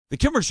The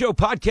Kimmer Show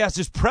podcast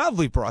is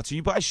proudly brought to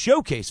you by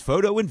Showcase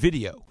Photo and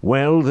Video.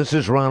 Well, this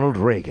is Ronald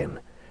Reagan,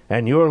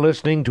 and you're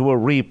listening to a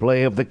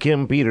replay of The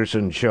Kim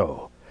Peterson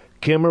Show.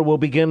 Kimmer will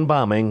begin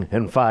bombing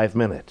in 5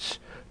 minutes.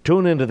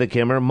 Tune into The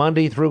Kimmer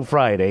Monday through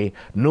Friday,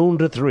 noon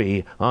to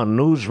 3 on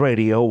News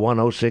Radio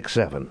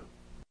 106.7.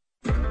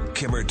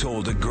 Kimmer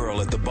told a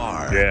girl at the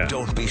bar,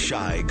 don't be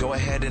shy, go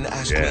ahead and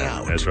ask me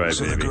out. That's right,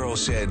 so baby. the girl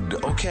said,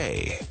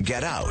 okay,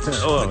 get out.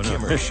 Oh, the no.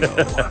 Kimmer Show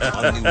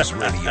on News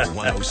Radio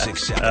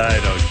 106.7. I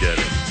don't get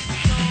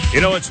it. You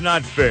know, it's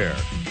not fair.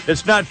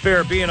 It's not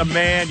fair being a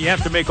man. You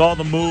have to make all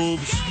the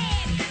moves.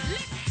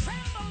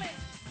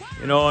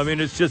 You know, I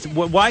mean, it's just,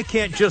 why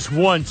can't just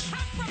once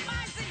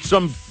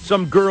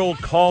some girl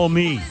call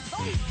me?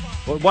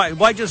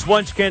 Why just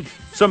once can't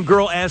some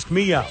girl ask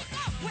me out?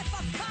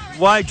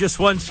 Why just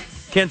once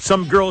can't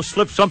some girl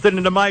slip something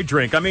into my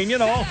drink? I mean, you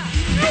know.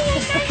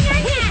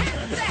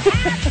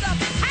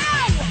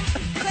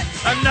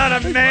 I'm not a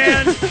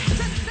man.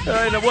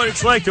 I know what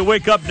it's like to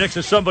wake up next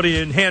to somebody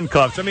in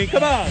handcuffs. I mean,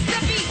 come on.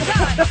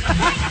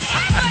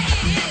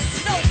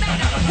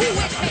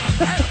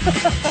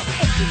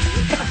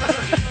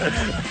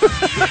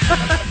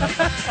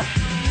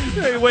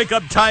 You wake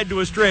up tied to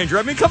a stranger.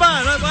 I mean, come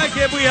on. Why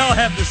can't we all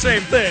have the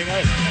same thing?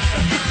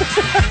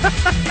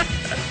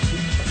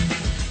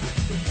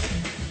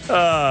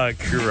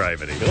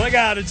 Crivety. Look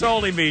out, it's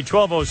only me,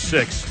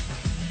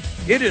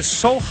 12:06. It is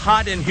so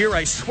hot in here,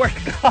 I swear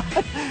to God.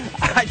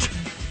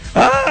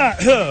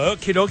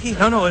 Okie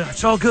dokie. No,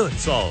 it's all good.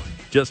 It's all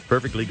just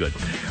perfectly good.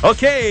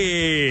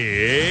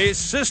 Okay,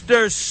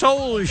 Sister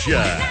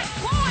Souljah.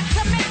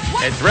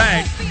 That's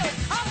right.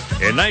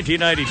 In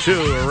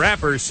 1992,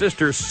 rapper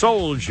Sister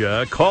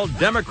Souljah called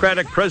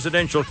Democratic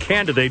presidential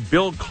candidate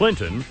Bill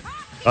Clinton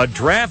a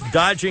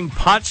draft-dodging,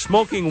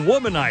 pot-smoking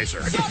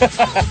womanizer.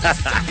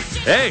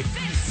 Hey,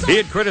 he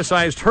had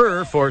criticized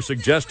her for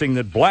suggesting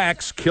that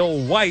blacks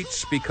kill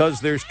whites because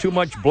there's too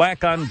much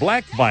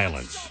black-on-black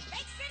violence.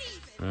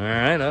 All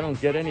right, I don't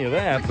get any of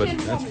that, but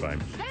that's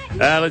fine.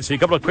 Let's see, a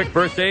couple of quick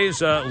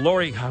birthdays.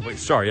 Laurie,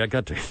 sorry, I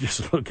got to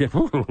just look at...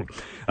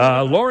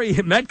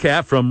 Laurie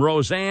Metcalf from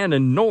Roseanne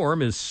and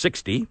Norm is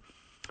 60.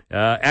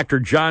 Actor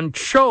John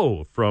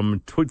Cho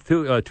from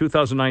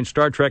 2009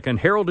 Star Trek and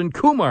Harold and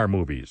Kumar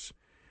movies.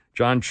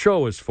 John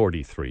Cho is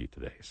 43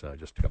 today, so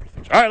just a couple of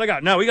things. All right, look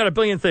out. Now, we got a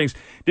billion things.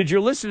 Did you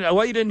listen?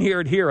 Well, you didn't hear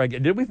it here.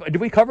 Did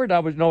we cover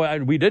it?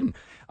 No, we didn't.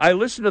 I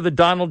listened to the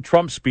Donald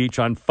Trump speech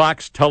on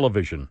Fox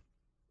Television.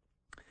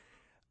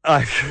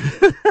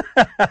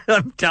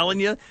 I'm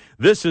telling you,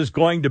 this is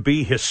going to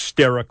be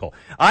hysterical.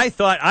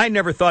 I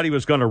never thought he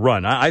was going to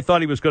run. I thought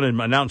he was going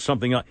to announce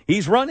something else.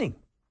 He's running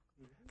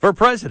for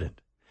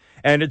president,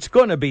 and it's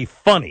going to be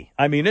funny.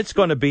 I mean, it's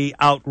going to be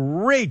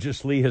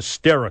outrageously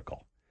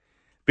hysterical.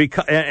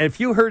 Because, and if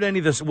you heard any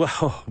of this,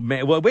 well,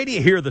 man, wait till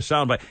you hear the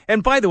soundbite.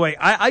 And by the way,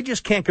 I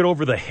just can't get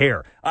over the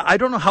hair. I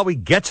don't know how he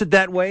gets it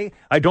that way.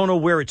 I don't know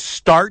where it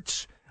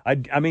starts.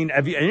 I mean,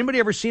 have anybody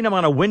ever seen him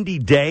on a windy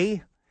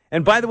day?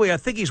 And by the way, I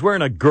think he's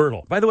wearing a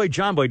girdle. By the way,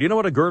 John Boy, do you know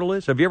what a girdle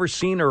is? Have you ever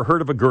seen or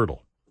heard of a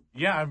girdle?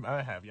 Yeah,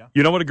 I have, yeah.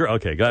 You know what a girdle?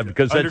 Okay, good.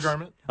 Because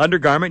undergarment?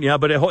 Undergarment, yeah.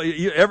 But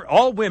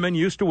all women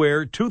used to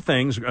wear two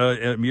things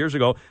years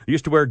ago. They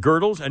used to wear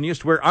girdles and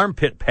used to wear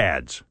armpit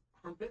pads.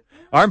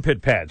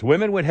 Armpit pads.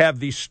 Women would have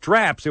these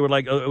straps. They would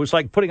it was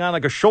like putting on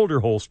like a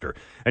shoulder holster.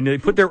 And they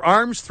put their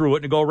arms through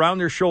it and go around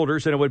their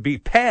shoulders, and it would be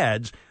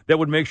pads that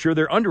would make sure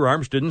their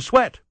underarms didn't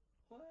sweat.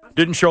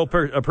 Didn't show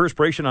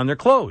perspiration on their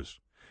clothes.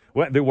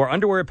 They wore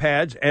underwear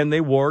pads, and they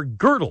wore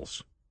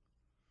girdles.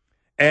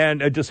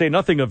 And to say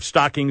nothing of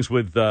stockings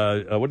with,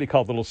 what do you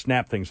call it, the little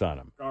snap things on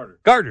them?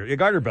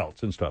 Garter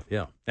belts and stuff,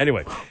 yeah.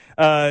 Anyway,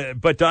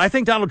 but I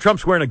think Donald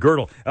Trump's wearing a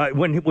girdle.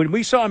 When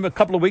we saw him a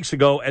couple of weeks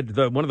ago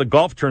at one of the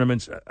golf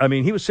tournaments, I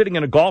mean, he was sitting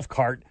in a golf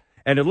cart,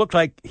 and it looked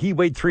like he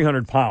weighed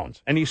 300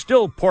 pounds. And he's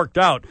still porked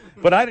out.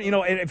 But,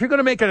 if you're going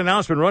to make an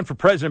announcement, run for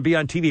president, be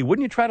on TV,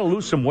 wouldn't you try to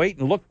lose some weight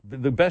and look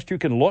the best you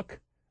can look?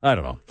 I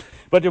don't know.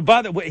 But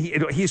by the way,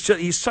 he's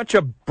such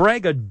a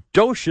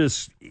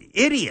braggadocious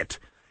idiot.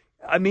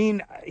 I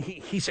mean,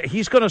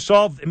 he's going to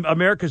solve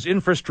America's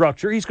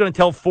infrastructure. He's going to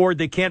tell Ford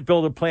they can't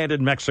build a plant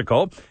in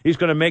Mexico. He's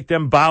going to make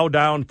them bow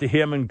down to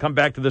him and come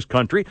back to this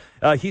country.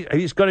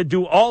 He's going to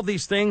do all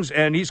these things,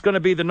 and he's going to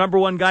be the number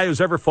one guy who's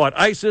ever fought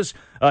ISIS.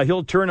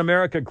 He'll turn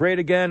America great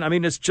again. I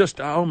mean, it's just,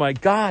 oh, my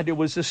God, it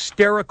was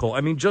hysterical. I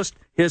mean, just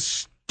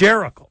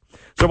hysterical.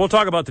 So we'll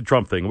talk about the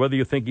Trump thing, whether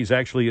you think he's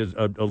actually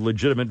a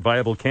legitimate,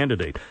 viable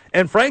candidate.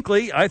 And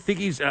frankly, I think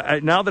he's,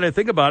 now that I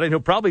think about it,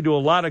 he'll probably do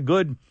a lot of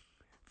good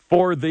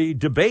for the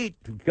debate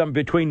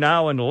between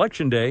now and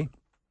Election Day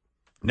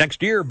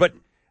next year. But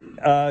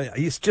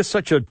he's just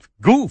such a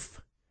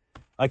goof.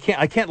 I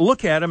can't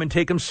look at him and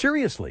take him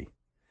seriously.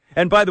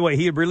 And by the way,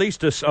 he had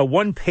released a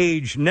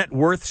one-page net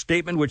worth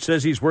statement which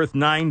says he's worth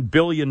 $9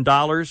 billion.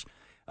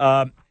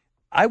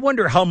 I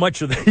wonder how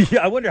much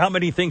I wonder how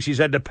many things he's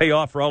had to pay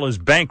off for all his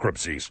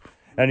bankruptcies.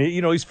 And,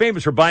 he's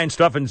famous for buying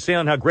stuff and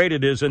saying how great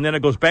it is, and then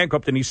it goes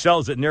bankrupt and he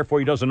sells it, and therefore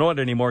he doesn't own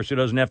it anymore, so he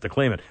doesn't have to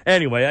claim it.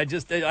 Anyway, I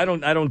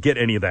don't get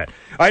any of that.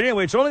 All right,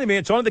 anyway, it's only me.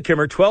 It's only the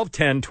Kimmer,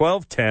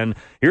 1210.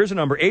 Here's a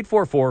number,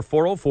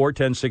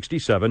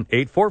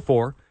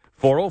 844-404-1067,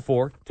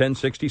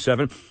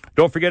 844-404-1067.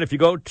 Don't forget, if you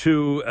go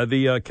to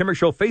the Kimmer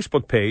Show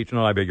Facebook page,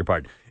 no, I beg your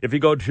pardon. If you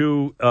go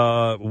to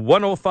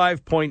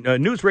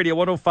News Radio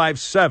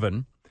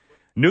 105.7,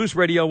 News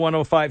Radio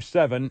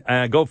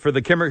 105.7, go for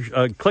the Kimmer,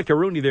 click a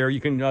Rooney there.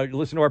 You can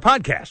listen to our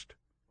podcast.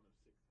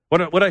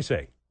 What did I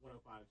say?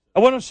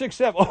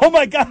 106.7. Oh,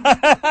 my God.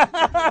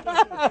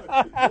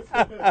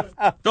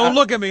 Don't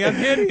look at me. I'm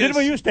hideous. Didn't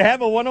we used to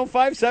have a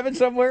 105.7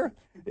 somewhere?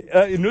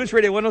 News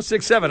Radio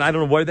 106.7. I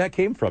don't know where that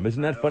came from.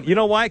 Isn't that fun? You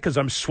know why? Because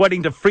I'm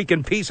sweating to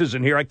freaking pieces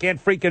in here. I can't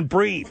freaking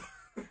breathe.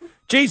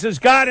 Jesus,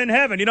 God in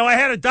heaven. I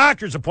had a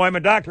doctor's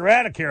appointment, Dr.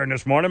 Adakaren,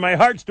 this morning. My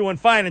heart's doing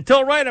fine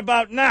until right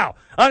about now.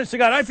 Honest to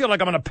God, I feel like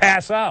I'm going to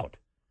pass out.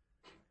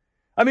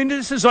 I mean,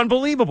 this is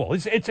unbelievable.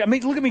 Look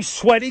at me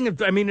sweating.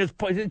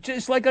 It's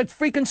just like a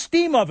freaking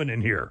steam oven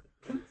in here.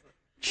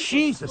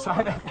 Jesus.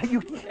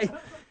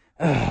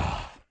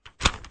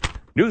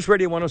 News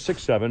Radio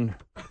 106.7.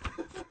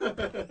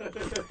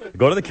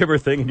 Go to the Kimmer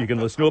thing and you can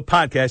listen to a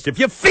podcast if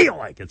you feel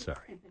like it,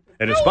 sorry.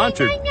 And it's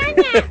sponsored.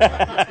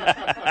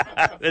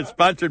 It's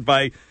sponsored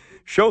by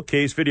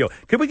Showcase Video.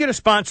 Could we get a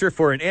sponsor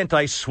for an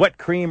anti-sweat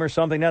cream or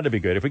something? That'd be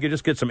good. If we could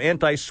just get some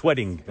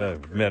anti-sweating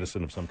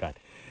medicine of some kind.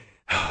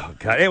 Oh,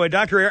 God. Anyway,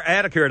 Dr.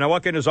 Adakaren, I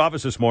walk in his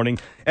office this morning,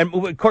 and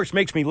of course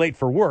makes me late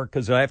for work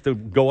because I have to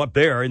go up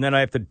there, and then I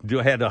have to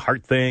had a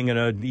heart thing and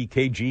an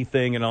EKG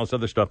thing and all this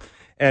other stuff.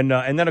 And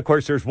then, of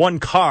course, there's one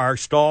car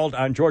stalled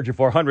on Georgia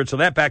 400, so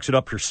that backs it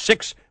up for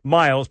 6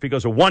 miles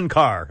because of one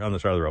car on the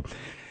side of the road.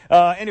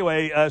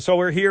 Anyway, so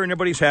we're here and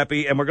everybody's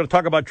happy, and we're going to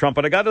talk about Trump.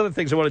 But I got other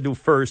things I want to do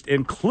first,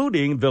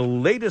 including the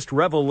latest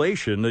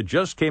revelation that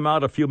just came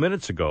out a few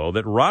minutes ago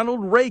that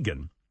Ronald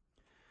Reagan,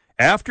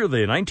 after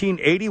the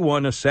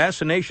 1981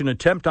 assassination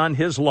attempt on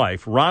his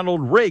life,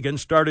 Ronald Reagan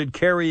started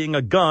carrying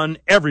a gun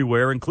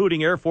everywhere,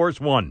 including Air Force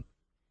One.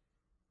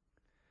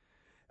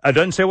 It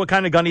doesn't say what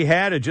kind of gun he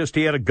had.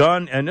 He had a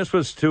gun, and this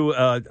was to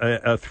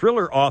a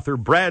thriller author,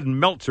 Brad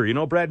Meltzer. You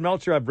know Brad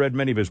Meltzer? I've read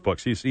many of his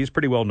books. He's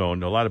pretty well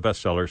known, a lot of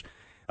bestsellers.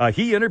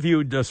 He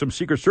interviewed some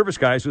Secret Service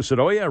guys who said,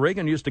 oh, yeah,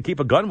 Reagan used to keep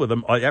a gun with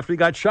him. After he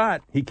got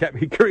shot, he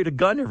carried a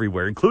gun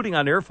everywhere, including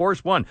on Air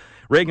Force One.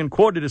 Reagan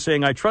quoted as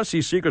saying, I trust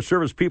these Secret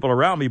Service people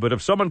around me, but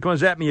if someone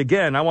comes at me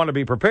again, I want to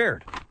be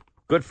prepared.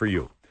 Good for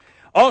you.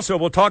 Also,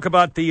 we'll talk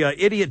about the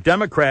idiot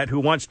Democrat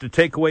who wants to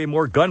take away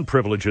more gun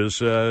privileges.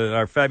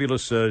 Our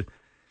fabulous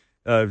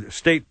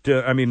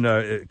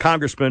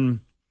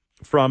Congressman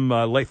from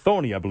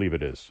Lithonia, I believe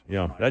it is.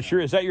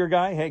 Is that your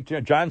guy? Hank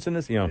Johnson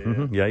is? Yeah,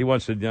 he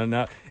wants to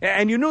now.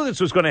 And you knew this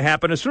was going to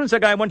happen. As soon as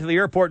that guy went to the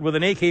airport with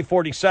an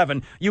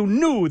AK-47, you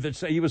knew that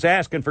he was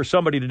asking for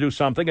somebody to do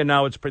something, and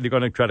now they're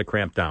going to try to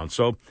cramp down.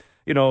 So,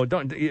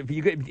 if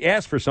you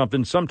ask for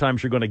something,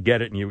 sometimes you're going to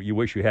get it, and you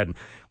wish you hadn't.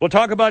 We'll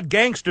talk about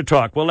gangster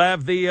talk. We'll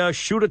have the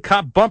shoot a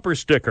cop bumper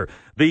sticker,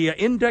 the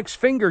index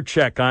finger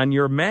check on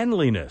your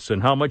manliness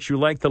and how much you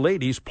like the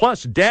ladies,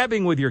 plus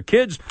dabbing with your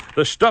kids,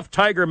 the stuffed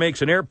tiger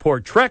makes an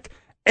airport trek,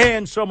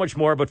 and so much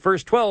more. But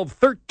first,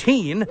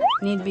 12:13.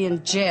 You need to be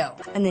in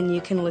jail, and then you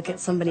can look at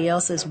somebody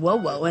else's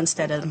whoa-whoa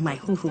instead of my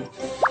hoo-hoo.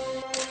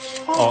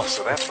 Oh,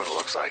 so that's what it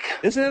looks like.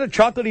 Isn't that a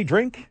chocolatey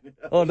drink?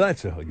 Oh,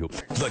 that's you.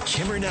 The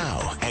Kimmer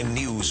Now and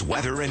news,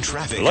 weather, and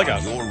traffic Look on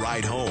out. your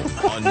ride home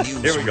on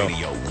News Here we go.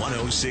 Radio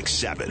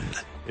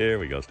 106.7. Here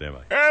we go, stand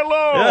by.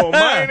 Hello,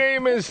 my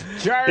name is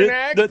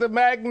Charnak the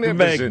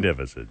Magnificent.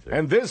 Magnificent.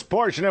 And this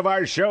portion of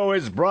our show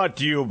is brought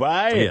to you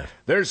by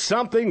There's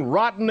Something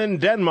Rotten in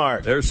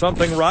Denmark. There's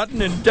something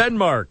rotten in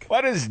Denmark.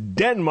 What does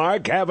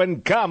Denmark have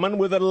in common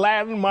with a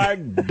landmark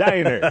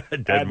diner?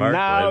 And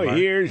now landmark.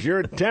 here's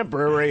your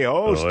temporary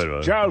host,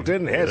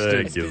 Charlton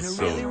Heston. Thank you It's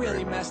so been a really, much.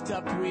 really messed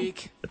up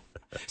week.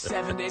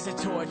 7 days of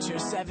torture,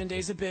 7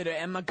 days of bitter,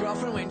 and my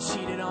girlfriend went and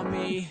cheated on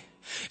me.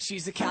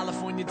 She's a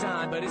California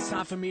dime, but it's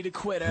time for me to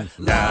quit her.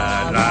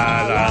 La,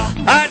 la, la.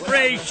 Hot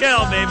Ray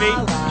Shell, baby.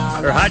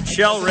 Or Hot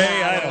Shell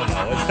Ray, I don't know.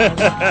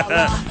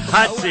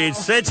 Hot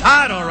seats. It's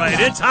hot, all right.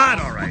 It's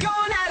hot, all right.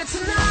 Going at it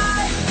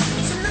tonight.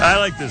 I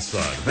like this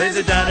song. Hey,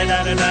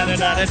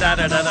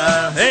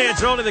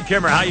 it's Rolling the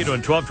Kimmer. How you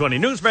doing? 1220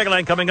 News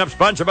Megaline coming up,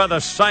 sponsored by the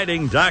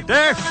Siding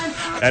Doctor.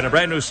 And a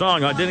brand new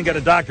song. I didn't get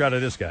a doctor out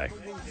of this guy.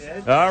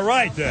 All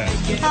right, then.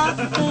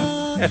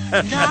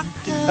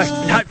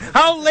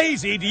 How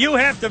lazy do you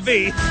have to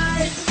be to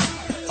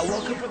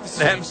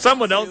have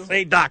someone else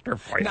say doctor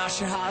for you? Not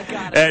sure how I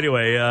got it.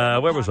 Anyway,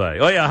 where was I?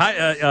 Oh, yeah.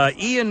 Hi,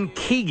 Ian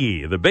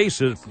Keegi, the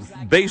bass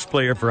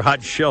player for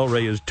Hot Shell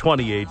Ray, is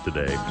 28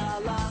 today.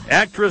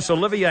 Actress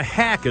Olivia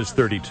Hack is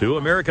 32.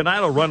 American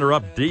Idol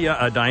runner-up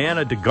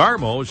Diana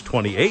DeGarmo is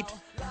 28.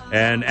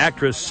 And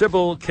actress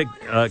Sybil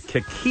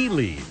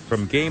Kekili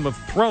from Game of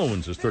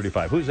Thrones is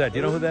 35. Who's that? Do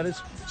you know who that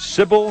is?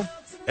 Sybil,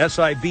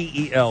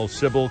 S-I-B-E-L,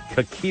 Sybil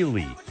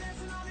Kekili,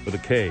 with a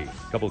K,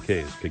 couple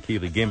Ks.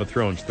 Kekili, Game of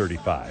Thrones,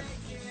 35.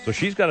 So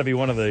she's got to be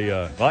one of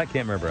the, I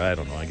can't remember. I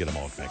don't know. I get them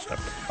all mixed up.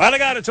 All right, I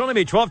got it. It's only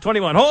me,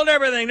 1221. Hold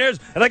everything.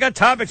 And I got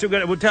topics.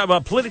 We'll talk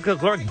about political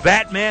clerk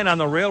Batman on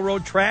the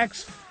railroad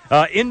tracks.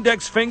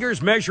 Index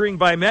fingers measuring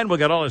by men. We'll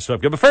get all this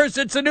stuff. But first,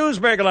 it's the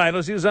Newsmaker line.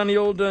 Let's see who's on the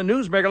old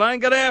Newsmaker line.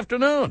 Good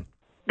afternoon.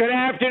 Good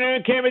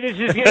afternoon, Kimmy. This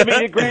is going to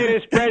be the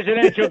greatest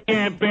presidential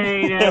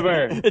campaign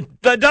ever.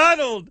 The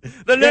Donald,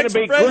 the next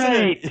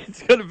president. Great.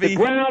 It's going to be. The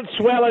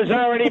groundswell has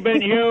already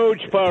been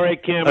huge for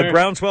it, Kimmer. A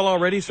groundswell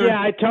already, sir? Yeah,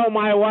 I told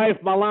my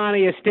wife,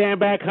 Melania, stand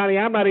back, honey.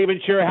 I'm not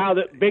even sure how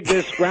big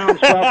this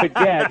groundswell could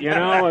get, you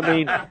know? I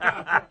mean...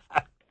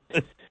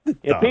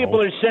 Yeah,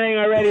 people are saying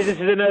already this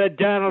is another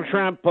Donald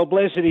Trump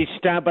publicity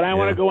stunt, but I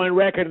want to go on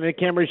record in the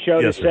Kimmer Show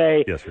to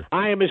say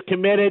I am as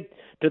committed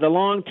to the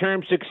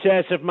long-term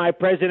success of my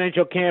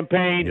presidential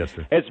campaign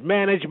as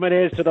management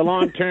is to the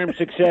long-term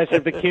success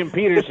of the Kim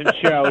Peterson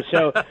Show.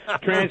 So,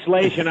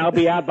 translation, I'll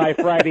be out by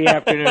Friday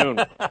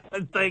afternoon.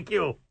 Thank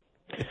you.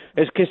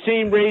 As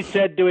Kasim Reed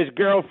said to his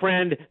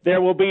girlfriend,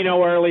 there will be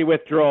no early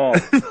withdrawal.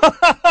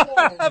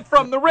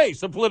 From the race,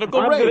 the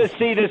political race. I'm going to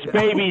see this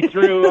baby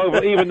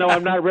through, even though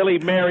I'm not really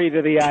married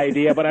to the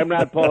idea, but I'm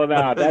not pulling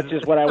out. That's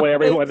just what I want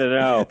everyone to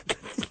know.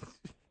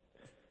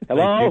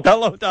 Hello?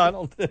 Hello,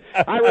 Donald.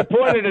 I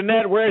reported a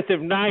net worth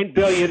of $9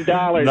 billion,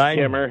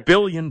 Kimmer. $9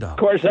 billion. Of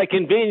course, I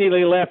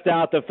conveniently left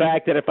out the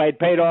fact that if I'd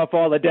paid off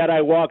all the debt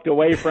I walked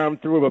away from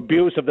through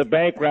abuse of the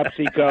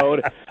bankruptcy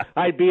code,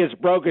 I'd be as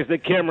broke as the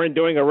Kimmer and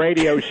doing a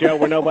radio show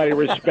where nobody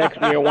respects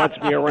me or wants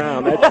me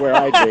around. That's where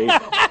I'd be.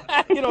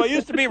 You know, I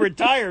used to be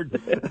retired.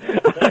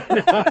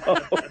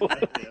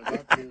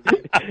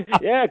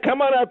 Yeah,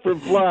 come on up from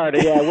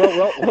Florida. Yeah,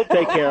 we'll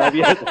take care of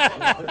you.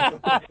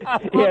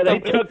 Yeah, they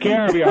took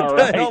care of you all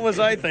right. What the hell was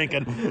I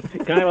thinking?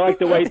 Kind of like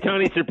the way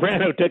Tony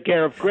Soprano took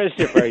care of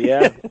Christopher,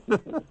 yeah?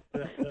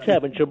 He's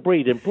having some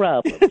breathing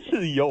problems.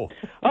 Yo.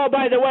 Oh,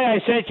 by the way,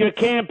 I sent you a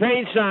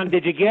campaign song.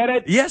 Did you get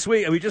it? Yes,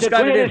 we just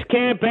got it in. The greatest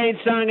campaign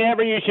song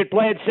ever. You should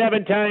play it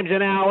 7 times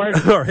an hour.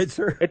 All right,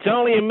 sir. It's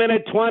only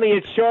 1:20.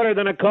 It's shorter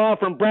than a call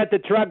from Brett the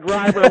truck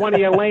driver, one of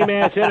your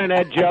lame-ass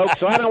internet jokes,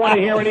 so I don't want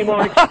to hear any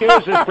more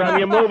excuses from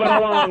you. Move it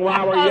along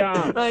while we're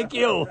young. Thank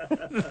you.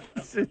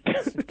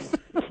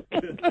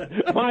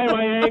 Why am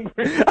I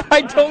angry?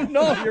 I don't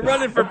know. You're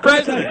running for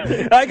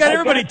president. I got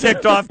everybody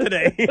ticked off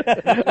today.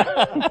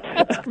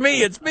 It's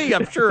me.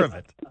 I'm sure of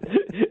it.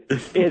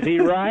 Is he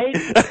right?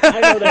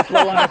 I know that's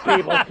what a lot of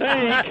people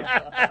think.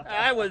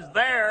 I was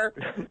there.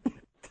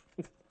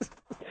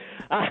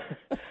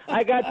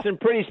 I got some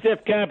pretty stiff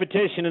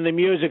competition in the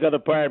musical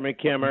department,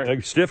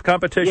 Kimmer. Stiff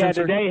competition, Yeah,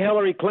 sir? today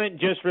Hillary Clinton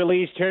just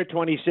released her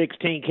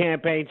 2016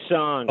 campaign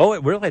song. Oh,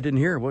 really? I didn't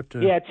hear. What?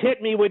 Yeah, it's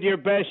Hit Me With Your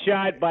Best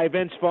Shot by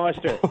Vince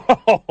Foster.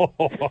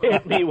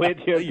 Hit me with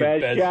your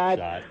best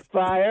shot.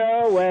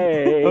 Fire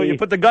away. Oh, you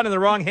put the gun in the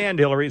wrong hand,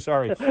 Hillary.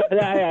 Sorry.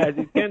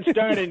 Ken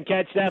Starr didn't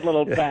catch that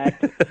little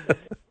fact.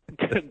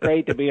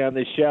 Great to be on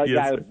the show.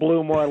 Yes, Guy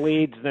blew more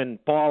leads than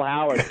Paul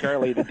Howard,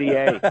 Curly, the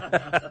DA.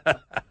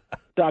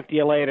 Talk to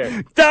you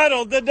later.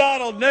 Donald,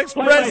 next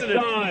Play president.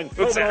 My song.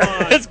 Move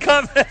along. It's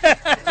coming.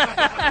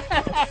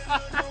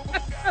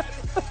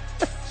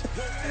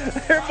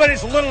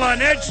 Everybody's a little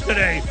on edge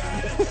today.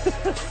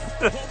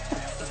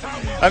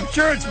 I'm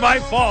sure it's my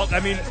fault. I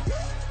mean,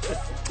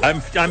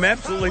 I'm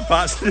absolutely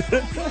positive.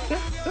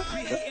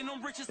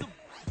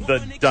 The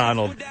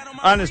Donald.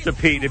 Honest to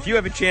Pete, if you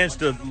have a chance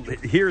to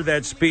hear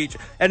that speech,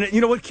 and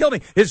you know what killed me?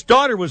 His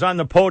daughter was on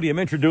the podium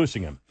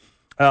introducing him.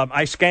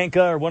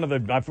 Iskanka, or one of the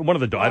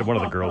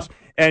girls,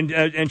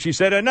 and she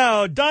said,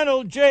 "Now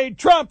Donald J.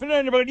 Trump," and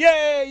everybody,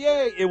 yay,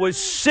 yay! It was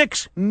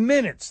 6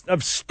 minutes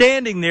of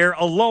standing there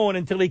alone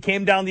until he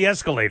came down the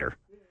escalator,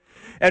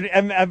 and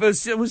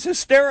it was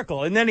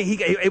hysterical. And then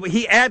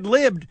he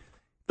ad-libbed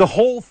the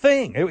whole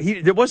thing.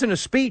 It wasn't a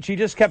speech. He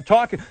just kept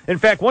talking. In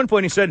fact, one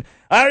point he said,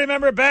 "I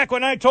remember back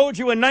when I told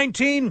you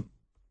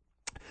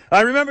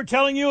I remember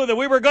telling you that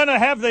we were going to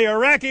have the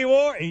Iraqi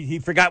war." He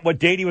forgot what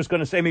date he was going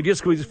to say. I mean, he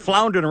was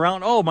floundering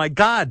around. Oh, my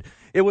God.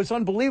 It was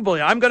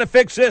unbelievable. I'm going to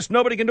fix this.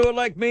 Nobody can do it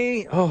like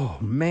me. Oh,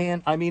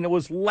 man. I mean, it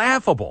was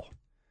laughable.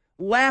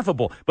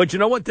 Laughable. But you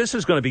know what? This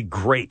is going to be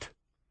great.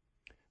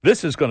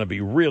 This is going to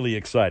be really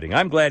exciting.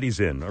 I'm glad he's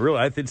in.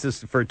 I think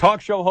this is, for a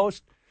talk show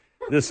host,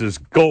 this is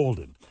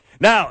golden.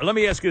 Now, let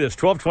me ask you this.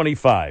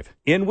 1225.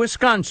 In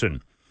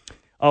Wisconsin,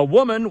 a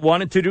woman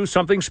wanted to do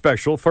something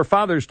special for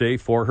Father's Day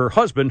for her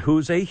husband,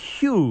 who's a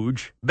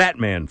huge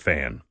Batman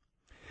fan.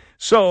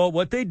 So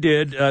what they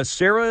did,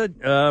 Sarah,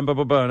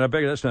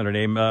 that's not her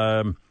name.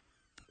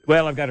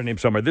 Well, I've got her name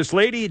somewhere. This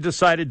lady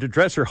decided to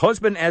dress her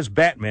husband as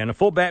Batman, a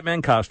full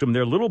Batman costume.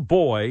 Their little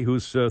boy,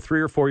 who's 3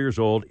 or 4 years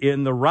old,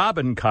 in the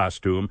Robin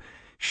costume.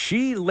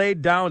 She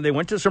laid down, they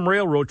went to some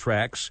railroad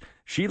tracks.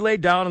 She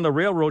laid down on the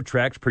railroad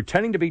tracks,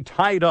 pretending to be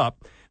tied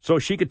up, so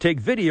she could take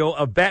video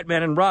of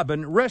Batman and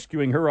Robin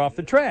rescuing her off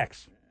the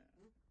tracks.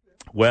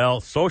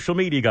 Well, social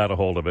media got a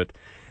hold of it.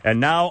 And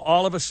now,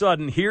 all of a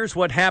sudden, here's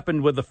what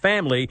happened with the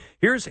family.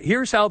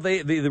 Here's how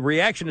the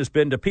reaction has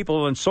been to people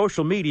on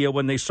social media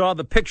when they saw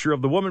the picture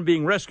of the woman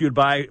being rescued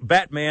by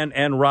Batman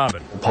and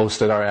Robin.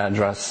 Posted our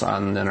address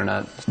on the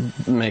internet,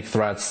 make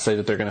threats, say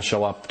that they're going to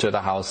show up to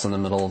the house in the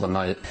middle of the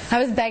night. I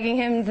was begging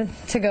him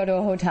to go to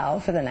a hotel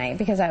for the night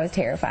because I was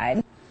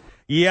terrified.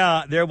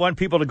 Yeah, they want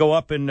people to go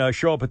up and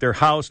show up at their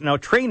house. Now,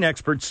 train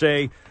experts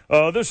say,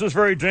 this is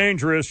very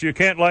dangerous. You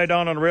can't lie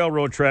down on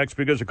railroad tracks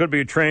because there could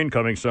be a train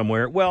coming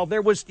somewhere. Well,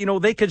 there was,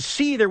 they could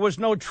see there was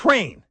no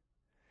train.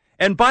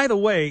 And by the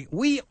way,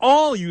 we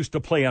all used to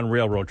play on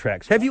railroad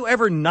tracks. Have you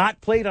ever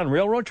not played on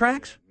railroad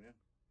tracks?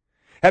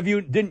 Did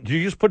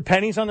you just put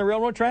pennies on the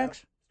railroad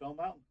tracks? Stone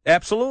Mountain.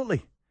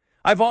 Absolutely.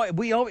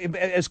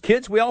 As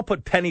kids, we all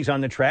put pennies on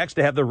the tracks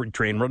to have the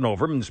train run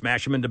over them and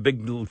smash them into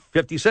big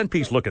 50-cent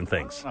piece looking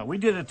things. We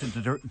did it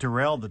to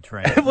derail the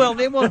train. Well,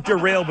 they won't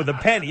derail with a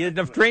penny.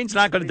 The train's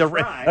not going to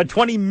derail. A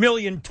 20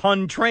 million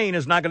ton train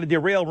is not going to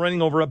derail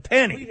running over a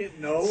penny. We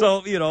didn't know.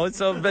 So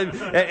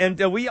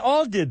and we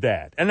all did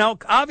that. And now,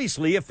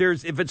 obviously, if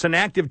it's an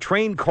active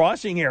train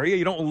crossing area,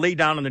 you don't lay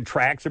down on the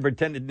tracks and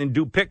pretend and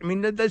do pick. I mean,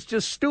 that's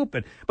just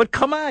stupid. But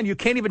come on, you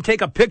can't even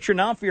take a picture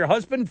now for your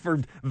husband for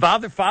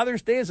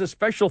Father's Day as a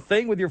special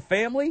thing with your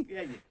family?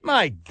 Yeah,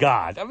 My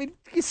God. I mean,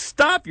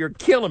 stop. You're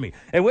killing me.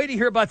 And wait to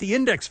hear about the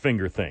index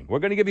finger thing. We're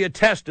going to give you a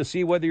test to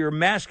see whether you're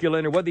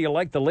masculine or whether you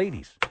like the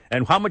ladies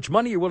and how much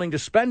money you're willing to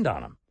spend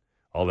on them.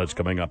 All that's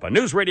coming up on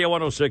News Radio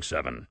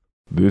 106.7.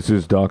 This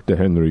is Dr.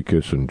 Henry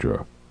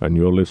Kissinger, and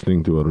you're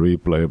listening to a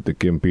replay of The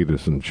Kim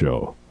Peterson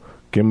Show.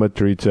 Kim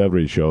treats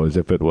every show as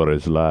if it were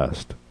his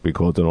last,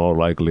 because in all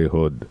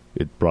likelihood,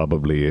 it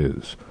probably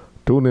is.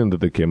 Tune into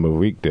the Kimmer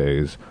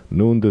weekdays,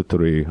 noon to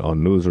 3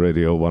 on News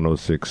Radio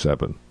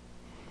 106.7.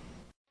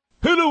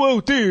 Hello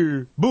out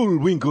there,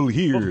 Bullwinkle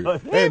here.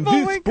 And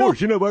this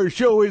portion of our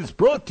show is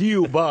brought to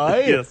you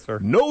by Yes, sir.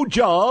 No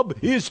Job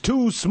is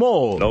Too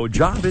Small. No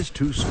job is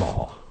too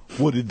small.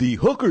 What did the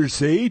hooker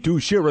say to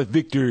Sheriff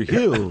Victor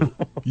Hill?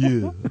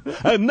 Yeah.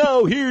 And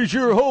now here's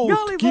your host,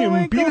 Golly, Kim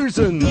Bullwinkle.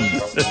 Peterson.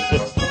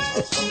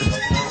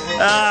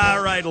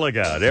 All right, look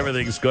out.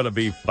 Everything's going to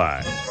be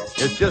fine.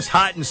 It's just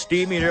hot and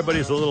steamy, and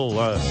everybody's a little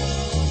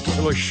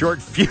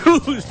short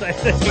fused, I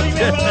think.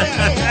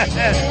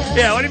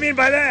 Yeah, what do you mean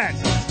by that?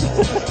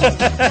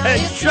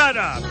 Shut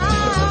up.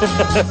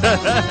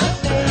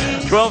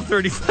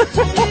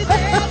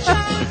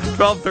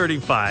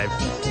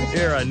 12:35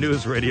 here on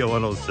News Radio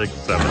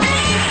 106.7.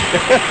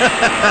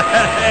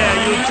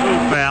 Yeah, you too,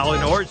 pal.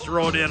 And Horse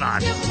rode in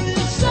on it.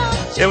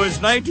 It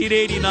was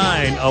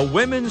 1989. A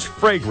women's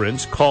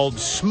fragrance called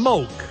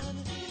Smoke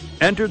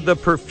entered the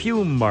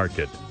perfume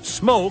market.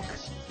 Smoke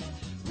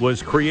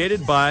was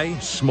created by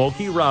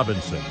Smokey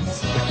Robinson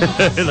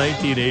in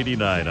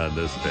 1989 on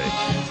this day.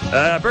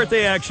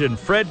 Birthday action.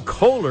 Fred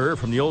Kohler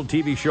from the old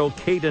TV show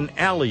Kate and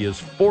Alley is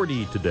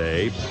 40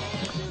 today.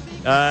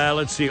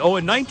 Let's see. In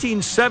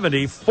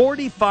 1970,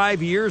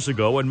 45 years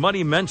ago, when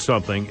money meant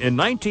something, in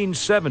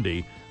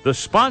 1970, the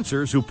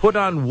sponsors who put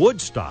on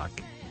Woodstock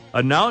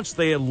announced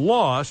they had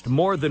lost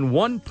more than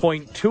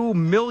 $1.2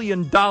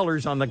 million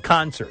on the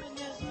concert.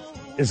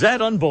 Is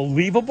that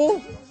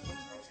unbelievable?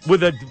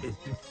 With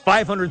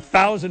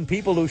 500,000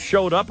 people who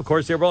showed up, of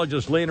course, they were all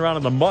just laying around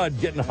in the mud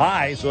getting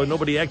high, so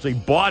nobody actually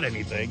bought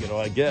anything,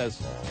 I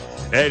guess.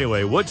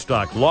 Anyway,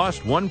 Woodstock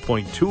lost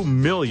 $1.2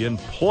 million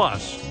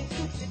plus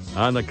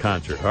on the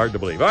concert. Hard to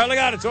believe. All right, look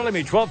out. It's only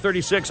me,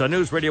 12:36 on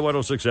News Radio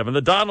 106.7.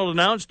 The Donald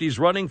announced he's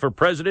running for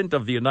president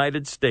of the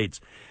United States.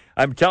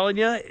 I'm telling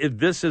you,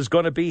 this is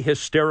going to be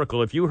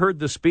hysterical. If you heard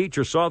the speech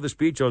or saw the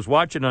speech, I was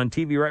watching on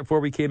TV right before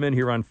we came in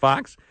here on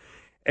Fox,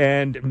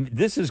 and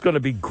this is going to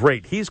be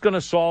great. He's going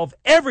to solve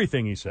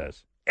everything, he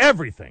says.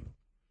 Everything.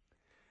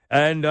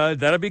 And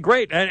that'll be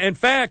great. And in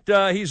fact,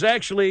 he's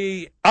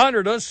actually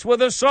honored us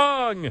with a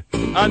song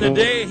on the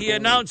day he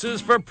announces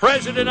for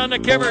president on the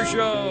Kimmer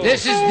Show.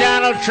 This is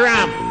Donald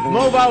Trump.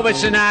 Move over,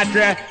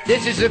 Sinatra.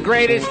 This is the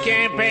greatest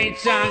campaign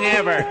song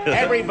ever.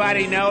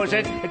 Everybody knows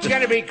it. It's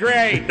going to be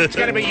great. It's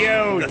going to be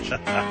huge.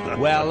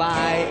 Well,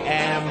 I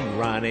am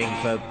running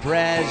for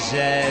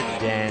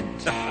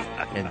president,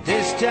 and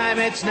this time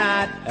it's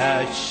not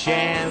a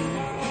sham.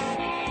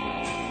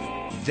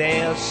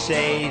 They'll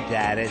say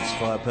that it's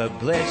for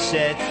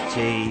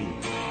publicity,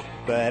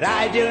 but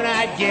I do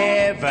not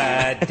give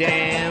a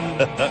damn.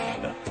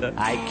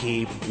 I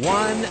keep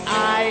one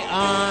eye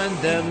on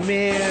the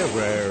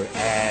mirror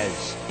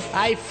as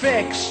I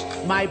fix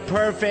my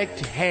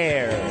perfect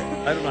hair.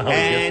 I don't know how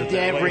and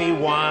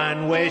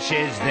everyone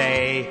wishes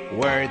they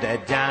were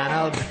the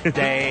Donald.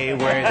 They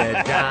were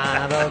the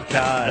Donald,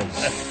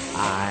 'cause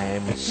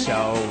I'm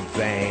so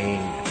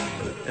vain.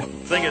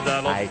 Sing it,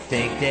 Donald. I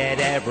think that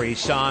every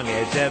song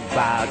is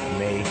about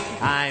me.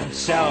 I'm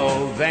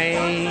so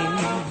vain.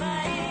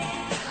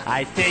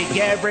 I think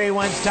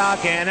everyone's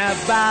talking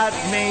about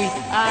me.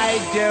 I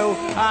do.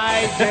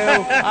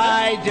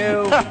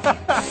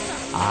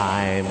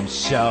 I'm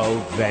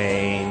so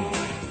vain.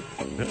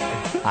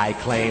 I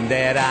claim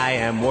that I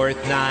am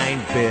worth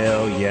 9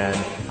 billion.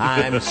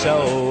 I'm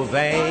so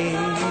vain.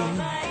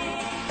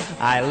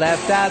 I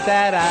left out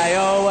that I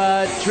owe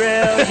a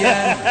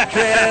trillion.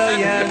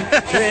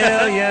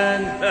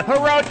 Who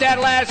wrote that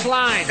last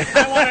line?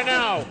 I want to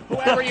know.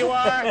 Whoever you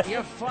are,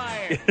 you're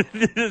fired.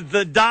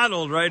 The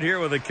Donald right here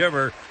with a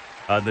Kimmer.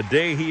 The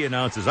day he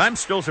announces, I'm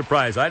still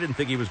surprised. I didn't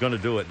think he was going to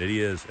do it, and he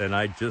is. And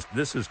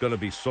this is going to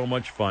be so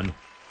much fun.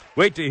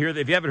 Wait to hear,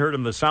 if you haven't heard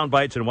him, the sound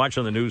bites and watch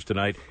on the news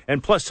tonight.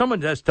 And plus, someone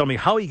does tell me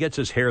how he gets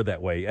his hair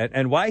that way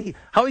and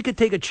how he could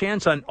take a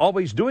chance on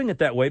always doing it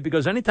that way,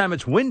 because anytime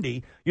it's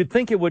windy, you'd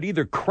think it would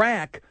either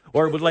crack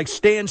or it would like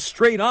stand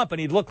straight up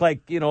and he'd look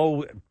like,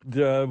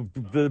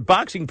 the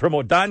boxing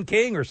promo, Don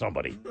King or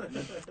somebody.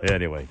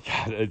 Anyway,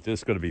 it's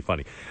just going to be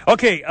funny.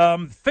 Okay,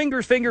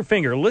 finger.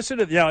 Listen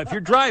to, if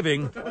you're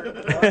driving,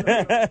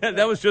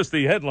 that was just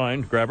the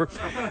headline grabber.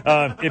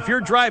 If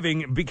you're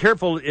driving, be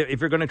careful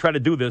if you're going to try to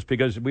do this,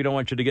 because we don't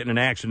want you to get in an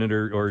accident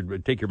or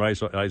take your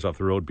eyes off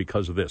the road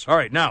because of this. All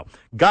right, now,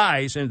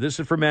 guys, and this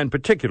is for men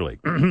particularly,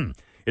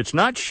 it's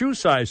not shoe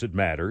size that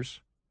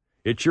matters.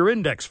 It's your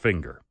index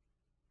finger.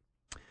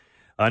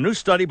 A new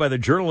study by the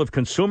Journal of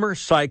Consumer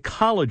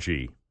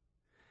Psychology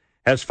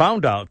has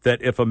found out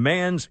that if a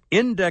man's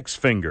index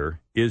finger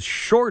is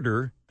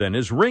shorter than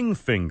his ring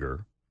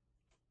finger,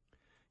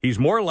 he's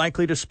more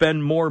likely to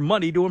spend more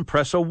money to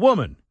impress a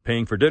woman,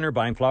 paying for dinner,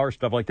 buying flowers,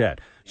 stuff like that.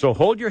 So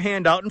hold your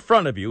hand out in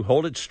front of you.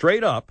 Hold it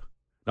straight up.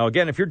 Now,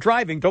 again, if you're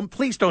driving,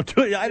 please don't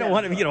do it. I don't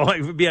want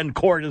to, be in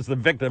court as the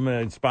victim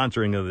and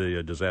sponsoring of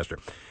the disaster.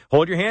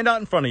 Hold your hand out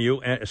in front of you,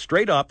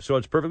 straight up, so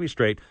it's perfectly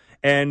straight.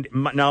 And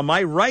now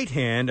my right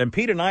hand, and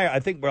Pete and I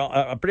think,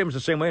 pretty much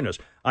the same way in this.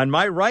 On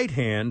my right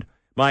hand,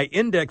 my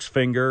index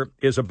finger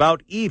is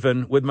about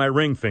even with my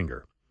ring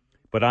finger.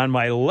 But on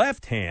my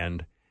left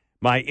hand,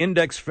 my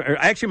index finger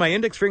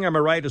on my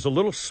right is a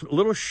little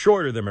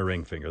shorter than my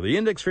ring finger. The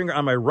index finger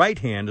on my right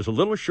hand is a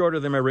little shorter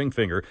than my ring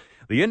finger.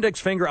 The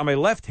index finger on my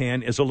left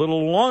hand is a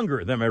little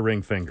longer than my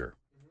ring finger.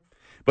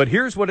 But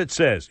here's what it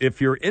says. If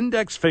your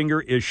index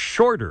finger is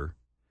shorter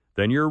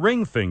than your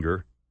ring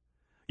finger,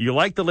 you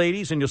like the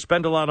ladies and you'll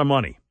spend a lot of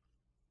money.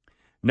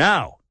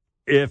 Now,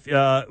 if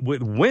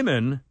with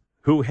women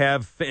who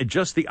have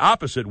just the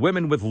opposite,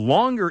 women with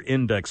longer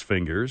index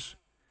fingers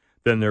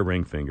than their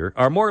ring finger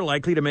are more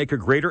likely to make a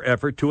greater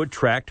effort to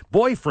attract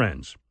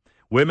boyfriends.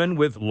 Women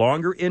with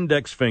longer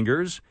index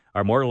fingers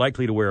are more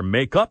likely to wear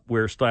makeup,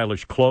 wear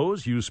stylish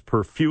clothes, use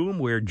perfume,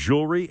 wear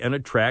jewelry, and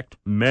attract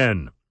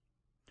men.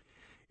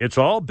 It's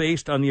all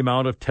based on the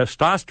amount of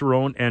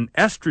testosterone and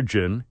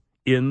estrogen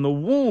in the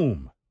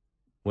womb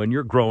when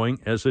you're growing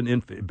as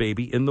an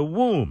baby in the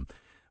womb.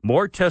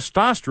 More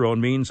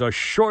testosterone means a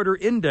shorter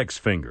index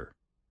finger.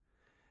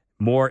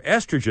 More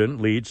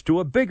estrogen leads to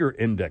a bigger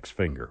index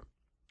finger.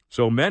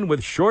 So men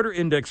with shorter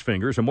index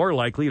fingers are more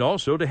likely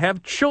also to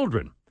have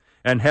children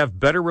and have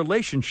better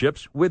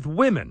relationships with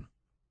women.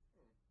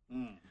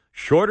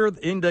 Shorter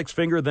index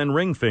finger than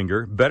ring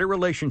finger, better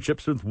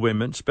relationships with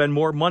women, spend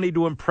more money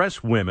to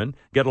impress women,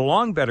 get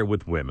along better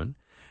with women.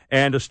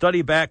 And a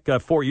study back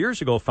 4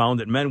 years ago found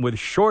that men with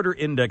shorter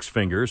index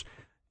fingers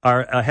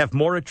have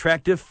more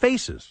attractive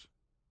faces.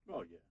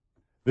 Oh, yeah.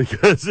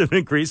 Because of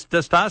increased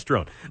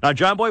testosterone. Now,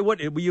 John Boy,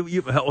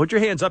 you hold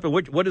your hands up, and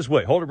what is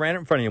what? Hold it right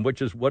in front of you.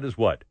 What is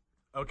what?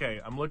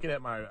 Okay, I'm looking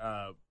at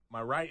my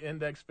my right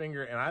index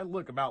finger, and I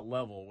look about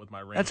level with my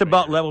ring. That's finger.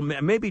 about level,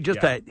 maybe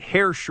just a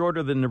hair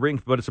shorter than the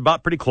ring, but it's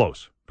about pretty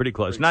close.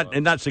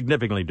 Not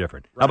significantly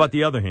different. Right. How about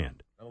the other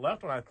hand? The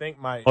left one, I think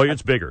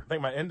it's bigger. I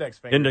think my index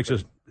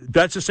finger.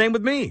 That's the same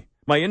with me.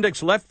 My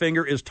index left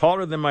finger is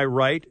taller than my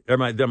right, or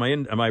my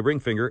ring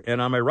finger,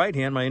 and on my right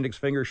hand, my index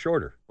finger is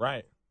shorter.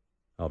 Right.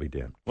 I'll be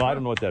damned. Well, I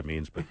don't know what that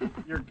means, but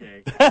you're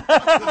gay. I'm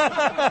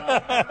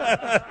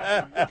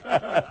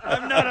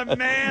not a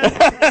man.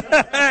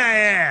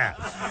 Yeah.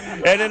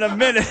 And in a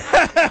minute,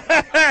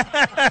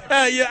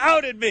 you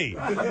outed me.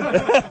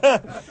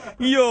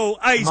 Yo,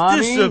 ice.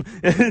 Mommy?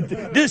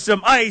 This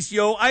some ice,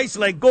 yo. Ice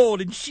like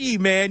gold and she,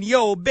 man.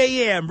 Yo,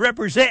 Bayam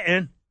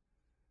representing.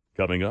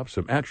 Coming up,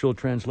 some actual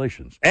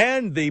translations.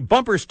 And the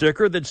bumper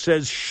sticker that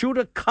says, shoot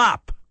a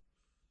cop.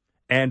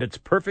 And it's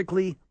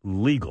perfectly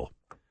legal.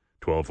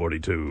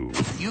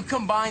 1242. You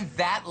combine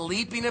that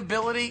leaping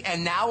ability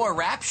and now a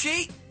rap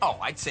sheet? Oh,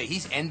 I'd say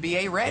he's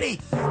NBA ready.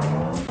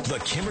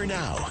 The Kimmer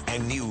Now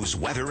and news,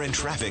 weather, and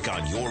traffic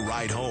on your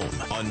ride home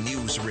on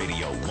News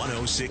Radio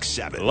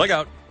 106.7. Look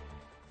out.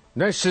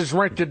 This is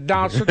Richard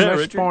Dawson.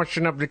 This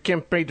portion of the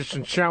Kim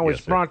Peterson Show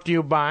is brought to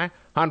you by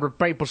 100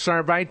 People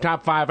Survey,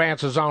 top 5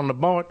 answers on the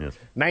board. Yes.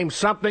 Name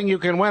something you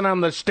can win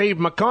on the Steve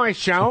McCoy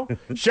Show.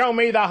 Show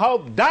me the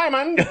Hope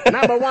Diamond,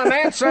 number 1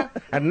 answer.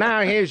 And now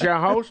here's your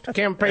host,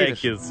 Kim Peterson.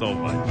 Thank you so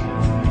much.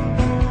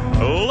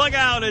 Look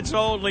out, it's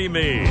only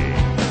me.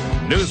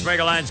 News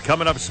Megaline's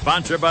coming up,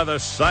 sponsored by the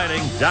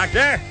Siding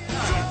Doctor.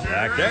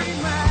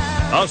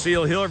 Also,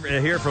 you'll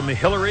hear from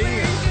Hillary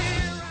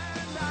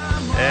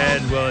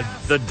and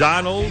the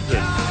Donald.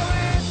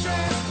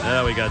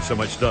 And we got so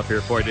much stuff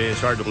here for you today, it's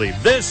hard to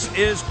believe. This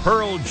is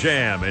Pearl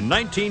Jam. In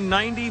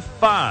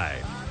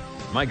 1995,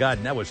 My God,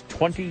 and that was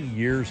 20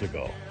 years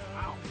ago.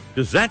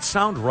 Does that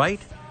sound right?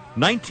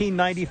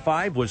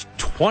 1995 was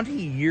 20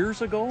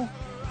 years ago?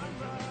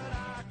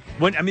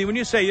 When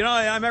you say,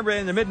 I remember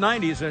in the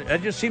mid-90s,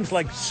 it just seems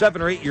like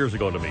 7 or 8 years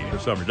ago to me for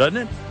some reason, doesn't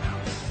it?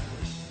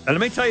 And let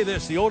me tell you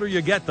this, the older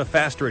you get, the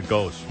faster it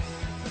goes.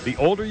 The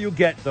older you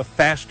get, the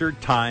faster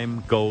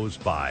time goes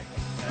by.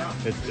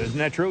 Isn't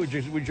that true? Would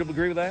you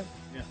agree with that?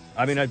 Yeah.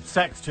 I mean,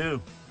 sex,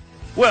 too.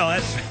 Well,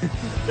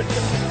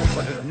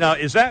 that's... Now,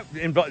 is that...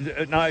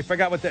 Now, I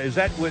forgot what that... Is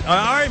that...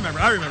 I remember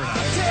now.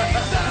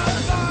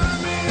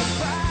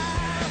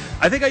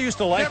 I think I used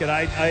to like it.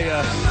 I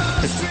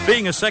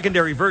being a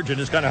secondary virgin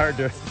is kind of hard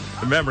to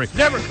remember.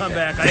 Never come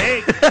back. I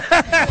hate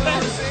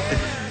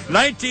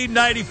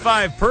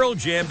 1995, Pearl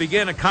Jam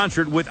began a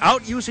concert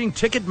without using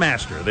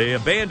Ticketmaster.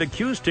 The band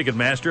accused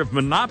Ticketmaster of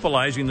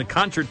monopolizing the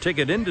concert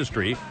ticket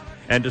industry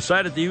and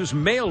decided to use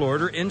mail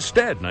order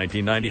instead,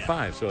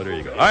 1995. So there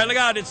you go. All right, look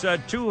out. It's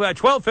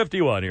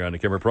 12:51 here on the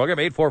Kimmer program,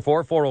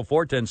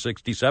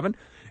 844-404-1067.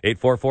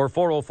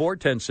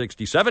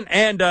 844-404-1067.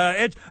 And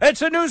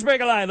it's a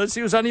Newsmaker line. Let's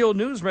see who's on the old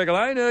Newsmaker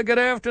line. Good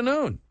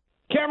afternoon.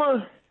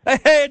 Kimmer.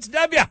 Hey, it's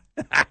W.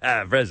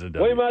 President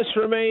W. We must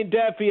remain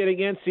defiant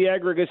against the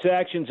egregious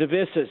actions of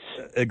ISIS.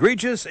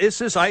 Egregious,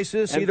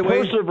 ISIS, and either way.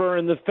 Persevere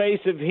in the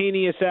face of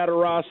heinous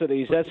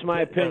atrocities. That's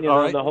my opinion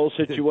on the whole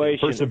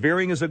situation.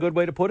 Persevering is a good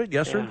way to put it.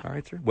 Yes, sir. Yeah. All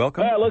right, sir.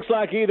 Welcome. Well, it looks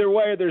like either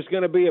way there's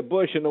going to be a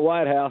Bush in the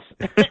White House.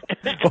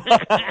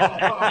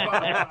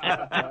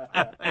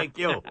 Thank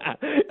you.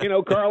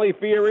 Carly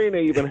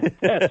Fiorina even.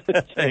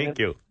 Thank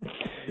you.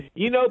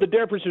 You know the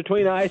difference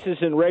between ISIS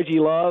and Reggie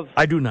Love?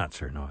 I do not,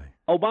 sir. No.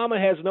 Obama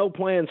has no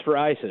plans for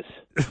ISIS.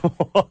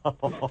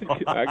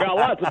 I got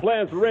lots of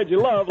plans for Reggie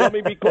Love, let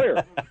me be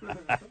clear.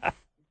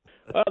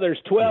 Well,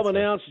 there's 12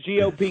 announced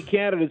GOP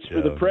candidates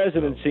for the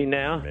presidency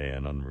now.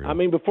 Man, unreal. I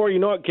mean, before you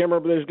know it, Kimmer,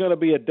 there's going to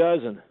be a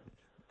dozen.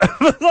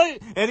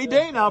 Any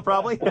day now,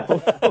 probably.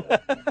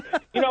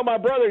 My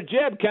brother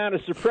Jeb kind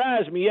of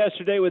surprised me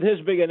yesterday with his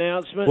big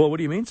announcement. Well, what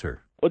do you mean, sir?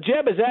 Well,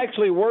 Jeb is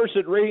actually worse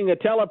at reading a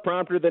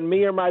teleprompter than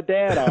me or my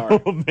dad are.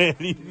 Oh, man,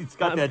 he's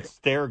got that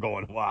stare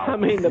going. Wow. I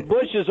mean, the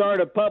Bushes are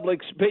to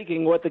public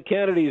speaking what the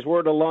Kennedys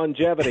were to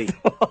longevity.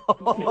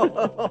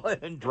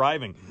 And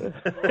driving.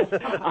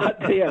 I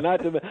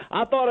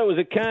thought it was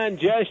a kind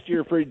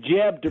gesture for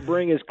Jeb to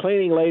bring his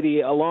cleaning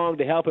lady along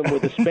to help him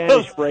with the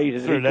Spanish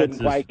phrases he couldn't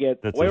quite get.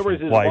 Where was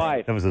his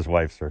wife? That was his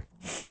wife, sir.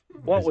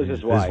 What was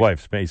his wife? His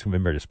wife. He's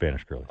married a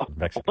Spanish girl.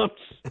 Mexican.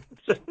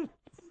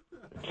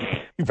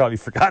 You probably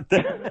forgot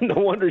that. No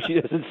wonder she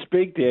doesn't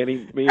speak to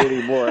me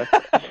anymore.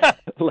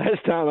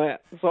 Last time I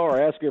saw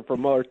her, I asked her for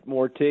more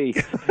tea.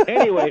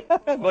 Anyway.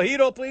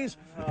 Mojito, please.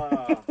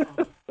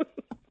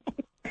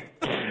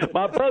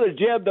 My brother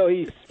Jeb, though,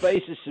 he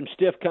faces some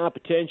stiff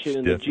competition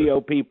in the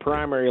GOP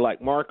primary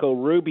like Marco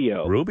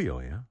Rubio. Rubio,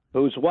 yeah.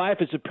 Whose wife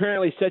is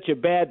apparently such a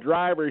bad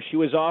driver, she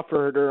was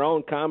offered her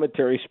own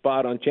commentary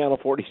spot on Channel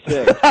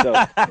 46. So.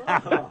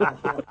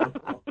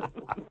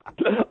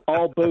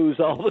 All booze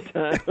all the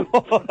time.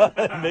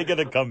 Making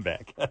a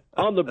comeback.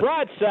 On the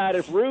bright side,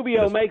 if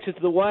Rubio makes it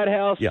to the White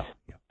House,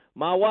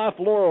 my wife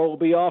Laura will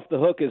be off the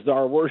hook as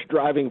our worst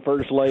driving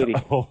first lady.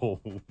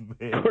 Oh,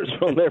 man. Of course,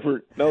 we'll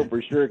never know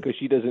for sure because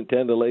she doesn't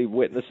tend to leave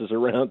witnesses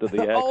around to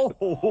the accident.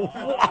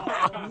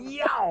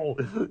 Yow!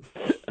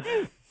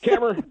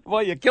 Kimmer,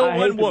 well, you killed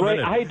one woman.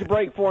 I hate to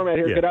break format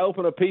here. Yeah. Could I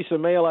open a piece of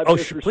mail I've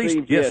just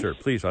received? Yes, sir.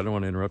 Please. I don't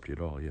want to interrupt you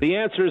at all. Yes. The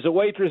answer is a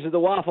waitress at the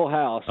Waffle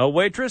House. A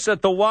waitress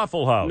at the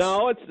Waffle House?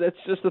 No, that's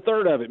just a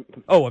third of it.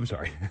 Oh, I'm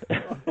sorry.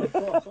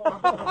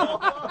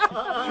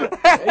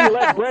 You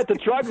let Brett the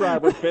truck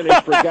driver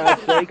finish, for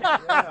God's sake.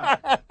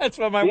 That's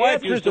what my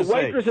wife used to say. The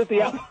waitress at the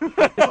a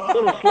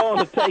little slow on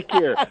the take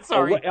here.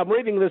 Sorry. I'm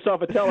reading this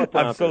off a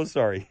teleprompter. I'm so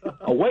sorry.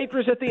 A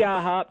waitress at the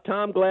IHOP,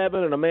 Tom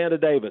Glavine and Amanda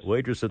Davis.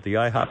 Waitress at the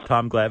IHOP,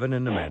 Tom Glavine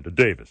and Amanda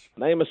Davis.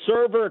 Name a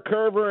server, a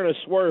curver, and a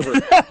swerver.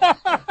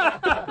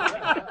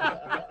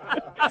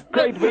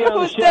 Great to be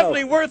on the show.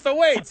 Definitely worth the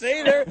wait.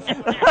 See there?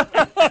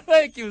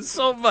 Thank you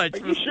so much.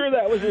 Are you sure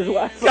that was his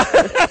wife?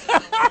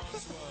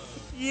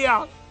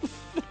 Yeah.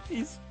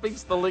 He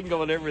speaks the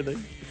lingo and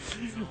everything.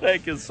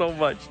 Thank you so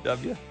much,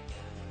 W.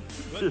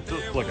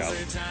 Look out.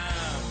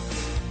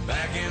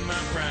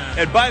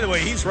 And by the way,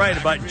 he's right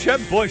about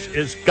Jeb Bush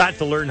has got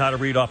to learn how to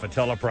read off a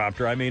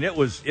teleprompter. I mean, it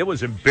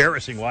was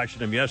embarrassing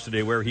watching him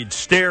yesterday where he'd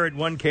stare at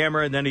one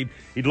camera and then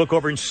he'd look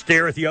over and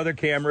stare at the other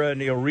camera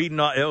and read.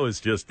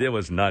 It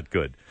was not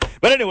good.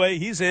 But anyway,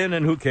 he's in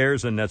and who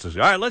cares, and that's all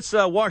right. Let's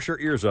wash our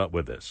ears out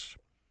with this.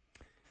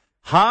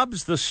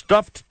 Hobbs the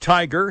stuffed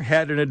tiger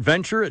had an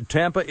adventure at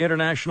Tampa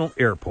International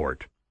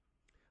Airport.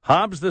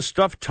 Hobbs the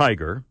stuffed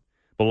tiger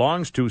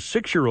belongs to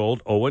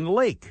 6-year-old Owen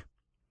Lake.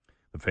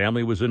 The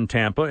family was in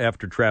Tampa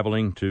after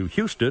traveling to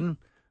Houston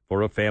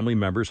for a family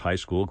member's high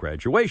school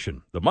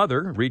graduation. The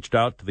mother reached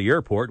out to the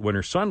airport when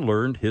her son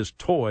learned his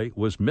toy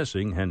was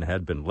missing and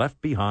had been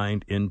left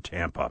behind in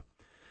Tampa.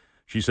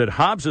 She said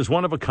Hobbs is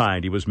one of a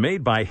kind. He was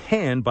made by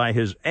hand by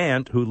his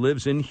aunt who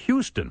lives in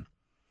Houston.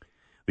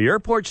 The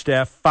airport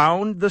staff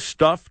found the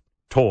stuffed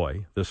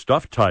toy, the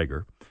stuffed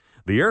tiger,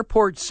 The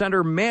airport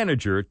center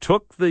manager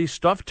took the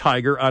stuffed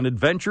tiger on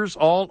adventures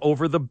all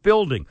over the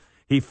building.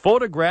 He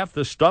photographed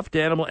the stuffed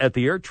animal at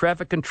the air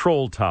traffic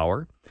control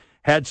tower,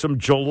 had some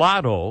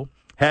gelato,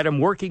 had him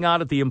working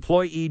out at the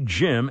employee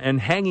gym,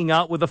 and hanging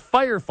out with the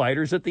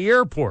firefighters at the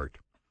airport.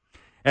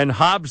 And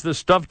Hobbs the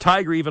stuffed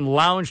tiger even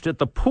lounged at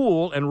the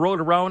pool and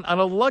rode around on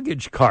a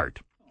luggage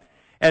cart.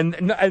 And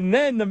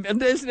then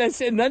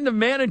the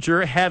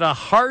manager had a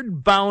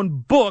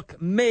hardbound book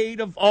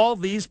made of all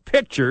these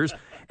pictures,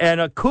 and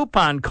a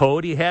coupon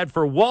code he had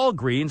for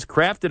Walgreens,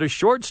 crafted a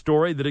short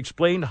story that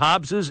explained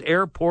Hobbs's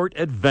airport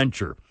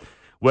adventure.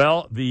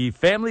 Well, the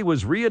family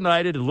was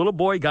reunited. A little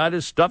boy got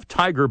his stuffed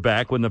tiger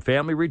back when the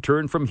family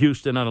returned from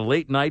Houston on a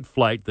late-night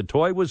flight. The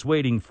toy was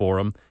waiting for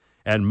him,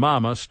 and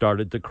Mama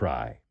started to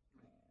cry.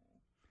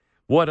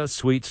 What a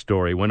sweet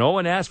story. When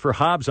Owen asked for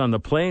Hobbs on the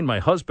plane, my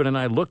husband and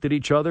I looked at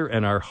each other,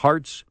 and our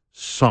hearts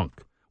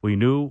sunk. We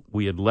knew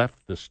we had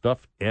left the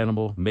stuffed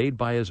animal made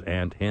by his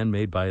aunt,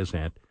 handmade by his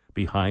aunt,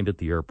 behind at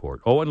the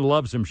airport. Owen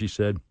loves him, she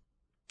said.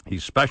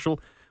 He's special.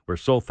 We're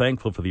so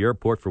thankful for the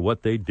airport for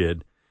what they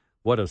did.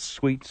 What a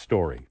sweet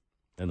story.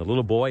 And the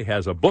little boy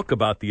has a book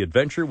about the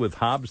adventure with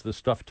Hobbs the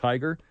stuffed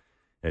tiger,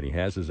 and he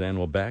has his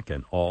animal back,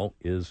 and all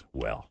is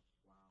well.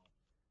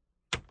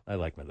 I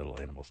like my little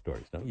animal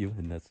stories, don't you?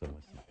 And that's so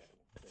much nice.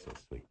 That's so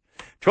sweet.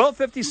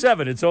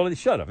 12:57. It's only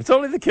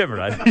the Kimmer.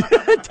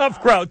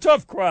 Tough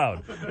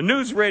crowd.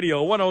 News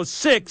Radio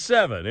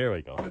 106.7. Here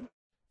we go.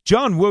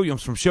 John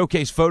Williams from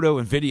Showcase Photo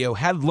and Video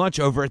had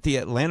lunch over at the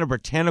Atlanta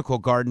Botanical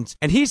Gardens,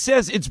 and he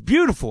says it's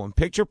beautiful and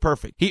picture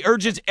perfect. He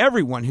urges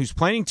everyone who's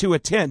planning to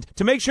attend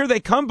to make sure they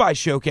come by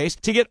Showcase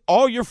to get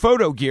all your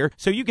photo gear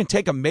so you can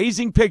take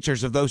amazing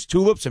pictures of those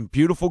tulips and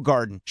beautiful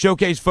garden.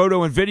 Showcase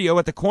Photo and Video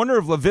at the corner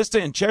of La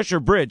Vista and Cheshire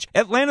Bridge,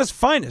 Atlanta's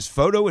finest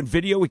photo and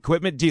video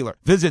equipment dealer.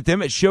 Visit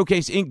them at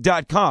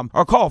showcaseinc.com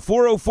or call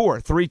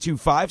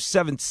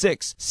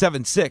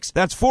 404-325-7676.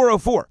 That's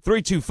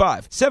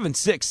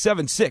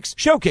 404-325-7676.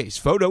 Showcase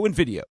Photo and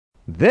Video.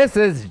 This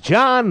is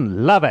John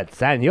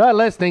Lovitz, and you're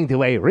listening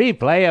to a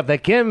replay of the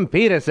Kim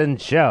Peterson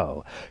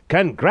Show.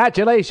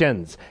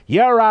 Congratulations!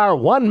 You're our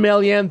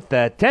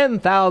 1,000,000th,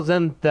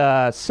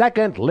 10,000th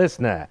second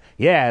listener.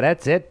 Yeah,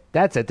 that's it.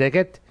 That's a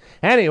ticket.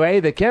 Anyway,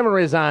 the Kimmer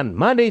is on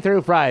Monday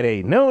through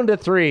Friday, noon to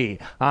 3,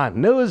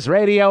 on News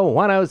Radio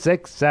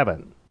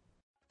 106.7.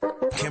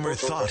 Kimmer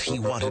thought he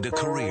wanted a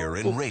career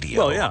in radio.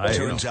 Well, yeah,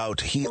 Turns out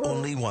he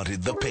only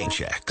wanted the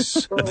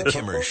paychecks. The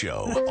Kimmer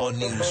Show on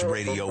News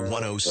Radio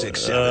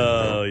 106.7.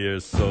 Oh, you're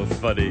so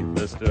funny,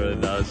 Mr.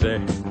 Naze.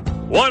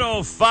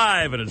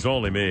 105, and it's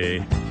only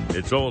me.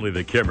 It's only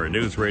the Kimmer,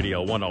 News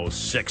Radio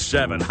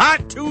 106.7.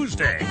 Hot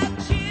Tuesday.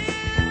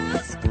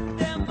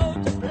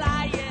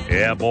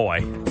 Yeah,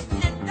 boy.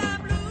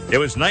 It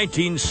was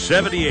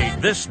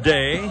 1978. This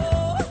day,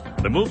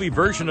 the movie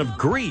version of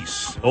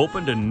Grease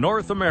opened in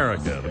North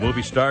America. The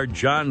movie starred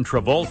John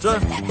Travolta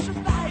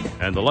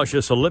and the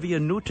luscious Olivia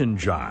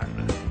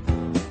Newton-John.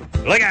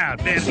 Look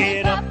out, man.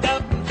 Get up,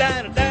 up,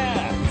 down,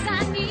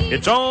 down.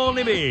 It's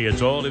only me.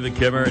 It's only the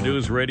Kimmer,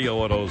 News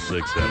Radio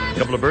 106.7. A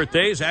couple of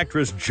birthdays.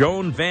 Actress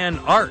Joan Van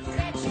Ark.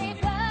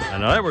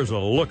 And that was a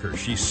looker.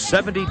 She's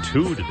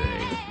 72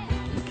 today.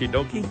 Okie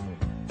dokie.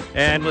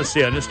 And let's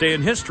see, on this day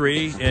in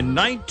history, in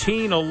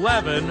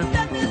 1911,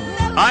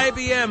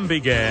 IBM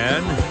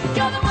began.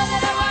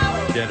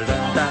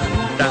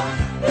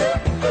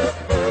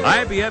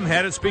 IBM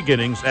had its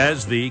beginnings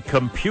as the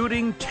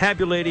Computing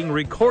Tabulating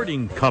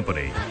Recording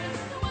Company,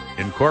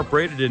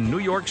 incorporated in New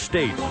York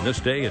State on this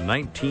day in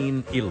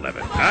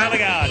 1911. Oh, my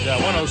God,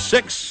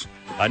 106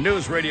 on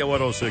News Radio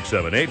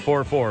 106.7,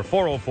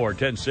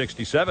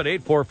 844-404-1067,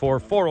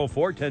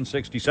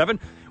 844-404-1067.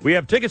 We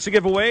have tickets to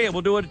give away, and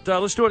we'll do it.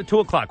 Let's do it at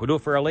 2 o'clock. We'll do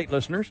it for our late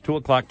listeners, 2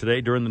 o'clock today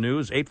during the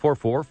news,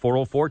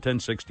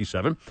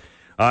 844-404-1067.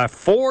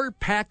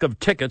 4-pack of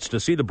tickets to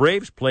see the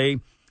Braves play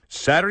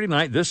Saturday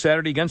night, this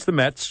Saturday against the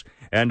Mets,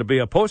 and to be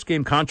a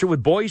post-game concert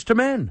with Boys to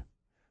Men.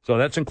 So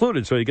that's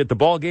included. So you get the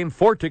ball game,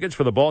 4 tickets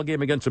for the ball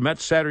game against the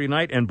Mets Saturday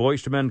night, and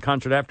Boys to Men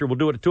concert after. We'll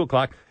do it at 2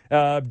 o'clock.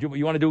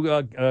 You want to do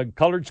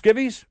colored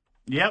skivvies?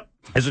 Yep.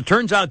 As it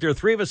turns out, there are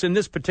 3 of us in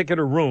this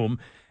particular room,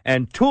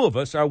 and 2 of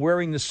us are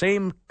wearing the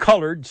same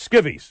colored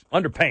skivvies,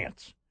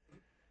 underpants.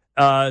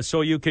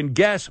 So you can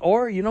guess,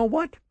 or you know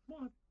what?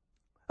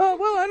 Oh,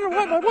 well, I don't know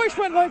why my voice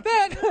went like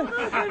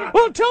that.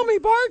 Well, tell me,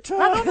 Bart.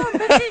 I don't know,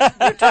 Mickey.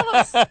 You tell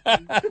us. What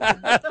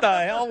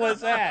the hell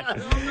was that?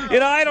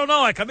 I don't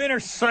know. I come in here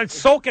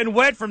soaking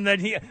wet from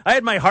the... I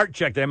had my heart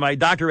checked. I had my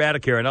Dr.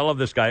 Atticare, and I love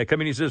this guy. I come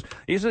in, he says,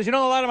 a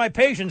lot of my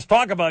patients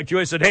talk about you.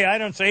 I said, hey, I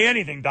don't say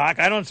anything, Doc.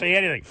 I don't say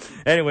anything.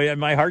 Anyway,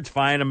 my heart's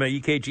fine. My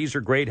EKGs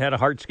are great. Had a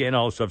heart scan,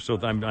 all this stuff. So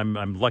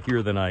I'm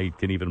luckier than I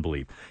can even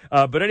believe.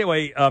 But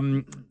anyway...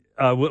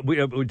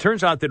 it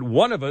turns out that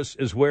one of us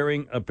is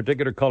wearing a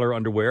particular color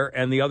underwear,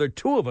 and the other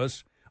 2 of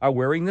us are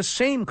wearing the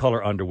same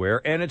color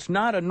underwear, and it's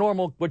not a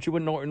normal, what you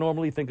would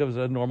normally think of as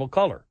a normal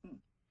color.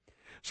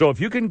 So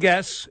if you can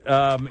guess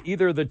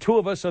either the two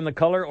of us on the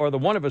color or the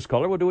one of us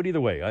color, we'll do it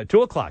either way.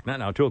 2 o'clock, not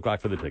now, 2 o'clock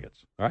for the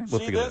tickets. All right? We'll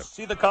See figure this?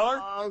 See the color?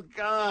 Oh,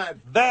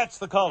 God. That's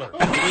the color.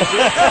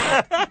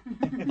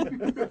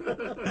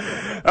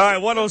 All right,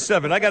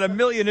 107. I got a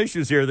million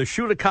issues here. The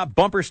Shoot a Cop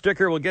bumper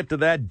sticker, we'll get to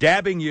that.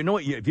 Dabbing,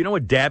 if you know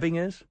what dabbing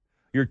is?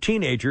 Your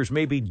teenagers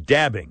may be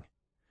dabbing.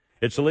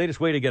 It's the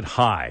latest way to get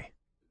high.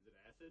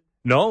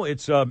 No,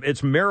 it's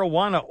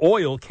marijuana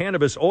oil,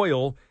 cannabis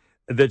oil,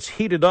 that's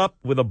heated up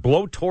with a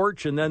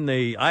blowtorch, and then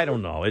I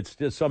don't know. It's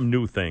just some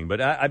new thing.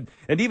 But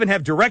and even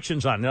have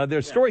directions on it. Now,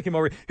 their story came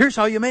over. Here's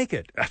how you make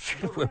it.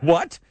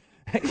 What?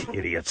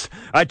 Idiots.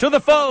 All right, to the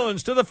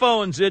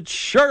phones. It's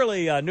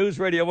Shirley on News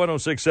Radio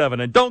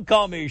 106.7. And don't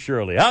call me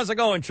Shirley. How's it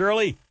going,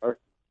 Shirley?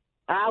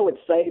 I would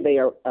say they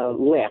are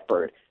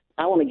leopard.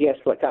 I want to guess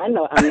what. I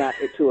know I'm not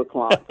at 2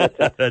 o'clock. But,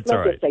 That's let's all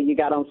right. just say you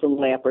got on some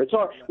leopards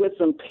or with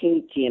some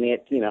pink in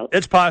it,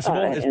 It's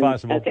possible. It's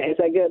possible. Okay, is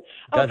that good?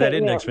 Got that Okay,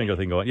 index now, finger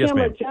thing going. Yes,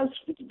 Kimber, ma'am.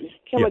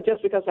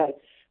 just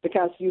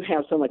because you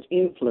have so much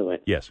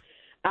influence. Yes.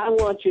 I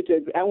want you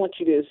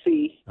to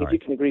see if you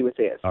can agree with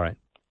this. All right.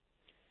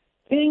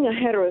 Being a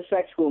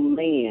heterosexual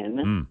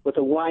man with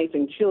a wife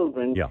and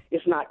children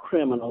is not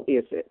criminal,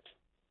 is it?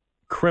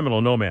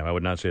 Criminal? No, ma'am. I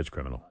would not say it's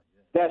criminal.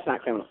 That's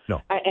not criminal.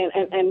 No.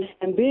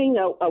 And being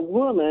a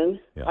woman,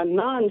 a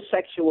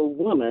non-sexual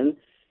woman,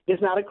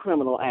 is not a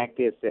criminal act,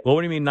 is it? Well,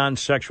 what do you mean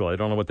non-sexual? I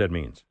don't know what that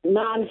means.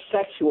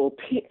 Non-sexual.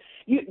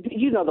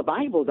 You know the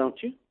Bible, don't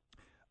you?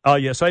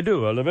 Yes, I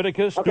do.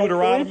 Leviticus,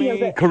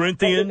 Deuteronomy,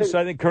 Corinthians.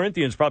 I think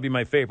Corinthians probably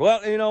my favorite.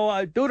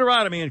 Well,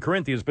 Deuteronomy and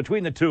Corinthians,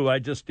 between the two, I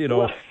just,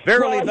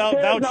 verily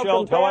thou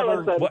shalt,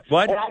 however.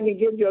 What? And I can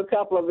give you a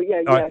couple of,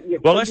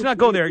 Well, let's not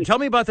go there. Tell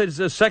me about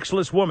the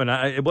sexless woman.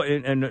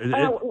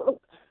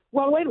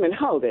 Well, wait a minute.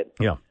 Hold it.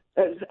 Yeah.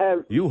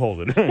 You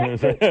hold it.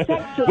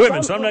 Sex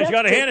Women, sometimes you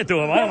got to hand it to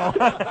them.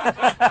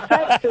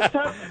 I don't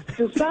know.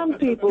 To some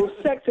people,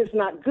 sex is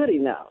not good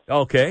enough.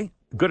 Okay.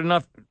 Good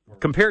enough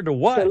compared to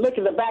what? To look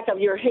at the back of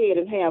your head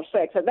and have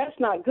sex. That's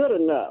not good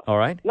enough. All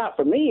right. Not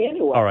for me,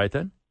 anyway. All right,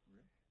 then.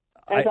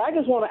 And I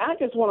just want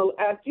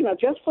to,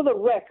 just for the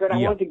record, I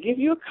want to give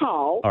you a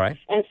call. All right.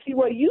 And see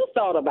what you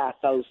thought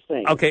about those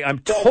things. Okay,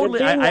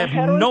 I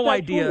have no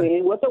idea.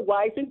 With a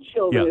wife and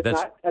children is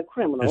not a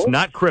criminal. It's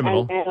not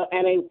criminal.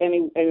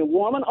 And a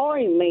woman or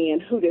a man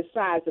who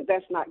decides that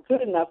that's not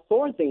good enough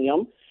for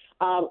them,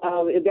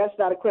 that's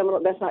not a criminal.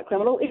 That's not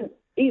criminal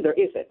either,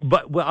 is it?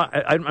 But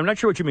I'm not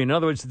sure what you mean. In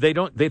other words, they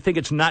think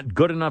it's not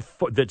good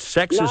enough that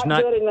sex is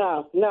not good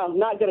enough. No,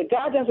 not good.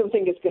 God doesn't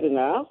think it's good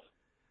enough.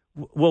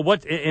 Well,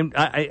 what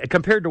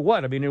compared to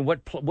what? I mean, in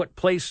what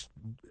place?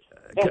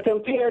 And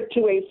compared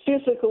to a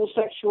physical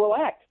sexual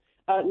act,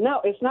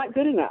 no, it's not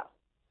good enough.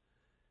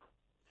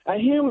 A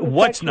human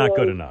What's not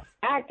good enough?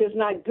 Act is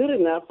not good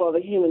enough for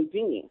the human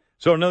being.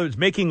 So, in other words,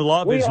 making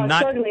love is not. We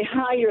are certainly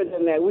higher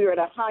than that. We are at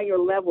a higher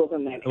level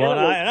than that. Well,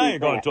 I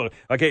ain't going to.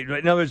 Okay,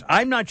 in other words,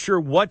 I'm not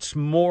sure what's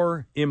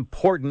more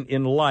important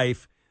in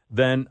life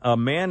than a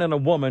man and a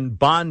woman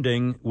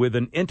bonding with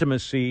an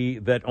intimacy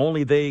that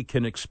only they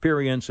can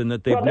experience and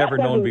that they've never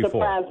known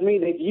before. It doesn't surprise me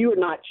that you're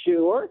not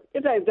sure.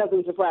 It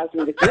doesn't surprise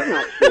me that you're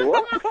not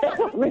sure.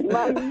 I mean,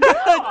 my God.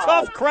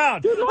 Tough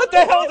crowd. What the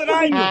hell did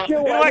I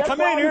do? I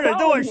come in here to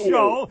do a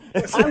show.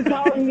 I'm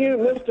calling you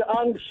Mr.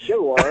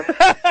 Unsure.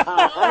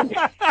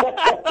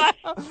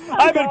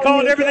 I've been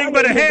called everything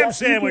but a ham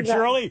sandwich,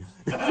 Shirley.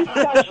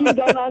 Because you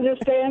don't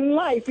understand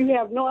life. You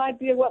have no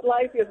idea what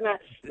life is.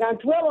 Now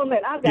dwell on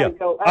that. I've got to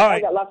go. I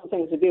got lots of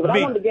things to do, but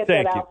I wanted to get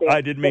that out there.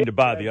 I didn't mean to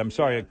bother you. I'm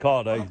sorry I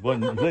called. I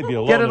wouldn't leave you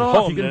alone. Get it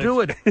off. You can do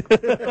it.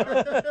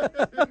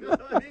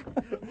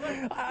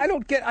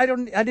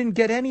 I didn't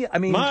get any. I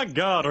mean, my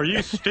God, are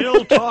you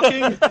still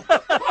talking?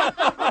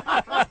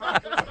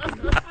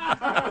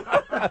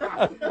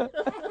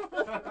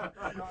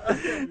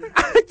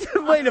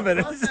 Wait a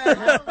minute.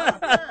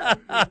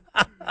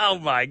 Oh,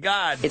 my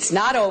God. It's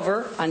not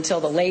over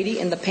until the lady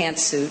in the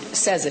pantsuit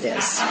says it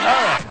is. All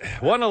right.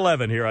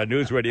 111 here on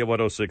News Radio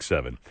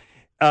 106.7.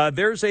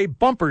 There's a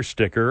bumper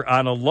sticker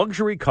on a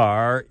luxury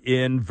car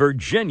in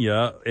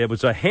Virginia. It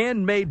was a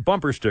handmade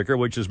bumper sticker,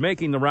 which is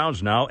making the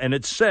rounds now, and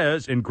it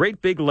says in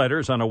great big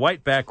letters on a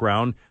white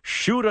background,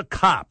 "Shoot a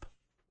cop."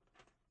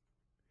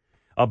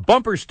 A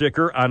bumper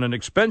sticker on an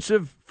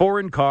expensive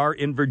foreign car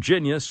in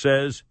Virginia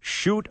says,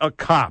 "Shoot a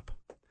cop."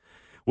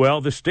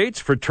 Well, the state's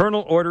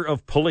Fraternal Order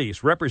of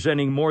Police,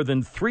 representing more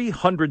than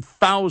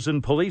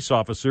 300,000 police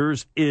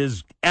officers,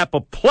 is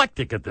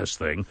apoplectic at this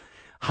thing.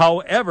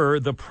 However,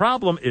 the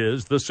problem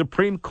is the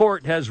Supreme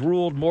Court has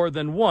ruled more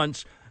than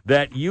once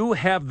that you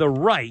have the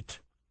right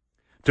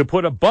to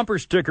put a bumper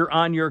sticker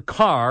on your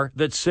car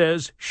that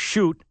says,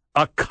 "Shoot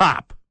a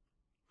cop."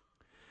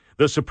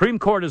 The Supreme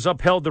Court has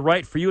upheld the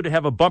right for you to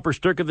have a bumper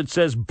sticker that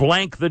says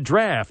 "blank the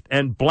draft"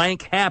 and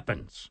 "blank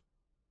happens."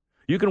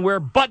 You can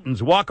wear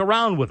buttons, walk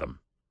around with them.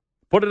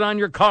 Put it on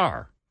your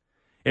car,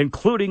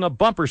 including a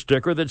bumper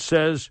sticker that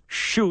says,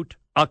 "Shoot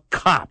a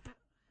cop."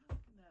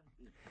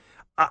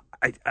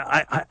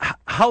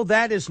 How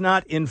that is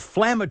not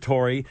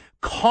inflammatory,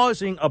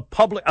 causing a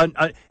public,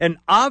 an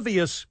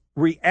obvious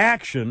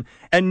reaction.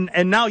 And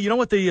now, you know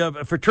what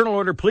the Fraternal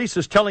Order Police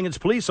is telling its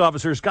police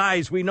officers?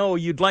 Guys, we know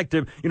you'd like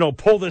to,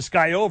 pull this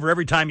guy over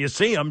every time you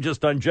see him,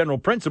 just on general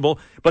principle,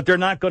 but they're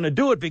not going to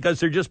do it because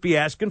they'll just be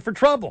asking for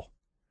trouble.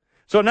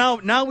 So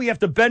now we have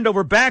to bend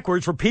over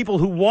backwards for people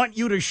who want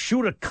you to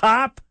shoot a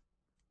cop.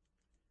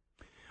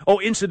 Oh,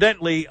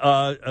 incidentally,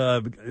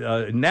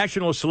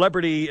 national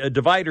celebrity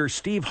divider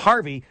Steve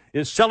Harvey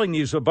is selling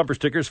these bumper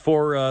stickers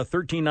for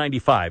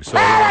 $13.95. So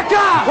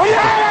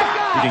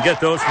you can get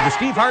those from the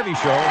Steve Harvey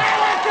Show.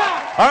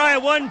 All right,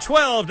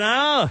 112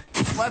 now.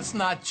 Let's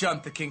not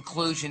jump to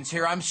conclusions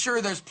here. I'm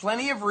sure there's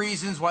plenty of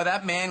reasons why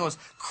that man was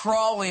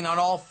crawling on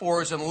all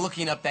fours and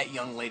looking up that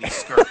young lady's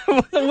skirt.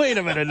 Wait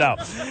a minute now.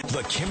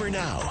 The Kimmer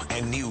Now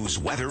and news,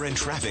 weather, and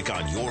traffic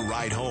on your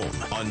ride home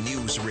on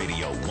News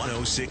Radio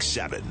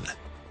 106.7.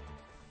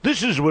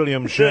 This is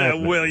William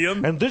Shatner.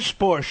 William. And this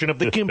portion of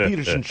the Kim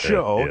Peterson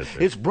Show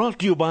is brought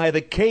to you by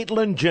the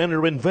Caitlin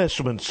Jenner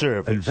Investment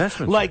Service.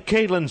 Like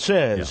Caitlin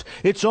says,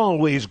 it's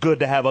always good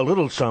to have a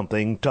little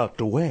something tucked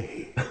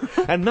away.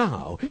 And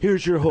now,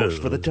 here's your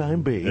host for the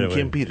time being,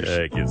 Kim Peterson.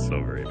 Thank you so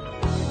very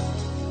much.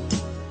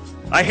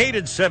 I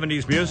hated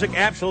 70s music,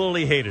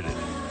 absolutely hated it.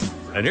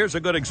 And here's a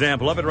good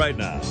example of it right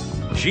now.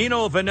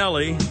 Gino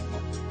Vanelli,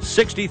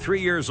 63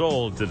 years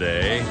old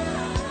today.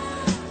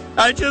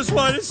 I just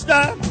want to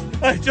stop.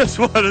 I just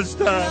want to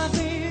stop.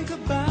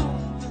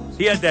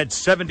 He had that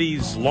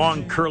 70s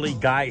long curly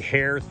guy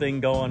hair thing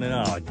going,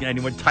 and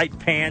he went tight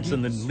pants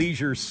and then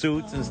leisure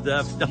suits and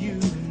stuff.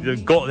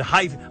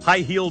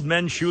 High-heeled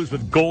men's shoes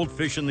with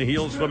goldfish in the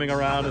heels swimming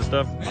around and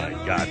stuff. My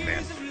God,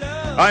 man.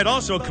 All right,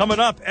 also coming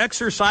up,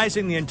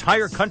 exercising the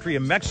entire country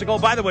of Mexico.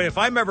 By the way, if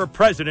I'm ever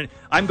president,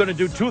 I'm going to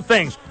do two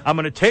things. I'm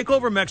going to take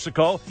over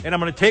Mexico, and I'm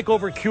going to take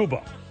over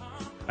Cuba.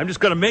 I'm just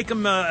going to make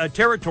them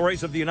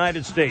territories of the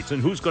United States,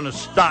 and who's going to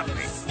stop me?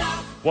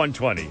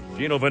 120.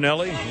 Gino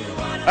Vanelli.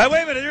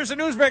 Wait a minute. There's a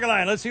newsmaker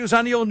line. Let's see who's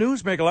on the old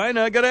newsmaker line.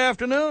 Good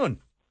afternoon.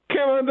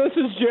 Kevin, this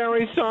is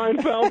Jerry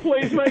Seinfeld.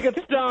 Please make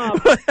it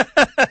stop.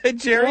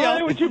 Jerry,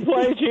 why would you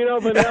play Gino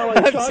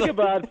Vanelli? Talk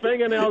about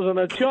fingernails on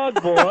a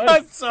chalkboard.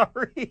 I'm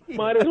sorry.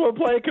 Might as well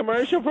play a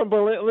commercial from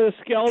Berlin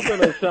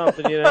Skeleton or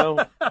something,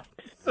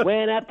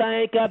 When I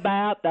think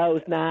about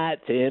those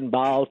nights in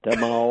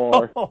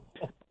Baltimore,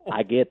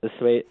 I get the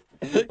sweet.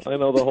 I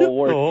know the whole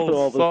word to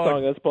all the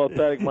song. That's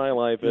pathetic my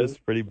life is. It's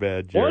pretty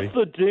bad, Jerry. What's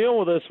the deal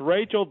with this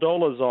Rachel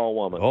Dolezal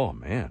woman? Oh,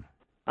 man.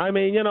 I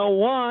mean,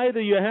 why do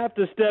you have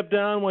to step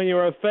down when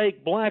you're a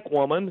fake black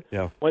woman?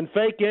 Yeah. When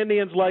fake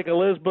Indians like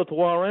Elizabeth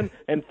Warren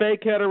and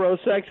fake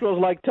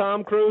heterosexuals like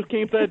Tom Cruise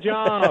keep their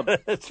job?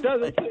 It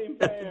doesn't seem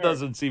fair. It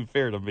doesn't seem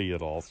fair to me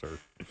at all, sir.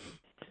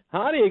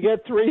 How do you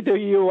get 3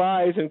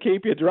 DUIs and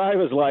keep your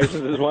driver's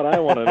license is what I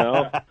want to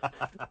know.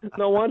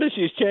 No wonder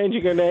she's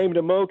changing her name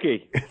to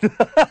Mookie.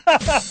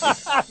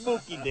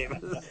 Mookie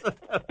Davis.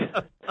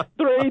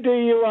 3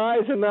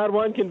 DUIs and not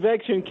one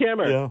conviction,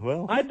 Kimmer. Yeah,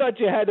 well. I thought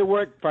you had to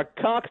work for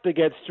Cox to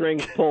get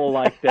strings pulled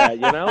like that,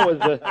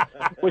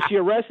 Was she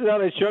arrested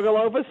on a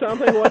Sugarloaf or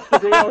something? What's the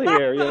deal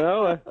here,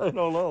 I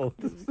don't know.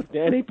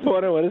 Danny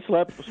Porter would have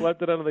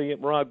slept it under the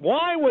rug.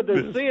 Why would the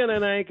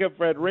CNN anchor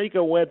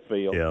Frederica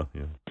Whitfield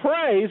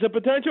praise a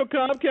potential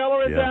cop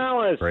killer in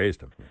Dallas?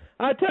 Praised him.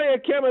 I tell you,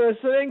 Kim, there's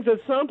things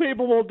that some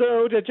people will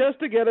do just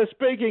to get a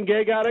speaking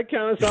gig out of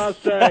Kennesaw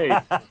State.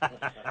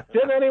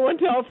 Didn't anyone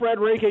tell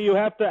Frederica you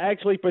have to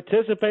actually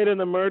participate in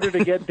the murder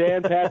to get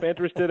Dan Papp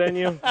interested in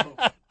you?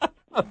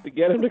 To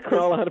get him to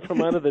crawl out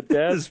from under the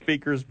desk? The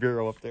Speaker's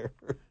Bureau up there.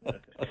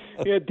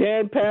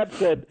 Dan Papp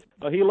said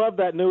he loved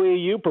that new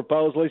EU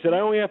proposal. He said, I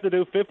only have to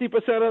do 50%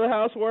 of the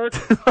housework.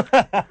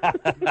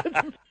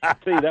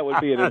 See, that would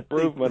be an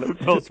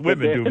improvement. Most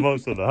women do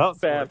most of the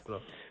housework.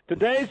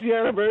 Today's the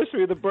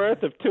anniversary of the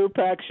birth of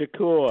Tupac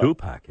Shakur.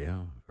 Tupac, yeah.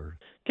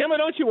 Kimmer,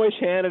 don't you wish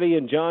Hannity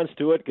and Jon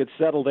Stewart could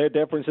settle their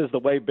differences the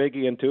way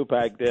Biggie and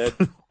Tupac did?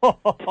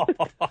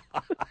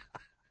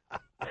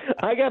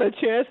 I got a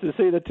chance to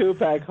see the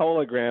Tupac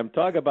hologram.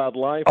 Talk about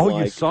lifelike. Oh,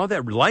 you saw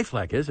that?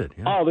 Lifelike, is it?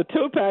 Yeah. Oh, the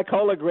Tupac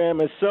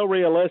hologram is so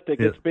realistic,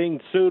 it's being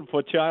sued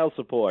for child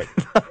support.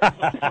 Kind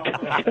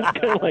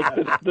of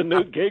like the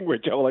Newt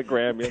Gingrich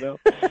hologram,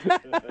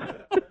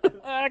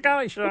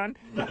 Golly, Sean.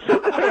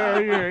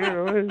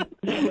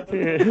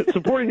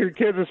 Supporting your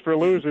kids is for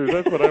losers.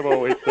 That's what I've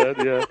always said,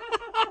 Yeah,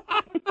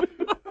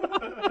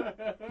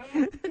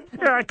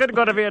 I couldn't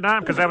go to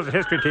Vietnam because I was a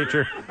history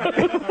teacher.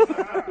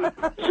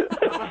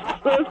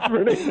 That's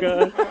pretty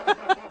good.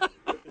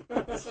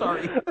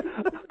 Sorry.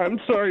 I'm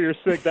sorry you're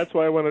sick. That's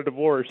why I want a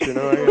divorce, I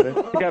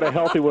got a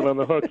healthy one on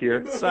the hook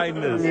here. Sign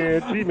this. Yeah,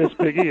 gee, Miss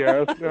Piggy,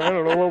 I don't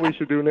know what we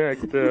should do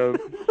next.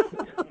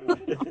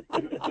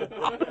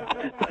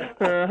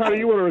 How do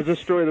you want to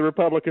destroy the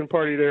Republican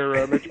Party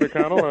there, Mitch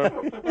McConnell?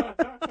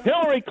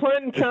 Hillary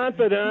Clinton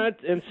confidant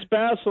and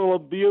spousal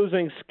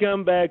abusing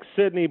scumbag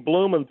Sidney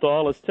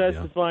Blumenthal is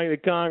testifying to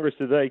Congress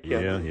today,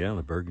 Kim. Yeah,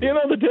 the burger. Do you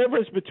know the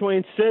difference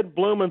between Sid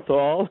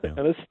Blumenthal and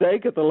a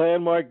steak at the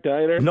Landmark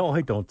Diner? No,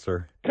 I don't,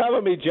 sir.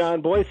 Cover me,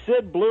 John boy.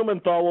 Sid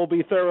Blumenthal will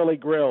be thoroughly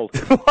grilled.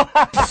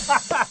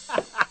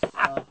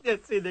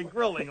 can't see the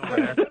grilling over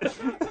there.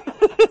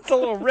 It's a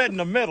little red in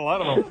the middle. I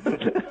don't know.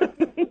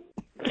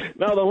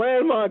 No, the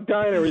Landmark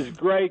Diner is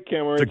great,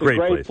 Kimmer. It's a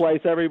great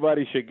place.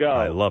 Everybody should go.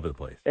 I love the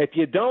place. If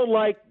you don't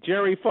like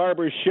Jerry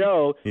Farber's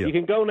show, you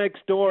can go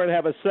next door and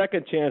have a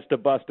second chance to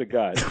bust a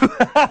gut.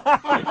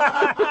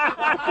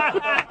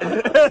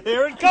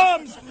 Here it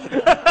comes.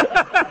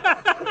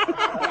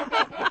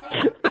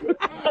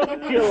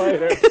 See you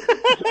later.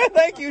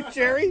 Thank you,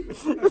 Jerry.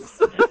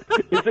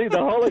 You see, the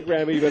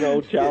hologram even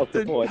owed child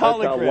support.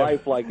 That's how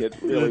lifelike it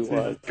really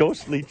was.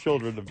 Ghostly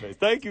children of faith.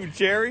 Thank you,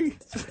 Jerry.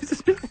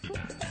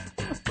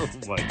 Oh,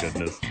 my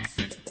goodness.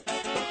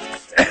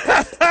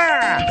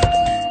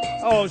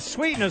 Oh,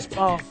 sweetness.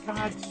 Oh,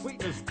 God,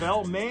 sweetness,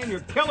 Bell. Man, you're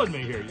killing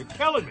me here. You're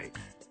killing me.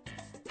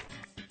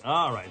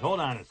 All right, hold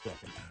on a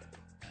second.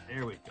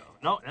 There we go.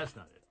 No, that's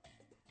not it.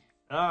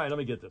 All right, let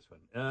me get this one.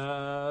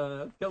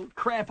 Oh,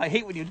 crap, I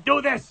hate when you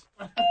do this.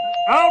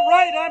 All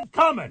right, I'm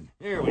coming.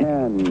 Here we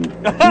go.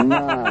 10,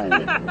 9,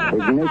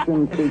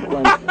 ignition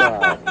sequence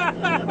start. 6,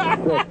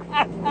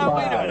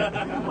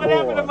 5, what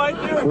happened to my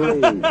 3,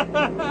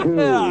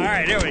 2, all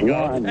right, here we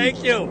go. 1, Thank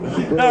you.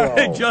 0. All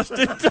right, just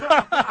in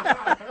time.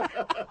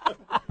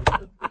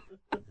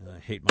 I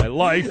hate my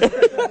life.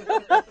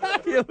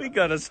 Yeah, we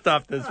got to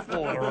stop this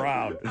fooling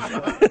around.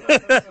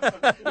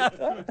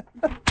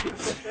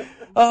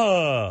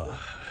 Oh,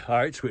 all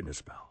right,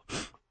 sweetness, pal.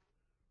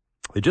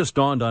 It just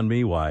dawned on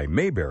me why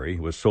Mayberry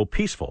was so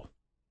peaceful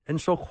and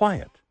so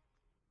quiet.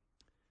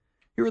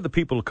 Here are the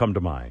people who come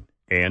to mind.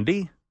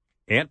 Andy,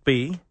 Aunt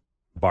Bee,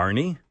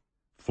 Barney,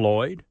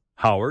 Floyd,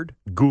 Howard,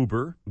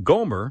 Goober,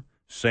 Gomer,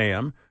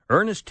 Sam,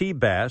 Ernest T.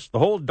 Bass, the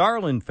whole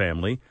Darlin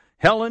family,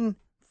 Helen,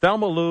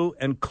 Thelma Lou,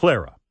 and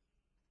Clara.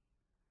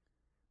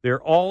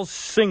 They're all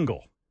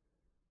single.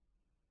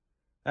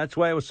 That's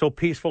why it was so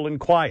peaceful and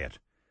quiet.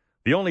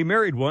 The only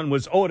married one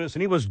was Otis,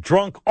 and he was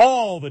drunk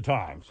all the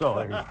time. So,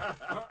 there you go.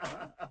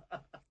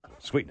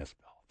 Sweetness.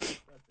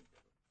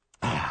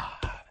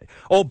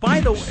 Oh,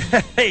 by the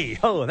way, hey,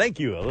 oh, thank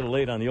you. A little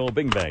late on the old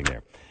bing bang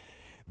there.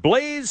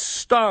 Blaze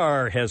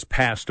Starr has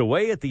passed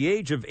away at the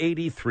age of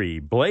 83.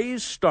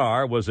 Blaze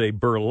Starr was a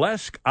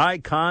burlesque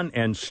icon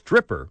and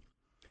stripper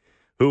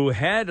who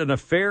had an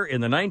affair in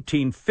the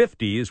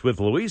 1950s with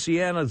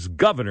Louisiana's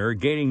governor,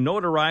 gaining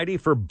notoriety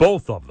for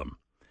both of them.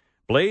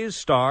 Blaze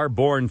Starr,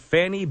 born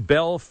Fannie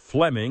Bell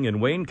Fleming in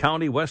Wayne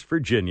County, West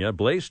Virginia,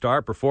 Blaze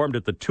Starr performed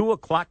at the 2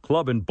 O'Clock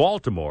Club in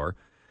Baltimore,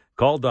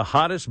 called the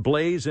Hottest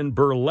Blaze in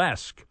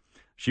Burlesque.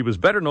 She was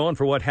better known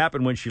for what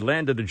happened when she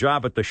landed a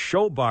job at the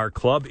Show Bar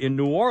Club in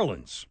New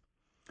Orleans.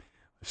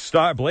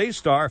 Blaze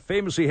Starr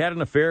famously had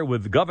an affair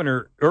with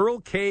Governor Earl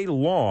K.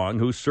 Long,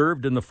 who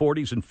served in the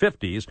 40s and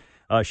 50s.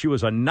 She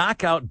was a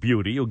knockout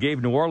beauty who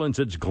gave New Orleans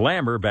its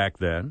glamour back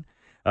then.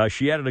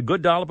 She added a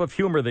good dollop of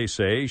humor, they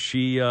say.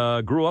 She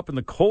grew up in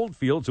the cold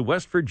fields of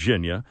West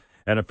Virginia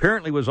and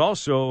apparently was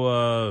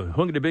also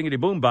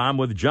hoongity-bingity-boom-bomb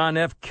with John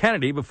F.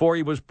 Kennedy before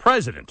he was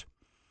president.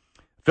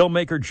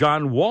 Filmmaker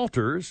John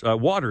Waters,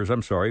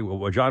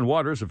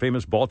 a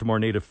famous Baltimore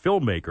native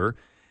filmmaker,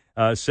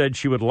 said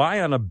she would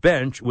lie on a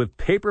bench with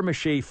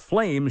papier-mâché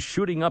flames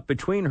shooting up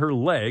between her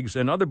legs,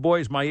 and other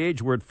boys my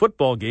age were at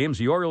football games,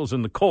 the Orioles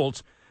and the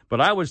Colts, but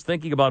I was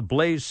thinking about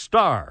Blaze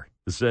Starr,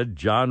 said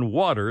John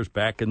Waters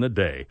back in the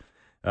day.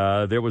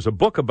 There was a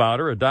book about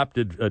her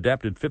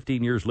adapted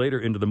 15 years later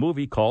into the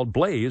movie called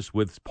Blaze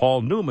with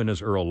Paul Newman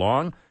as Earl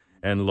Long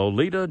and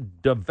Lolita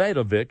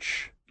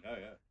Davidovich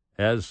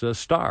as a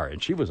star,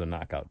 and she was a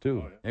knockout,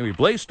 too. Anyway,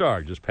 Blaze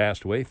Starr just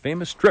passed away,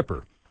 famous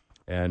stripper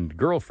and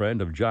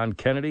girlfriend of John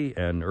Kennedy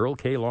and Earl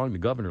K. Long, the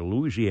governor of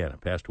Louisiana,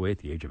 passed away at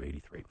the age of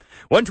 83.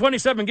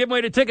 127, give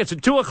away the tickets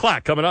at 2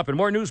 o'clock coming up, and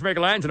more Newsmaker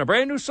lines and a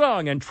brand new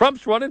song, and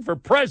Trump's running for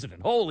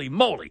president. Holy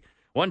moly.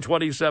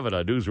 127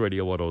 on News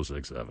Radio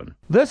 106.7.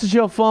 This is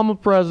your former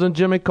president,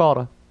 Jimmy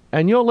Carter,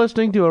 and you're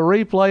listening to a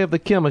replay of The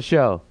Kimmer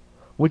Show,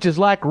 which is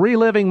like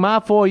reliving my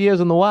 4 years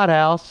in the White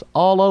House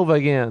all over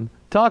again.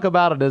 Talk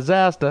about a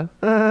disaster.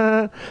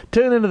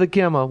 Tune into The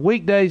Kimmer,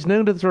 weekdays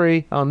noon to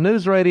 3 on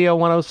News Radio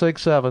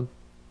 106.7.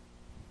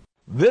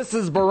 This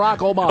is Barack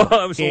Obama,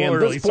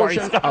 and this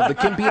portion of the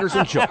Kim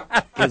Peterson Show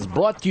is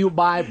brought to you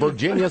by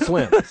Virginia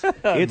Slims.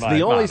 It's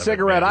the only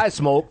cigarette I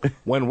smoke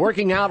when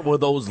working out with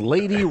those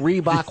Lady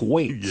Reebok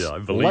weights. Yeah, I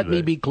believe Let that.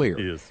 me be clear.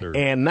 Yes, sir.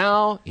 And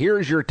now,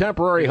 here's your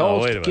temporary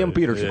host, Kim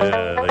Peterson.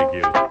 Yeah, thank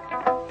you.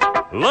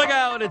 Look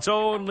out, it's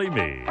only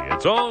me.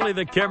 It's only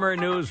the Kimmer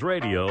News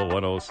Radio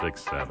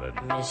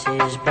 106.7.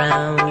 Mrs.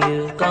 Brown,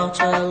 you've got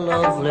a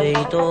lovely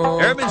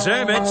daughter. Urban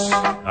Zermits,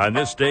 on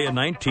this day in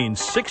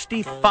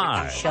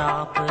 1965,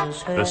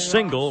 the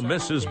single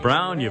Mrs.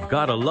 Brown, You've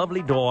Got a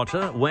Lovely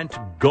Daughter, went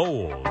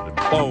gold.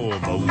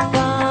 Boom.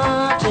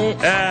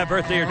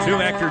 Birthday or two,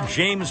 actor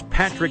James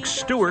Patrick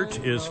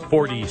Stewart is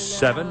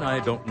 47.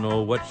 I don't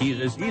know what he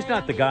is. He's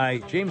not the guy,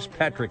 James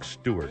Patrick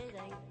Stewart.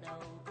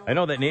 I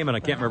know that name, and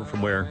I can't remember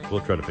from where. We'll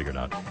try to figure it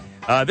out.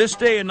 This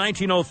day in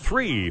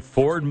 1903,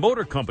 Ford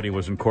Motor Company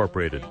was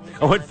incorporated.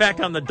 Oh, in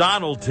fact, on the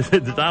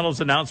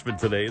Donald's announcement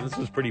today, this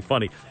is pretty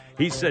funny.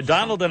 He said,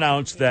 Donald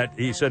announced that,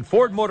 he said,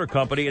 Ford Motor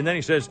Company, and then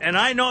he says, and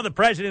I know the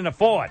president of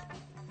Ford.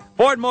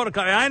 Ford Motor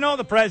Company, I know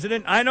the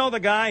president, I know the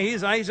guy,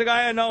 he's a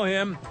guy, I know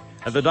him.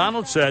 And the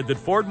Donald said that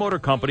Ford Motor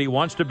Company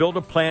wants to build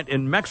a plant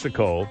in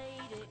Mexico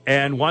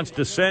and wants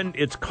to send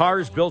its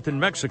cars built in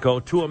Mexico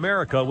to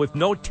America with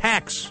no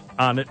tax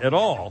on it at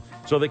all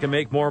so they can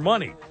make more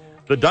money.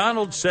 The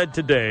Donald said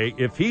today,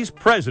 if he's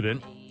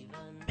president,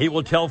 he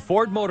will tell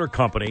Ford Motor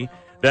Company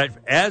that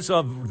as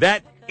of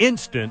that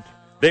instant,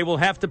 they will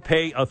have to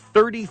pay a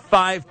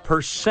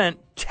 35%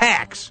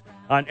 tax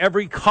on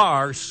every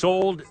car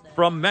sold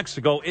from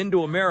Mexico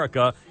into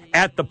America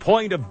at the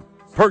point of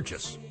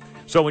purchase.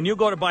 So when you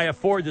go to buy a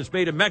Ford that's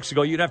made in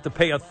Mexico, you'd have to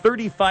pay a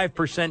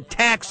 35%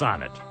 tax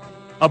on it,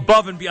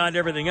 above and beyond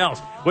everything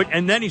else.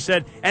 And then he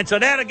said, and so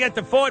that'll get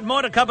the Ford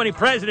Motor Company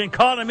president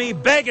calling me,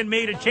 begging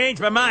me to change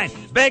my mind,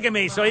 begging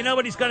me. So you know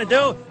what he's going to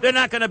do? They're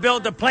not going to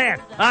build the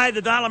plant.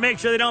 The Donald, make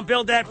sure they don't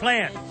build that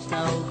plant.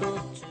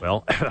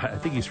 Well, I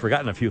think he's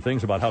forgotten a few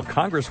things about how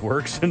Congress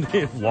works and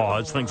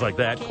laws, things like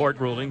that, court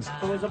rulings.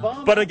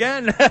 But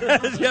again,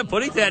 yeah,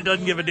 Ponytan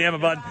doesn't give a damn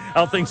about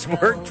how things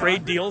work,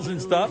 trade deals and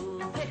stuff.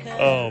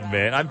 Oh,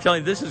 man, I'm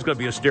telling you, this is going to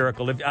be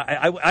hysterical.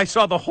 I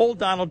saw the whole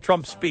Donald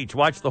Trump speech,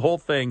 watched the whole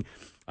thing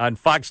on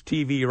Fox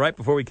TV right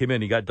before we came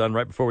in. He got done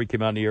right before we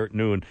came on the air at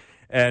noon.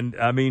 And,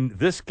 I mean,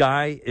 this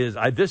guy is,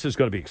 this is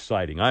going to be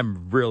exciting.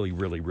 I'm really,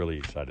 really, really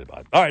excited about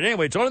it. All right,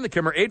 anyway, it's on in the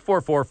Kimmer,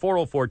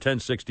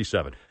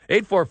 844-404-1067.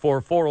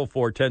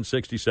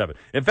 844-404-1067.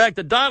 In fact,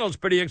 the Donald's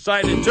pretty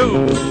excited,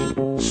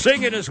 too.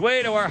 Singing his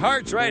way to our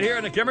hearts right here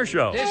on the Kimmer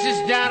Show. This is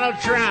Donald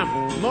Trump.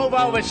 Move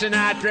over,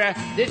 Sinatra.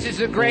 This is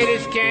the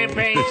greatest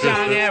campaign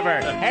song ever.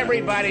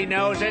 Everybody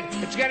knows it.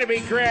 It's going to be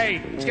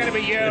great. It's going to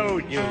be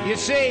huge. You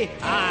see,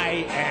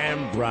 I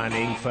am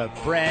running for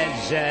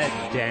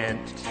president.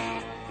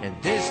 And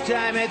this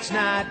time it's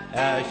not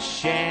a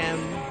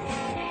sham.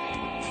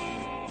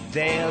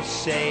 They'll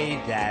say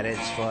that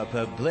it's for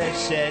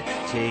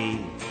publicity,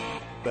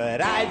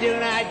 but I do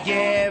not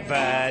give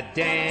a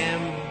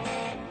damn.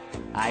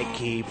 I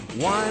keep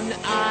one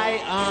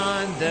eye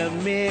on the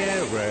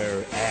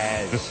mirror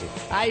as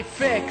I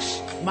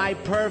fix my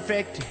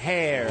perfect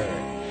hair.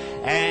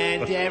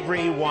 And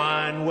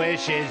everyone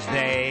wishes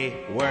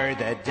they were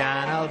the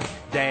Donald,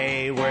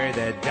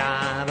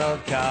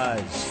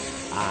 'cause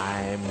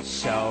I'm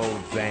so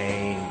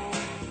vain.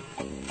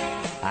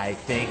 I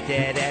think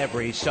that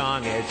every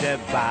song is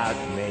about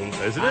me.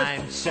 Isn't it?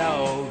 I'm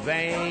so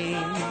vain.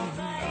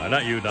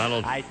 Not you,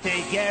 Donald. I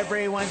think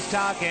everyone's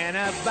talking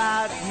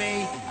about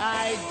me.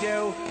 I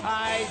do.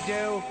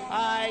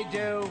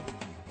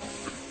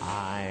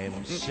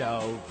 I'm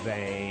so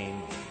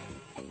vain.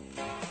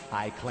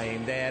 I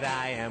claim that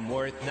I am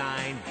worth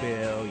 $9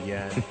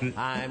 billion.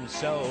 I'm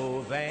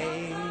so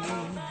vain.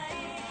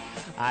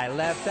 I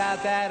left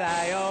out that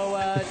I owe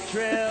a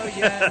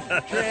trillion.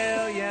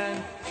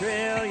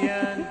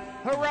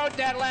 Who wrote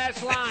that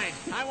last line?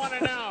 I want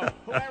to know.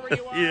 Whoever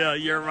you are. Yeah,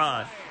 you're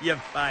on. You're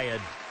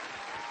fired.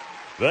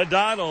 The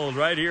Donald,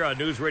 right here on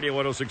News Radio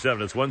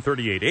 106.7. It's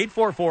 138.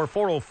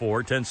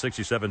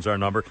 844-404-1067 is our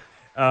number.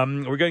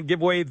 We're going to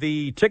give away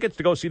the tickets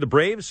to go see the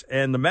Braves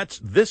and the Mets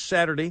this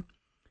Saturday.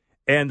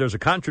 And there's a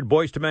concert,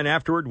 Boys to Men,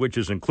 afterward, which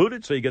is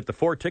included. So you get the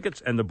 4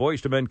 tickets and the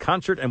Boys to Men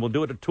concert, and we'll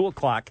do it at 2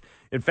 o'clock.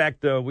 In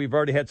fact, we've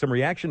already had some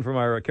reaction from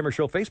our Kimmer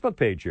Show Facebook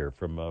page here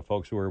from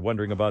folks who are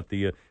wondering about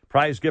the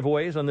prize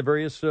giveaways on the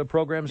various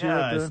programs here.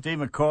 Yeah, Steve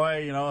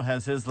McCoy,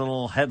 has his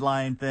little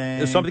headline thing.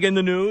 There's something in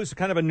the news,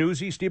 kind of a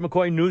newsy, Steve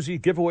McCoy newsy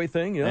giveaway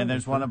thing. Yeah. And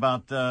there's one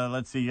about,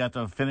 you have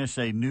to finish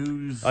a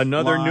news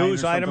Another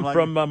news item like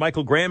from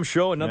Michael Graham's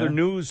show, another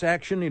news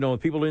action,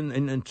 people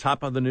in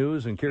top of the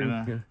news. And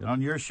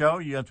on your show,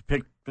 you have to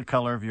pick the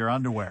color of your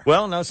underwear.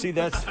 Well, now see,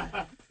 that's...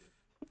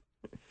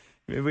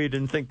 Maybe we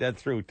didn't think that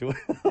through, too.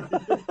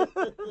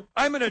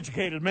 I'm an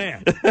educated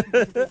man.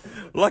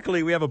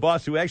 Luckily, we have a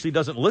boss who actually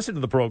doesn't listen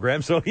to the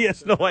program, so he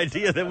has no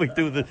idea that we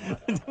do the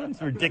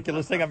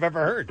ridiculous thing I've ever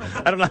heard.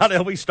 I don't know how the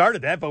hell we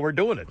started that, but we're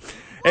doing it.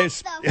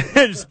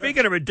 And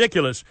speaking of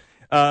ridiculous,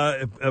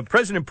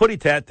 President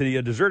Putitat,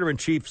 the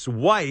deserter-in-chief's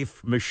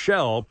wife,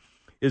 Michelle,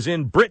 is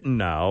in Britain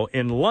now,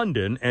 in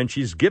London, and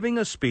she's giving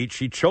a speech.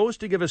 She chose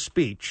to give a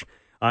speech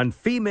on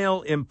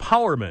female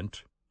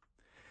empowerment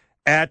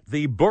at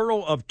the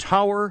borough of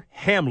Tower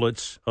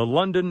Hamlets, a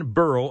London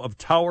borough of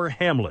Tower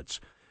Hamlets,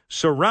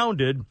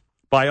 surrounded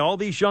by all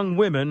these young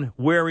women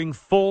wearing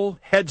full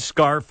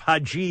headscarf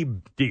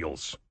hijab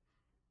deals,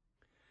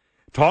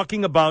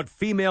 talking about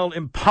female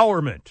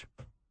empowerment.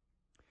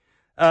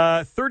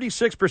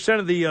 36%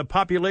 of the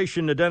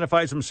population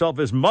identifies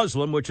themselves as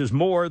Muslim, which is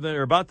more than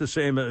or about the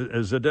same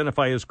as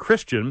identify as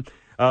Christian.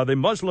 The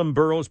Muslim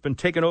borough has been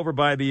taken over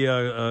by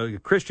the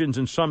Christians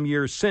in some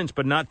years since,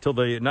 but not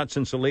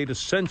since the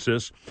latest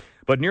census.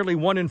 But nearly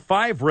 1 in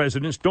 5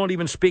 residents don't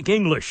even speak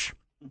English.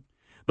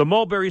 The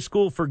Mulberry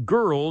School for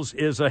Girls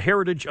is a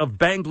heritage of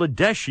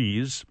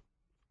Bangladeshis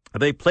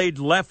They played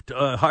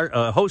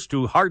host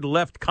to hard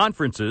left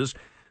conferences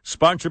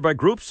sponsored by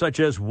groups such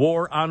as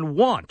War on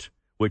Want,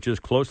 which is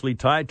closely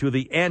tied to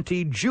the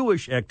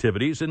anti-Jewish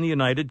activities in the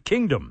United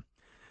Kingdom.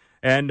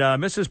 And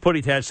Mrs.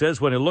 Putty Tat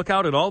says, when I look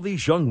out at all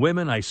these young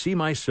women, I see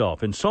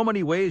myself. In so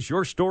many ways,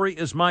 your story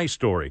is my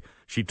story,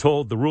 she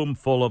told the room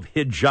full of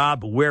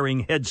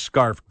hijab-wearing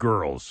headscarf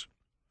girls.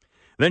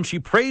 Then she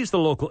praised the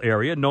local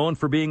area, known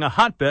for being a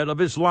hotbed of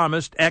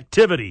Islamist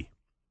activity.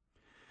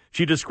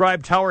 She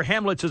described Tower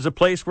Hamlets as a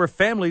place where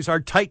families are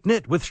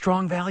tight-knit with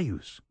strong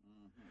values.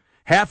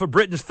 Half of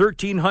Britain's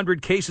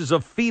 1,300 cases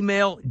of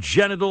female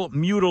genital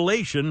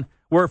mutilation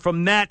were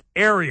from that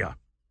area.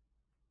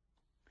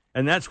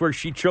 And that's where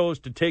she chose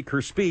to take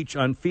her speech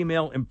on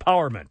female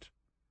empowerment.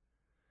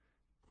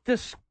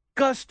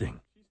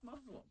 Disgusting.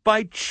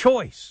 By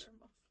choice.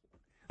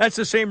 That's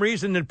the same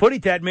reason that Putty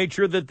Tat made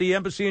sure that the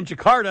embassy in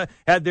Jakarta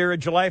had their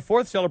July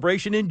 4th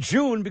celebration in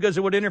June because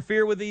it would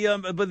interfere with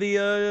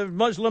the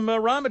Muslim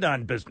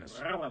Ramadan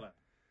business.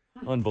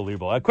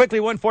 Unbelievable. Quickly,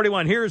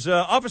 141. Here's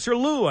Officer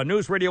Lou on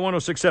News Radio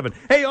 106.7.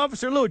 Hey,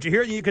 Officer Lou, did you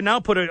hear you can now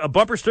put a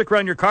bumper sticker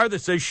on your car that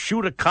says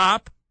shoot a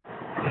cop?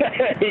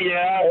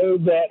 Yeah, I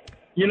heard that.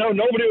 You know,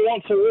 nobody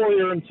wants a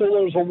warrior until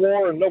there's a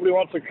war, and nobody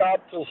wants a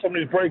cop until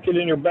somebody's breaking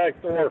in your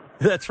back door.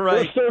 That's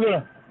right.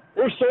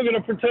 We're still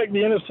gonna protect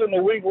the innocent and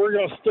the weak. We're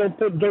gonna still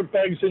put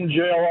dirtbags in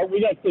jail. We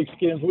got thick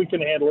skins. We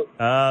can handle it.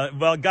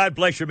 Well, God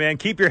bless you, man.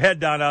 Keep your head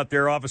down out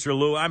there, Officer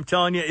Lou. I'm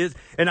telling you,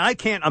 and I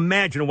can't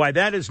imagine why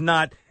that is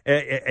not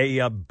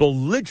a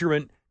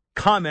belligerent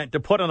comment to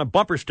put on a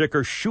bumper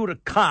sticker, shoot a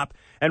cop,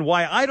 and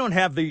why I don't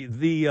have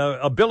the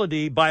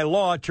ability by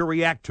law to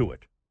react to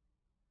it.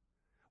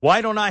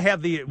 Why don't I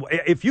have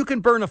if you can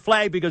burn a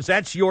flag because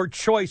that's your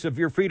choice of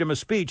your freedom of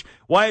speech,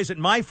 why is it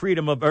my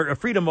freedom of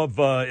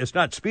it's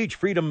not speech,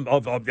 freedom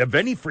of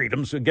any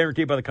freedoms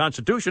guaranteed by the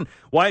Constitution,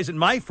 why is it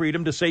my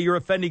freedom to say you're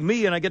offending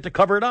me and I get to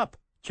cover it up?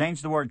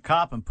 Change the word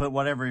cop and put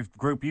whatever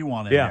group you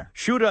want in there.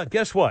 Shoot a,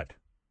 guess what?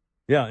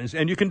 Yeah,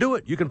 and you can do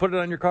it. You can put it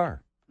on your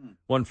car.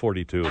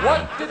 142.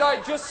 What did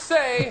I just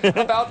say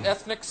about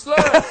ethnic slurs?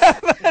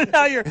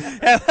 Now you're...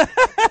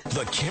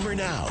 The Kimmer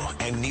Now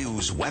and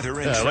News weather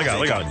and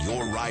traffic on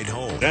your ride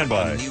home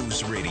on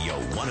News Radio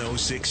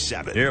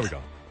 106.7. Here we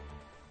go.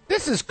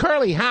 This is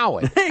Curly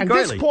Howard, and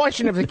Curly. This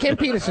portion of the Kim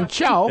Peterson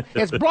Show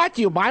is brought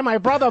to you by my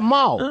brother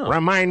Mo. Oh.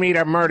 Remind me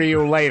to murder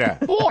you later.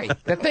 Boy,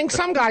 the things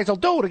some guys will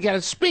do to get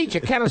a speech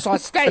at Kennesaw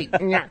State.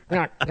 And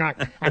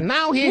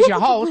now here's your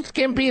host,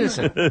 Kim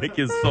Peterson. Thank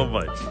you so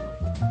much.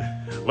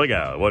 Look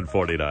out,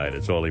 149,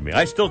 it's only me.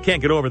 I still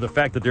can't get over the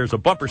fact that there's a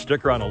bumper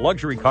sticker on a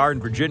luxury car in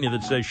Virginia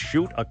that says,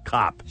 shoot a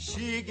cop.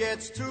 She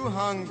gets too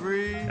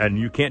hungry. And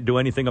you can't do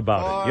anything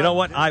about it. You know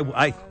what?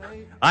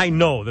 I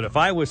know that if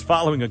I was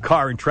following a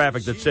car in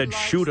traffic that said,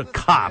 shoot a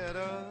cop,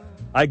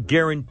 I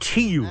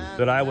guarantee you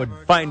that I would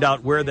find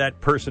out where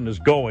that person is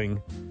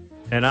going,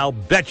 and I'll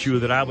bet you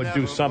that I would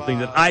do something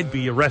that I'd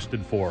be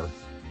arrested for.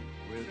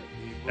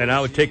 And I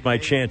would take my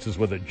chances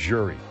with a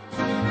jury.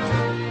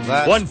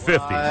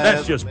 150.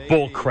 That's just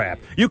bull crap.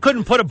 You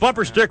couldn't put a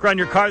bumper sticker on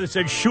your car that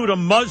said shoot a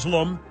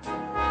Muslim,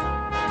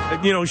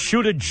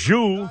 shoot a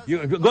Jew.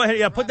 Go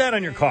ahead, put that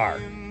on your car.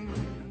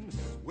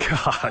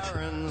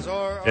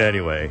 God.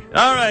 Anyway.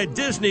 All right,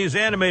 Disney's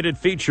animated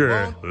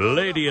feature,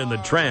 Lady and the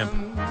Tramp,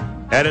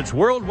 had its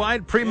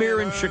worldwide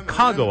premiere in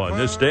Chicago on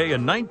this day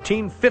in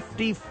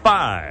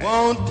 1955.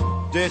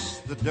 Won't dish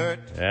the dirt.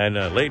 And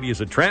Lady is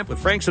a Tramp with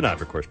Frank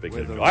Sinatra, of course. Big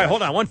hit. All right,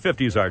 hold on.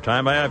 150 is our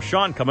time. I have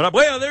Sean coming up.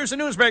 Well, there's the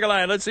News Mega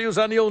Line. Let's see who's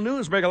on the old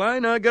News Mega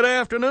Line. Good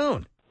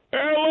afternoon.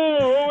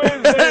 Hello, who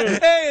is this?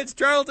 Hey, it's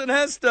Charlton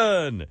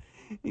Heston.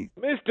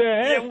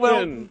 Mr.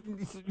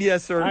 Heston.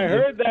 Yes, sir. I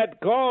heard that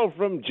call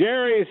from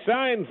Jerry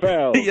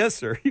Seinfeld. Yes,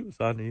 sir. He was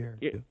on the air.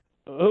 Yeah.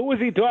 Who was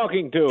he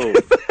talking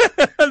to?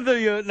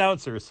 The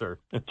announcer, sir.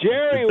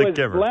 Jerry was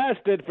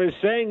blasted for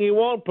saying he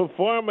won't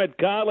perform at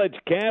college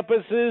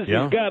campuses.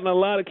 Yeah. He's gotten a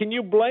lot of... Can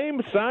you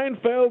blame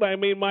Seinfeld? I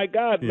mean, my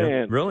God,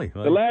 man. Really?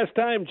 The last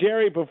time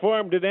Jerry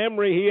performed at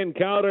Emory, he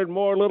encountered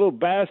more little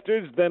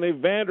bastards than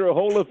Evander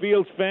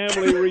Holyfield's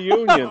family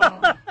reunion.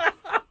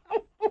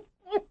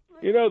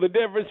 You know the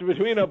difference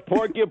between a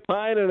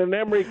porcupine and an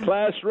Emory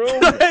classroom?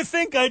 I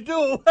think I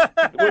do.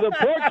 With a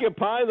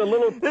porcupine, the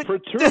little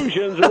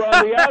protrusions are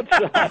on the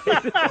outside.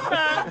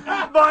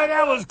 Boy,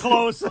 that was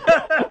close.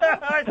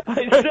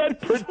 I said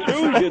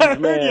protrusions,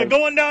 man. You're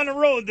going down the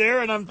road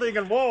there, and I'm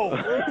thinking, whoa.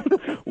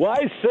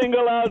 Why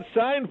single out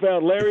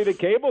Seinfeld? Larry the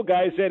Cable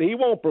Guy said he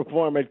won't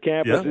perform at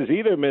campuses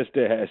either,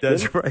 Mr. Heston.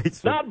 That's right,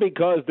 sir. Not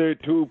because they're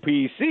too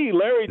PC.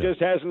 Larry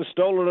just hasn't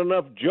stolen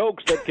enough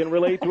jokes that can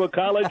relate to a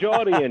college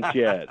audience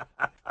yet.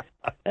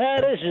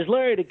 This is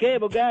Larry the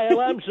Cable Guy. Hell,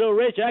 I'm so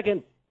rich I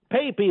can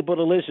pay people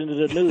to listen to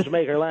the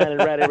newsmaker line and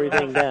write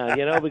everything down,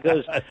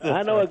 because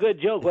I know a good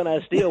joke when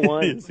I steal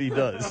one. Yes, he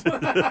does.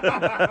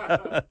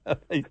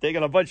 He's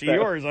taking a bunch of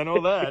yours, I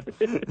know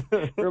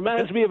that.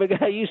 Reminds me of a guy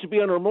who used to be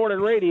on our morning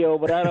radio,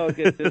 but I don't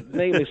get his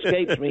name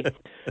escapes me.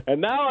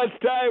 And now it's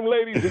time,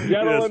 ladies and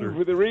gentlemen,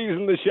 for the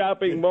reason the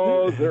shopping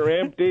malls are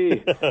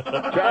empty.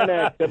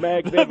 Charnak the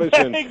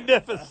Magnificent.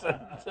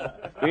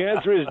 The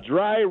answer is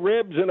dry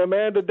ribs and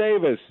Amanda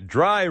Davis.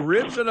 Dry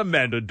ribs and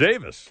Amanda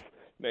Davis.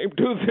 Name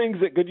two things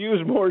that could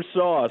use more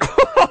sauce.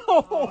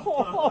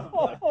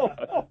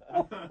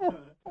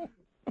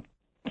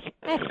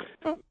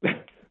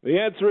 The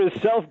answer is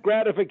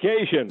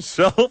self-gratification.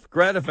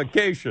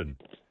 Self-gratification.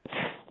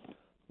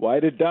 Why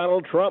did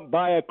Donald Trump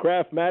buy a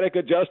Craftmatic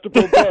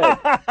adjustable bed?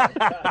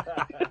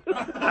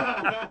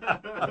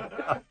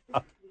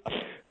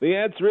 The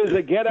answer is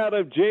a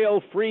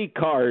get-out-of-jail-free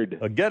card.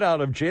 A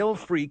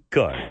get-out-of-jail-free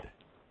card.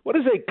 What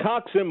is a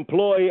Cox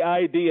employee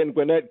ID in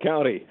Gwinnett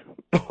County?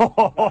 No,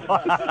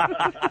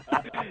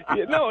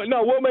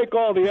 we'll make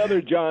all the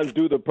other Johns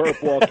do the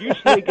perp walk. You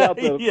sneak out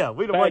the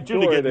we don't want you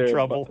to get in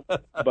trouble.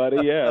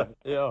 Buddy, yeah.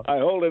 I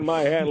hold in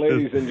my hand,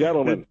 ladies and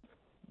gentlemen,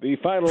 the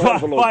final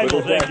envelope.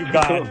 Final, thank you,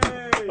 God.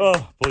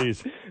 Oh,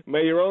 please.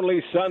 May your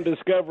only son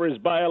discover his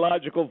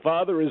biological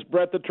father is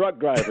Brett the truck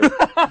driver.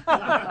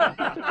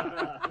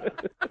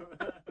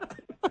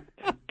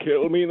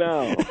 Kill me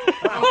now.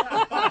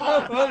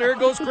 Well, there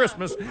goes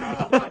Christmas.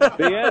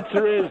 The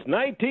answer is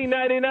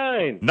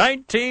 1999.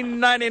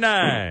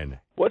 1999.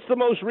 What's the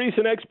most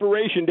recent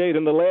expiration date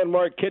in the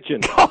Landmark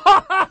kitchen?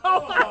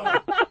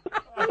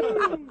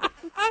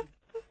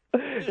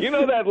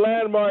 That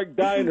Landmark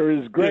diner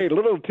is great. A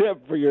little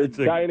tip for your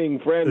dining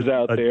friends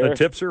out there. A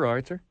tipster,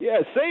 Arthur?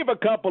 Yeah, save a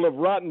couple of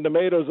rotten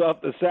tomatoes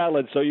off the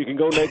salad so you can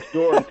go next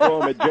door and throw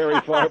them at Jerry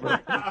Farber.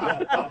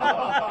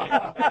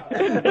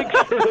 It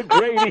makes for a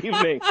great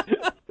evening.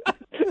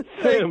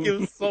 Thank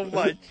you so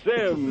much.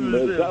 Sim,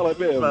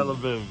 Salabim.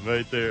 Salabim,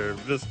 right there.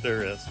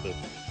 Mr. Eston.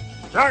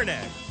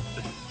 Charnak,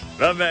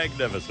 the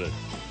Magnificent.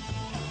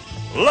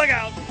 Look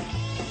out!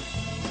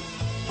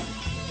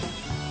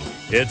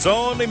 It's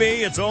only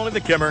me, it's only the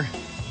Kimmer.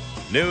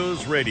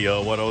 News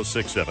Radio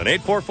 106.7.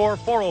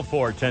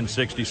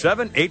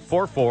 844-404-1067.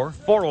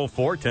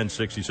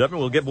 844-404-1067.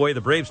 We'll give away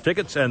the Braves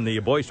tickets and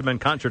the Boyz II Men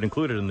concert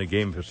included in the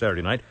game for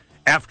Saturday night.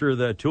 After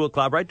the 2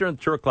 o'clock, right during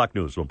the 2 o'clock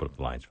news. We'll put up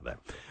the lines for that.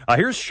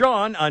 Here's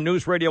Sean on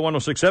News Radio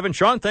 106.7.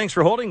 Sean, thanks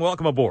for holding.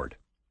 Welcome aboard.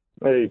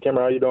 Hey,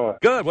 Kimmer, how you doing?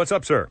 Good. What's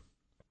up, sir?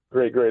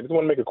 Great. Just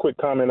want to make a quick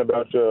comment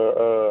about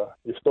your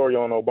story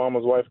on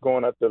Obama's wife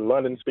going out to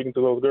London speaking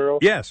to those girls.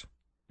 Yes.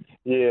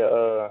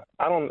 Yeah,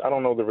 I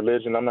don't know the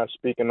religion. I'm not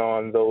speaking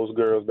on those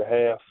girls'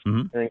 behalf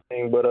or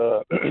anything, but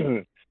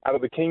out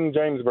of the King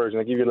James Version,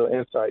 I'll give you a little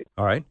insight.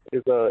 All right.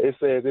 It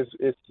says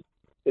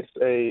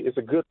it's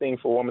a good thing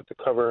for a woman to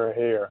cover her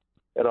hair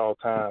at all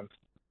times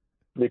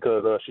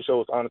because she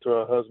shows honor to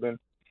her husband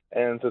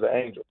and to the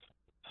angels.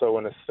 So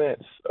in a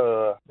sense,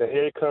 the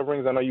hair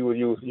coverings, I know you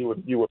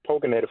were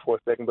poking at it for a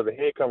second, but the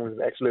hair coverings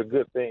is actually a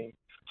good thing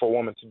for a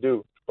woman to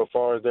do. But as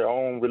far as their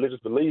own religious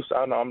beliefs,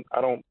 I'm not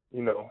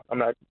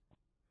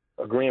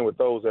agreeing with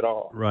those at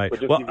all. Right.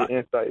 But just give you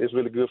insight, it's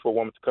really good for a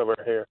woman to cover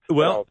her hair at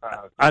all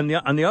times. On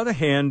the other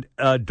hand,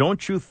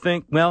 don't you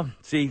think,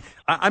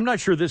 I'm not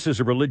sure this is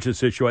a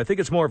religious issue. I think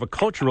it's more of a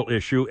cultural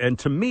issue. And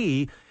to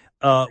me,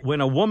 when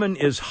a woman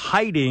is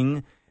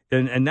hiding,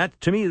 and that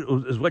to me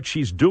is what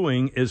she's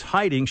doing, is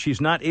hiding,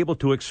 she's not able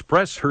to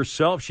express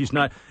herself. She's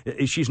not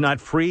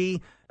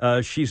free.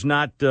 She's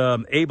not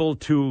able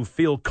to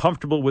feel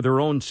comfortable with her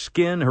own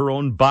skin, her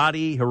own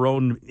body, her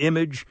own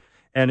image.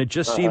 And it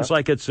just seems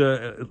like it's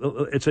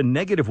a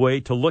negative way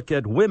to look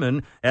at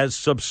women as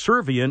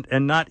subservient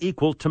and not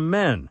equal to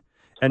men.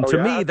 And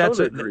to me, that's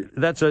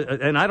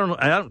and I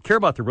don't care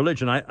about the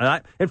religion.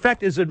 In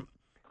fact, is it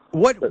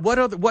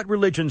what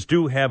religions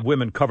do have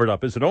women covered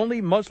up? Is it only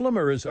Muslim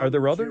or are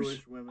there others?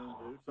 Jewish women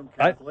do, some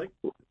Catholic.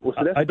 Well,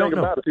 see, that's the thing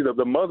about it. See,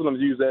 the Muslims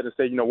use that and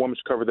say, women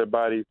should cover their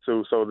body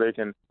too, so they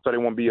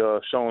won't be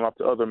showing off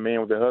to other men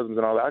with their husbands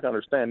and all that. I can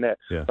understand that.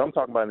 Yeah. But I'm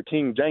talking about in the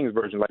King James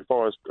Version, like as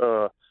far as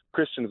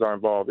Christians are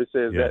involved. It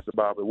says that the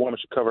Bible, a woman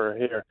should cover her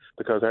hair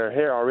because her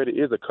hair already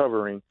is a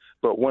covering.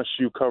 But once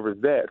you cover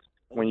that,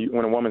 when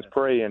a woman's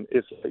praying,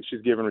 it's like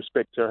she's giving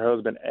respect to her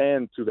husband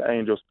and to the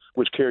angels,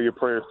 which carry your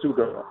prayers to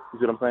God. You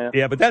see what I'm saying?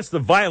 Yeah, but that's the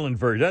violent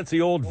version. That's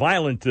the old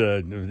violent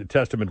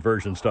Testament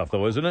version stuff,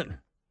 though, isn't it?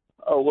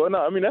 Oh, well,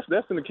 no. I mean,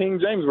 that's in the King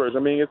James Version.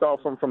 I mean, it's all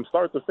from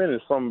start to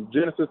finish, from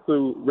Genesis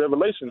to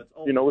Revelation.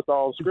 It's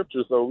all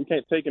scripture, so we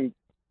can't take and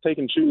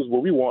choose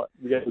what we want.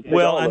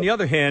 Well, on the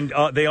other hand,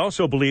 they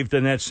also believed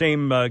in that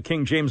same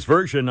King James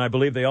Version, I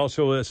believe they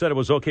also said it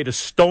was okay to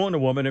stone a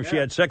woman if she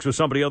had sex with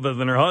somebody other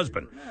than her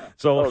husband.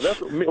 So,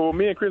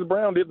 me and Chris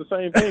Brown did the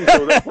same thing.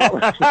 So that's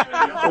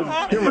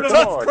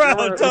tough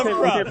crowd. We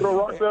can't throw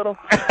rocks at them.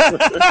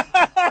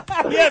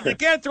 Yeah, if you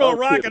can't throw a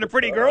rock at a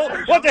pretty girl,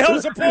 what the hell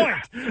is the point?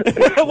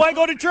 Why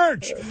go to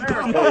church?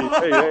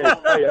 Hey,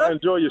 I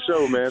enjoy your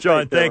show, man.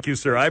 Sean, thank you,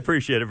 sir. I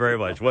appreciate it very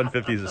much.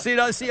 150.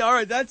 See, all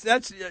right,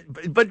 that's.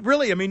 But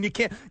really, I mean, you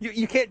can't.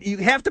 You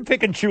have to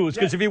pick and choose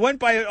because if you went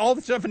by all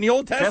the stuff in the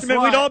Old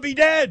Testament, we'd all be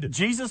dead.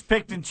 Jesus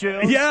picked and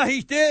chose. Yeah,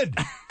 he did.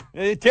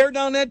 Tear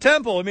down that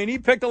temple. I mean, he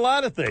picked a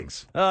lot of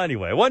things.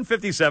 Anyway,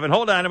 157.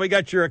 Hold on, and we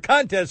got your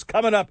contest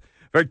coming up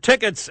for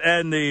tickets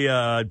and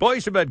the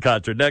Boys to Bed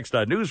concert next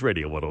on News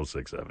Radio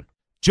 106.7.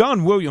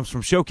 John Williams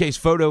from Showcase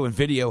Photo and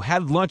Video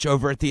had lunch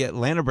over at the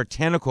Atlanta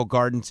Botanical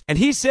Gardens, and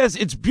he says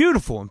it's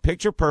beautiful and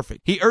picture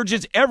perfect. He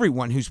urges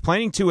everyone who's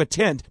planning to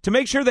attend to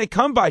make sure they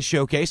come by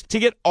Showcase to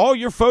get all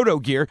your photo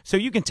gear so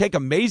you can take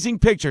amazing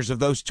pictures of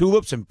those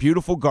tulips and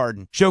beautiful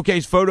garden.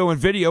 Showcase Photo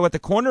and Video at the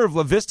corner of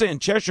La Vista and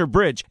Cheshire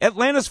Bridge,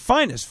 Atlanta's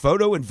finest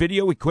photo and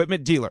video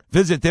equipment dealer.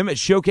 Visit them at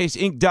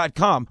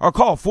showcaseinc.com or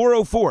call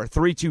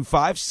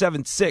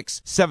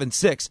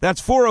 404-325-7676.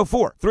 That's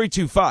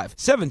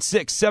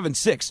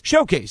 404-325-7676.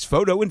 Showcase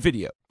Photo and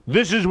Video.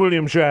 This is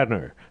William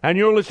Shatner, and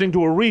you're listening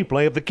to a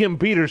replay of The Kim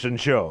Peterson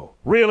Show.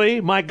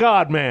 Really? My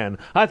God, man.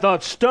 I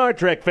thought Star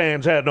Trek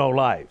fans had no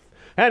life.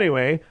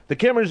 Anyway, The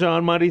Kimmer's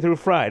on Monday through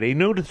Friday,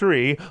 noon to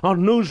 3,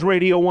 on News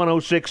Radio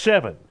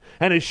 106.7.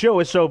 And his show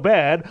is so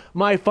bad,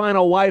 my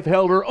final wife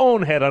held her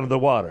own head under the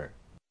water.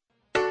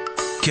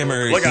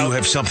 Kimmer, you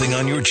have something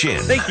on your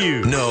chin. Thank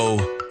you. No,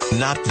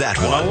 not that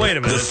one. Wait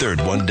a minute. The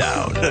third one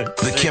down.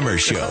 The Kimmer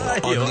Show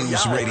on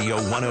News Radio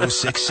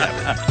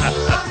 106.7.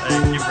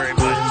 Thank you very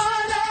much.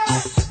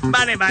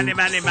 Money.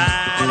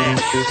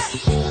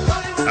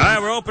 All right,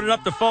 we're opening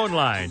up the phone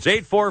lines.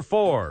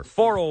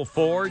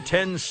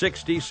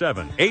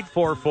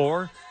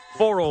 844-404-1067.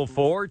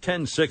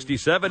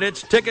 844-404-1067.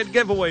 It's ticket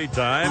giveaway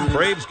time.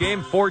 Braves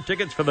game, 4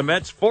 tickets for the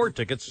Mets, 4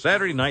 tickets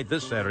Saturday night,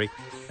 this Saturday,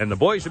 and the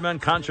Boys and Men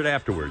concert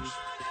afterwards.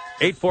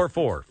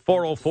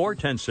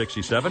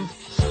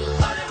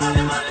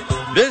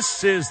 844-404-1067.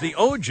 This is the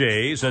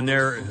OJs, and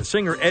their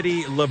singer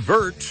Eddie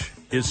Levert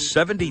is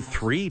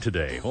 73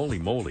 today. Holy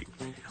moly.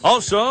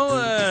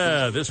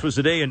 Also, this was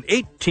the day in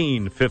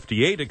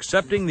 1858,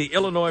 accepting the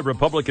Illinois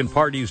Republican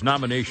Party's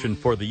nomination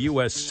for the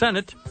U.S.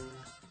 Senate,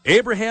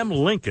 Abraham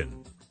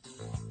Lincoln.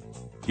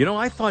 You know,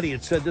 I thought he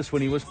had said this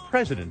when he was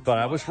president, but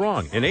I was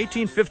wrong. In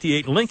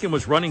 1858, Lincoln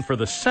was running for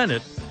the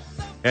Senate,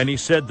 and he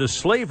said the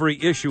slavery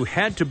issue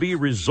had to be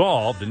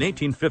resolved in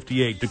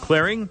 1858,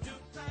 declaring,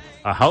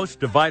 "A house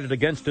divided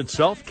against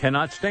itself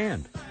cannot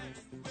stand."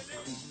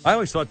 I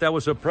always thought that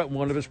was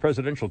one of his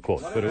presidential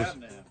quotes, but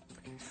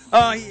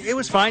it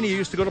was fine. He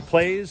used to go to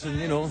plays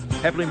and,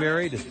 happily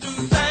married.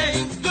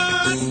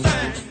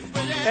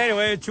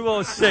 Anyway,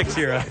 206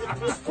 here.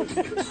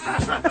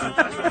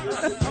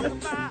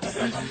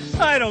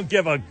 I don't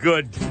give a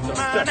good.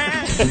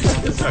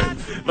 Sorry.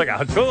 Look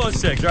out,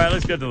 206. All right,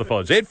 let's get to the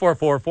phones.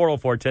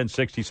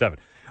 844-404-1067.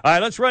 All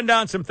right, let's run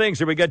down some things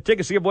here. We got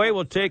tickets to give away.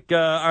 We'll take, all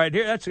right,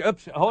 here.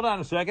 Hold on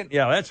a second.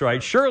 Yeah, that's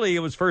right. Shirley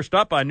was first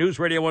up on News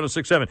Radio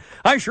 106.7.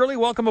 Hi, Shirley.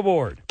 Welcome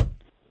aboard.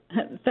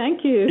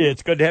 Thank you.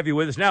 It's good to have you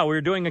with us. Now, we're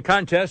doing a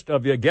contest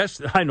of your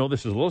guests. I know this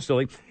is a little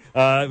silly.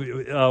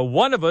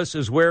 One of us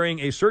is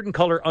wearing a certain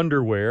color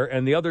underwear,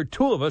 and the other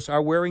 2 of us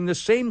are wearing the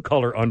same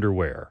color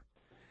underwear.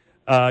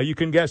 You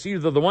can guess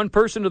either the one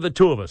person or the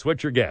 2 of us.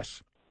 What's your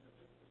guess?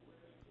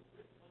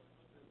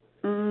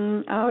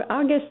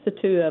 I'll guess the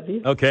 2 of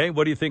you. Okay.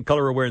 What do you think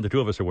color we're wearing the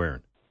 2 of us are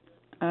wearing?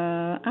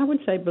 I would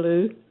say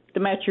blue to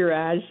match your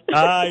eyes.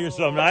 You're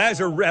so. My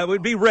eyes are red. It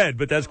would be red,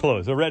 but that's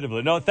close. A red and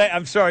blue. No,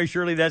 I'm sorry,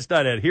 Shirley. That's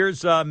not it.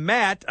 Here's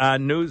Matt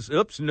on News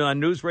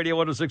Radio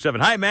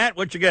 106.7. Hi, Matt.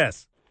 What's your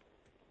guess?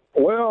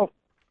 Well,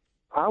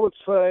 I would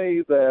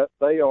say that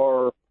they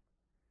are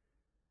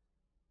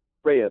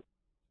red.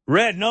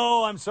 Red.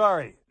 No, I'm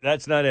sorry.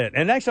 That's not it.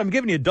 And actually, I'm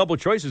giving you double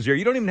choices here.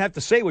 You don't even have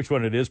to say which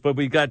one it is, but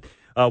we've got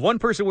one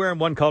person wearing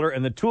one color,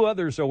 and the 2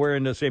 others are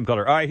wearing the same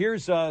color. All right,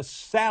 here's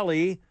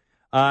Sally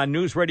on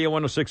News Radio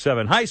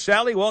 106.7. Hi,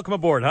 Sally. Welcome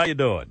aboard. How you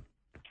doing?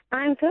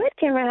 I'm good,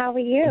 Kimmer. How are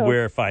you?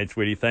 We're fine,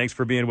 sweetie. Thanks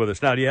for being with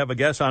us. Now, do you have a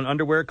guess on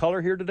underwear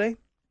color here today?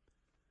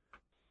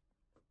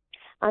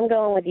 I'm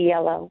going with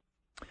yellow.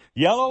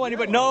 Yellow?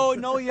 Anybody?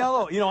 No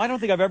yellow. I don't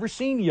think I've ever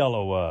seen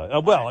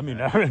yellow. Well, I mean,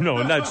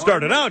 no, not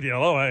started out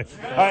yellow. All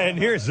right, and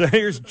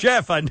here's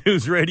Jeff on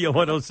News Radio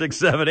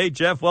 106.7. Hey,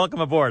 Jeff, welcome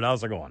aboard.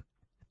 How's it going?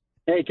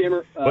 Hey,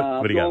 Kimmer.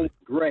 What do you got?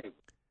 Gray.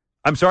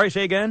 I'm sorry,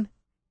 say again?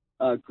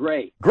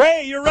 Gray.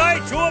 Gray, you're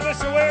right. 2 of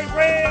us are wearing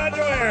gray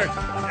underwear.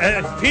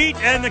 Pete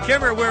and the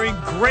Kimmer are wearing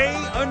gray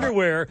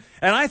underwear.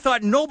 And I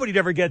thought nobody'd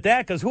ever get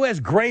that because who has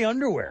gray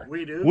underwear?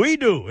 We do. We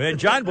do. And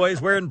John Boy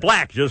is wearing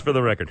black, just for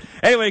the record.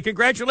 Anyway,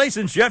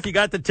 congratulations, Jeff. You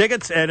got the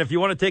tickets. And if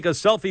you want to take a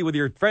selfie with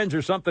your friends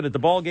or something at the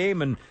ball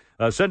game and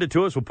send it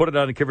to us, we'll put it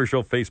on the Kimmer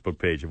Show Facebook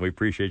page. And we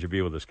appreciate you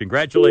being with us.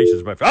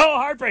 Congratulations, my friend. Oh,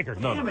 heartbreaker.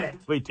 No.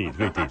 Sweet tease.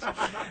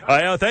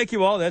 Thank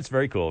you all. That's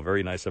very cool.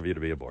 Very nice of you to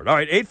be aboard. All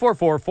right,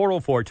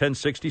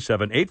 844-404-1067.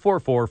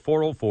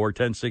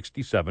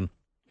 844-404-1067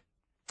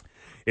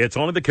 It's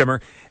only the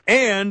Kimmer.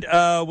 And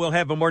we'll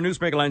have more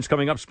Newsmaker Lines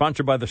coming up,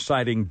 sponsored by the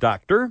Siding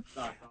Doctor.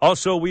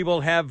 Also, we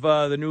will have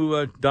the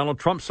new Donald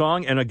Trump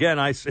song. And again,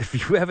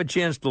 if you have a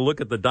chance to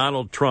look at the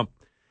Donald Trump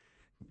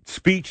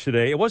speech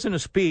today, it wasn't a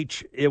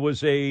speech. It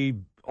was a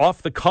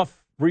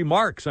off-the-cuff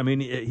remarks. I mean,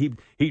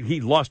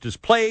 he lost his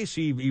place.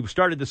 He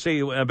started to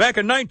say, back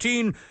in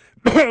 19...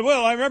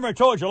 well, I remember I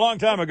told you a long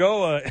time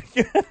ago.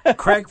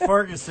 Craig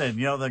Ferguson.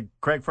 You know the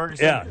Craig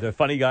Ferguson? Yeah, the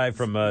funny guy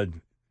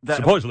from...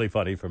 supposedly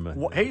funny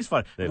from... he's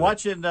funny.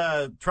 Watching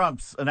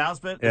Trump's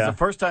announcement is the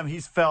first time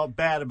he's felt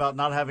bad about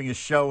not having a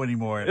show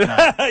anymore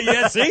at night.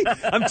 Yeah, see?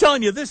 I'm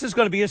telling you, this is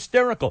going to be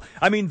hysterical.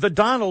 I mean, the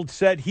Donald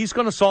said he's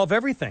going to solve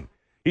everything.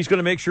 He's going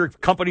to make sure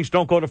companies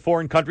don't go to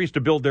foreign countries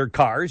to build their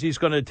cars. He's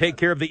going to take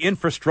care of the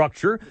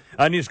infrastructure,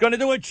 and he's going to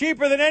do it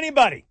cheaper than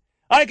anybody.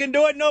 I can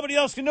do it. Nobody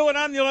else can do it.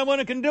 I'm the only one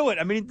who can do it.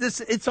 I mean,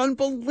 it's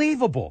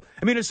unbelievable.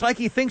 I mean, it's like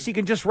he thinks he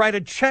can just write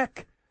a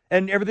check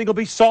and everything will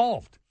be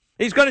solved.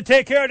 He's going to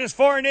take care of his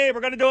foreign aid.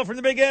 We're going to do it from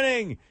the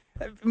beginning.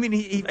 I mean,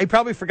 he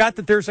probably forgot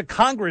that there's a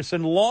Congress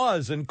and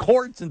laws and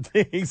courts and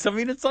things. I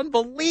mean, it's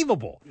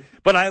unbelievable.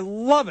 But I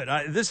love it.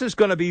 This is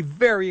going to be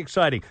very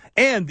exciting.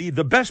 And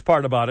the best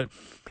part about it,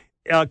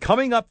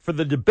 coming up for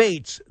the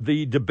debates,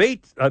 the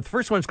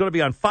first one's going to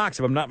be on Fox,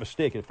 if I'm not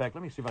mistaken. In fact,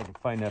 let me see if I can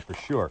find that for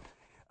sure.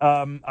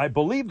 I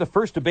believe the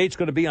first debate's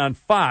going to be on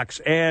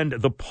Fox, and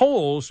the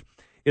polls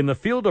in the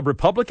field of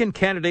Republican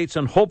candidates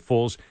and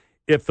hopefuls,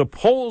 if the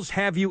polls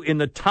have you in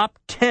the top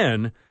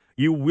 10,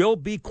 you will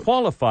be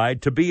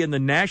qualified to be in the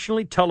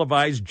nationally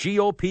televised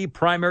GOP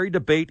primary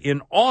debate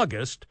in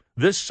August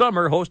this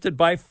summer, hosted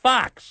by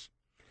Fox.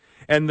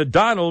 And the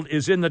Donald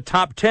is in the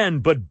top 10,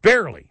 but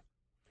barely.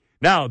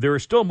 Now, there are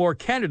still more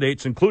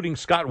candidates, including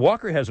Scott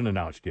Walker hasn't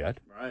announced yet,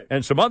 right,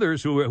 and some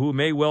others who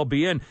may well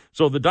be in.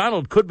 So the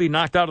Donald could be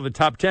knocked out of the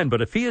top 10,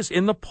 but if he is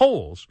in the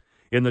polls,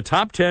 in the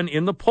top 10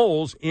 in the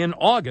polls in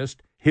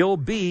August, he'll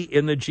be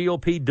in the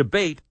GOP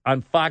debate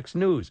on Fox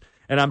News.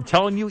 And I'm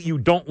telling you, you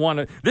don't want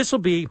to. This will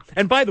be.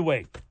 And by the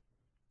way,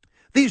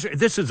 this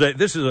is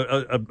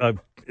a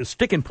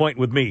sticking point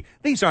with me.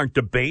 These aren't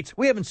debates.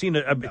 We haven't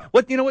seen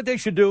what you know what they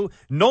should do.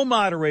 No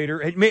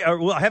moderator.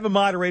 We'll have a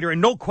moderator and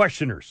no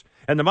questioners.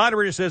 And the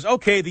moderator says,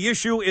 "Okay, the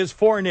issue is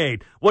foreign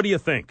aid. What do you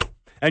think?"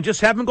 And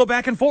just have them go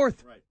back and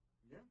forth. Right.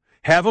 Yeah.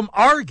 Have them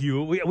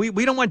argue.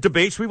 We don't want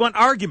debates. We want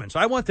arguments.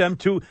 I want them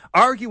to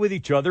argue with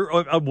each other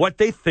of what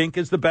they think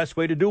is the best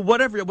way to do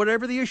whatever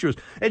the issue is.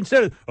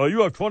 Instead of,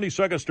 you have 20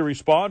 seconds to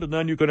respond, and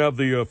then you can have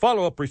the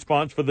follow-up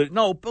response for the...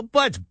 No, but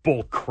that's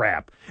bull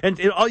crap. And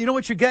you know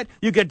what you get?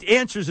 You get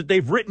answers that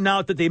they've written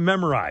out that they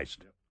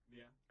memorized.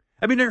 Yeah.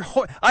 I mean,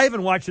 I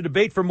haven't watched a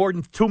debate for more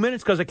than 2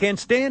 minutes because I can't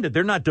stand it.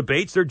 They're not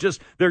debates. They're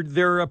just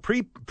they're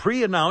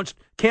pre-announced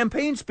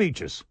campaign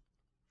speeches.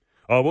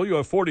 Well, you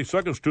have 40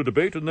 seconds to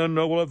debate, and then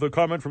we'll have the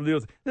comment from the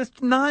other. That's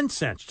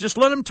nonsense. Just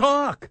let them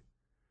talk.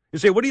 You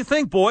say, what do you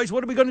think, boys?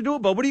 What are we going to do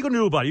about it? What are you going to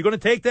do about it? You going to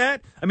take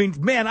that? I mean,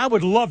 man, I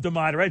would love to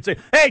moderate and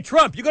say, hey,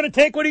 Trump, you going to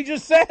take what he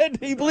just said?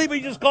 You believe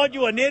he just called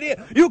you an idiot?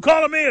 You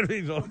call him in.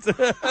 Put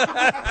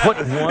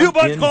one you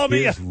must call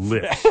me his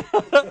lips.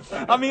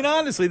 I mean,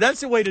 honestly,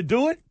 that's the way to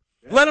do it.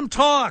 Yeah. Let him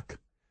talk.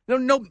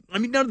 No, I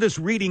mean, none of this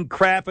reading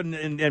crap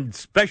and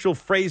special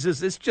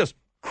phrases. It's just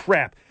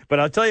crap. But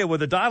I'll tell you,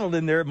 with a Donald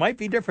in there, it might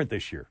be different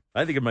this year.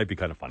 I think it might be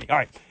kind of funny. All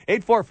right,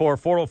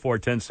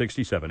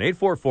 844-404-1067,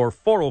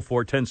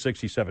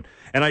 844-404-1067.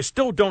 And I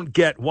still don't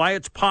get why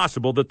it's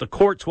possible that the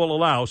courts will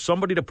allow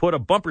somebody to put a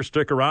bumper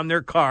sticker on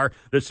their car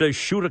that says,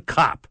 shoot a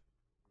cop.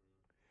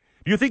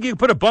 Do you think you can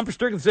put a bumper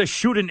sticker that says,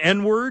 shoot an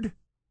N-word?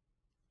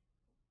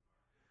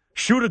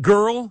 Shoot a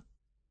girl?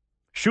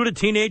 Shoot a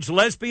teenage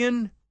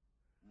lesbian?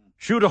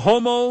 Shoot a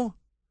homo?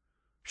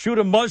 Shoot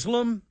a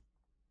Muslim?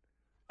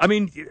 I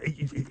mean,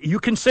 you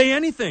can say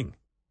anything.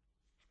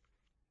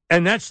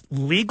 And that's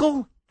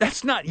legal?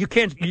 That's not, you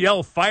can't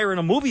yell fire in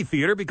a movie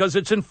theater because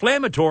it's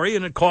inflammatory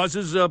and it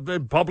causes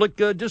public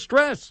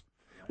distress.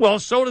 Well,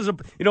 so does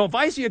if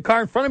I see a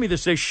car in front of me that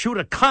says shoot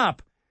a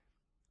cop,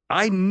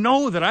 I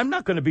know that I'm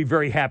not going to be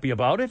very happy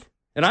about it.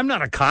 And I'm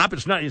not a cop.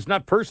 It's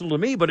not personal to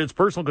me, but it's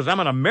personal because I'm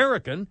an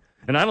American,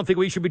 and I don't think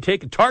we should be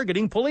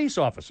targeting police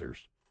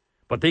officers.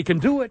 But they can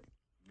do it.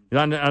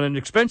 On an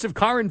expensive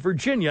car in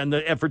Virginia, and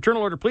the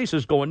Fraternal Order Police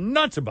is going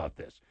nuts about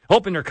this,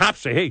 hoping their cops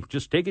say, hey,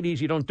 just take it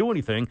easy, don't do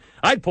anything.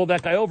 I'd pull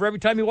that guy over every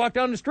time he walked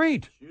down the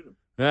street. Shoot him.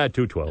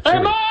 212. Hey,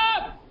 Mom!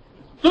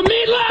 The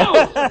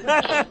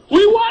meatloaf!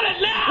 We want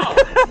it now!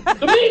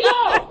 The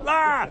meatloaf!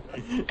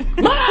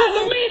 Mom,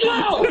 the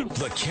meatloaf!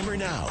 The Kimmer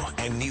Now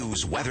and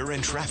news, weather,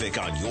 and traffic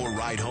on your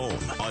ride home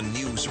on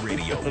News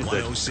Radio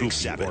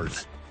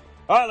 106.7.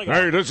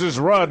 Hey, this is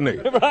Rodney.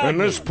 And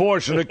this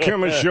portion of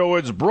Kimmer Show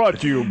is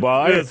brought to you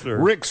by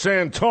Rick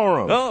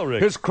Santorum. Oh,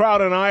 Rick. His crowd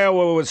in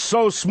Iowa was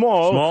so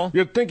small,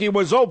 you'd think he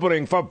was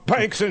opening for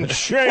Banks and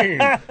Shane.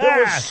 It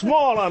was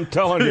small, I'm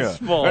telling you.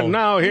 Small. And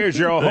now here's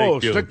your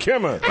host, the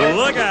Kimmer.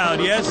 Look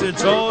out. Yes,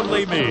 it's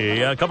only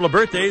me. A couple of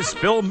birthdays.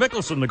 Phil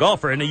Mickelson, the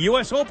golfer, and the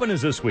U.S. Open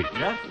is this week.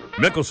 Yeah.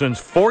 Mickelson's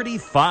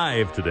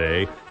 45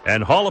 today,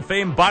 and Hall of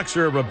Fame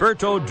boxer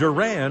Roberto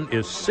Duran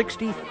is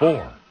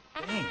 64.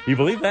 You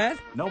believe that?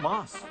 No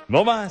mas.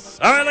 No mas.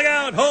 All right, look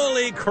out.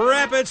 Holy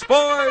crap, it's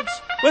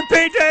sports with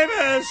Pete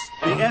Davis.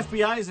 The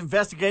FBI is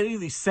investigating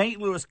the St.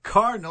 Louis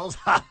Cardinals.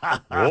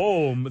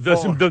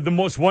 The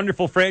most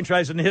wonderful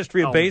franchise in the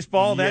history of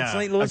baseball, that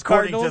St. Louis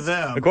Cardinals?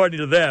 According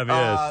to them,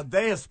 yes.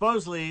 They have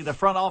supposedly, the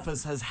front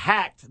office has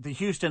hacked the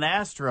Houston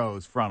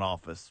Astros front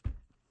office.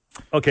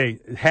 Okay,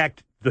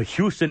 hacked the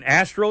Houston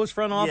Astros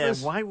front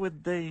office? Yeah, why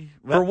would they?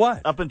 For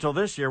what? Up until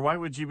this year, why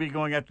would you be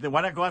going after them?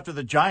 Why not go after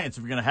the Giants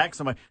if you're going to hack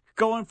somebody?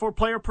 Go in for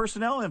player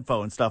personnel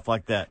info and stuff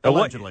like that,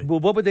 allegedly.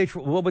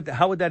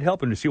 How would that help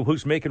them to see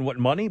who's making what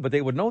money? But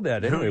they would know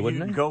that anyway,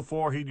 wouldn't they? Go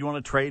for, who you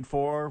want to trade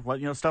for,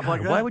 stuff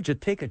like that. Why would you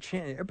take a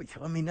chance?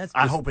 I mean, that's.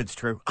 I hope it's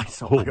true. I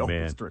hope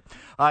it's true.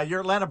 Your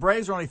Atlanta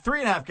Braves are only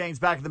 3.5 games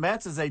back of the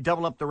Mets as they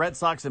double up the Red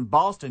Sox in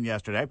Boston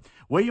yesterday.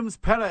 Williams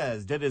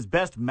Perez did his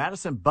best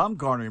Madison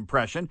Bumgarner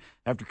impression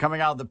after coming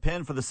out of the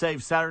pen for the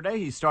save Saturday.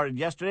 He started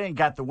yesterday and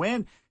got the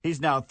win. He's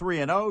now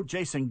 3-0.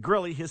 Jason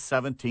Grilli, his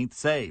 17th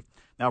save.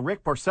 Now,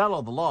 Rick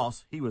Porcello, the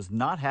loss, he was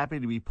not happy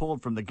to be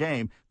pulled from the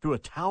game, threw a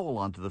towel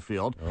onto the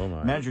field. Oh,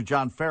 my. Manager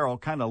John Farrell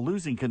kind of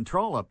losing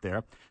control up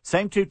there.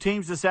 Same two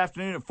teams this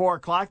afternoon at 4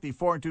 o'clock. The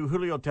 4-2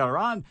 Julio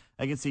Teheran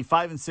against the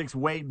 5-6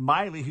 Wade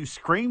Miley, who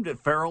screamed at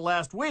Farrell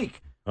last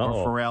week.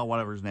 Or Farrell,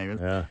 whatever his name is.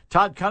 Yeah.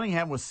 Todd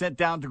Cunningham was sent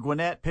down to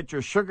Gwinnett.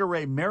 Pitcher Sugar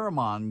Ray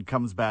Merriman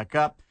comes back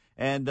up.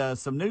 And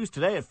some news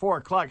today at 4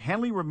 o'clock.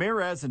 Hanley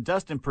Ramirez and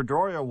Dustin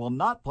Pedroia will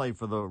not play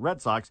for the Red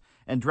Sox,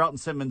 and Drelton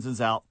Simmons is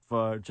out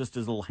for just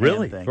his little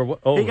hand thing. For what?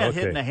 He got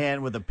hit in the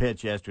hand with a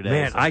pitch yesterday.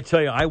 Man, I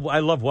tell you, I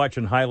love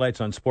watching highlights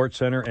on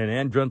SportsCenter,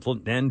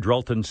 and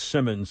Drelton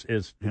Simmons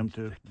is him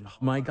too. Oh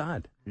my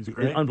God, he's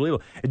great,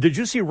 unbelievable. Did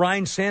you see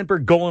Ryan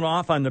Sandberg going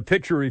off on the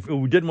pitcher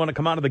who didn't want to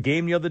come out of the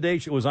game the other day?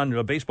 It was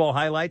on baseball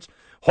highlights.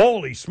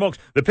 Holy smokes!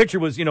 The pitcher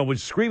was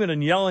screaming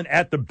and yelling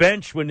at the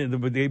bench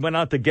when they went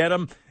out to get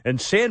him, and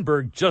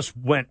Sandberg just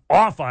went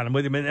off on him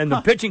with him, and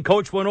the pitching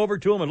coach went over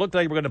to him and looked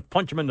like they were going to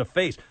punch him in the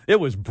face. It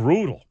was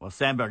brutal. Well,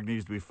 Sandberg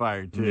needs to be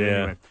fired too. Yeah.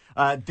 Anyway.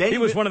 He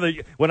was one of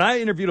when I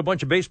interviewed a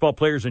bunch of baseball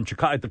players in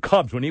Chicago at the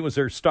Cubs when he was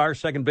their star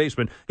second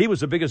baseman, he was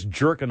the biggest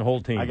jerk in the whole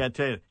team. I got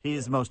to tell you, he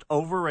is the most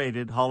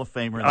overrated Hall of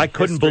Famer. I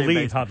couldn't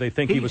believe how they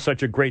think he was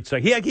such a great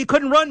second. He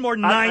couldn't run more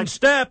than 9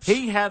 steps.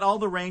 He had all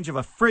the range of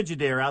a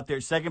Frigidaire out there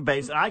at second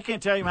base, and I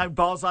can't tell you how many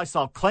balls I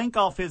saw clank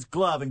off his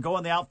glove and go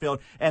in the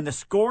outfield, and the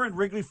score in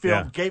Wrigley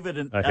Field gave it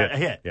a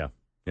hit. Yeah.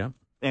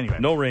 Anyway.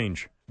 No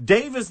range.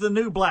 Dave is the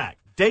new Black.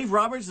 Dave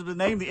Roberts has been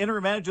named the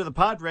interim manager of the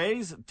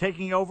Padres,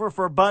 taking over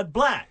for Bud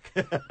Black.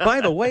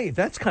 By the way,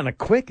 that's kind of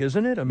quick,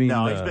 isn't it? I mean,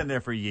 no, he's been there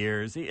for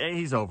years.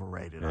 He's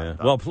overrated. Yeah.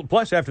 Well,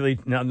 plus after they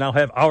now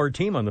have our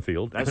team on the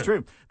field. That's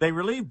true. They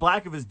relieved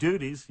Black of his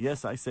duties.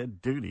 Yes, I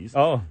said duties.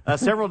 Oh.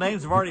 Several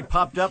names have already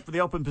popped up for the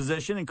open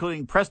position,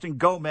 including Preston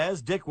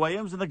Gomez, Dick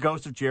Williams, and the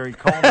ghost of Jerry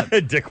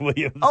Coleman. Dick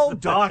Williams. Oh,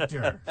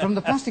 doctor. From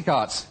the plastic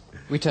arts,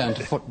 we turn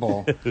to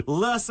football.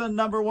 Lesson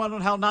number 1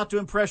 on how not to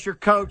impress your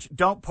coach.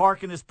 Don't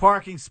park in his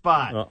parking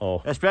spot.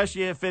 Uh-oh.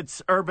 Especially if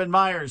it's Urban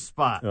Meyer's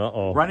spot.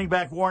 Uh-oh. Running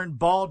back Warren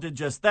Ball did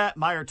just that.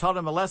 Meyer taught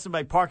him a lesson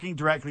by parking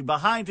directly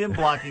behind him,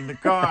 blocking the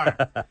car.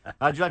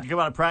 How'd you like to come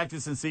out of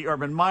practice and see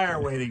Urban Meyer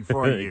waiting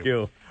for you? Thank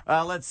you.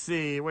 Let's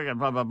see. We got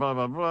blah, blah, blah,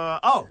 blah, blah.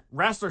 Oh,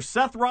 wrestler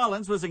Seth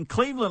Rollins was in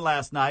Cleveland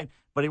last night,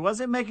 but he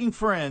wasn't making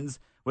friends.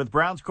 With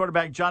Browns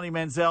quarterback Johnny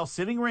Manziel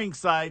sitting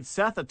ringside,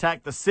 Seth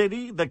attacked the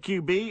city, the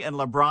QB, and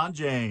LeBron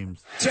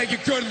James. Take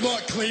a good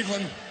look,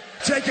 Cleveland.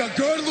 Take a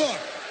good look,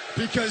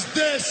 because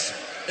this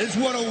is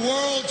what a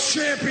world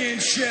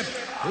championship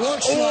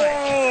looks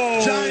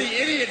like. Johnny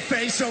Idiot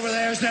Face over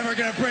there is never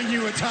going to bring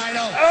you a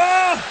title.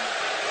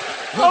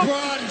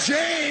 LeBron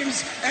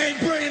James ain't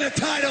bringing a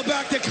title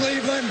back to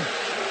Cleveland.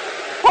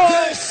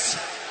 This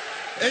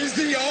is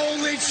the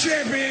only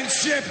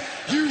championship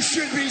you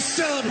should be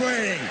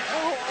celebrating.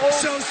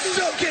 So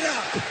soak it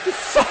up,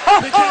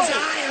 because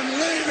I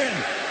am leaving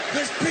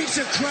this piece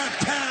of crap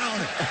town,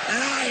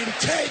 and I am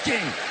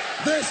taking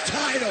this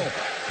title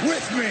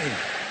with me.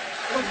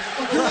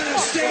 You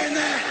understand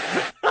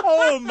that?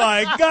 Oh,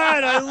 my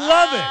God, I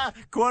love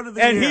it. Quote of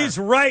the and year. He's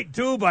right,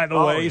 too, by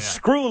the way. Yeah.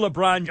 Screw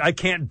LeBron. I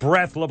can't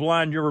breath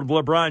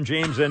LeBron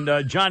James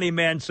and Johnny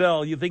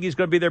Manziel. You think he's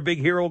going to be their big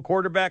hero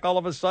quarterback all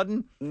of a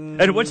sudden?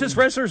 And what's his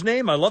wrestler's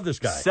name? I love this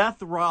guy.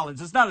 Seth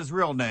Rollins. It's not his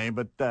real name,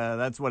 but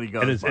that's what he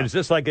goes by. And is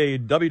this like a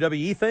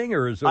WWE thing?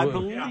 Or is it, I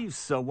believe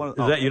so.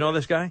 You know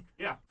this guy?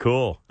 Yeah.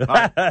 Cool.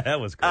 Right. That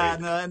was great.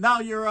 And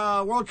now your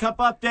World Cup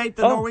update.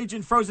 The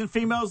Norwegian frozen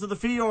females of the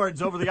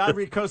fjords over the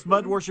Ivory Coast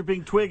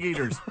mud-worshipping twig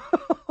eaters.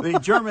 The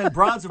German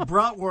Bronze of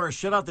Bratwurst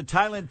shut out the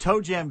Thailand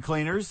toe jam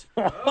cleaners.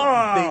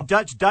 The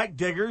Dutch dike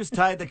diggers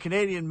tied the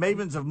Canadian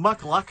mavens of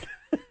Muckluck.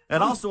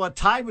 And also a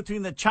tie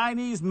between the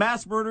Chinese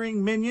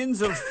mass-murdering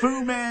minions of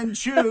Fu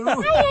Manchu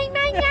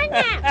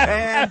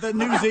and the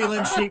New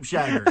Zealand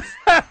sheepshaggers.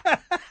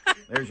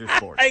 There's your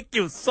sport. Thank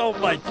you so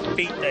much,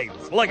 Pete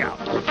Davis. Look out.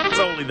 It's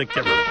only the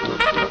Kimmer.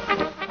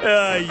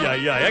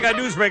 I got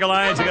Newsbreak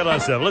Alliance. I got on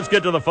 7. Let's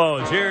get to the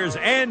phones. Here's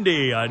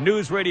Andy on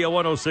News Radio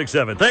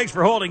 106.7. Thanks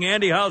for holding,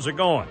 Andy. How's it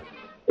going?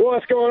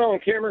 What's going on,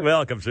 Kimmer?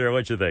 Welcome, sir.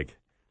 What you think?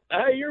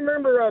 Hey, you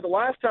remember the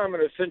last time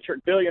an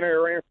eccentric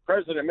billionaire ran for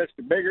president,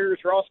 Mr. Biggers,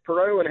 Ross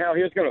Perot, and how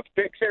he was going to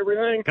fix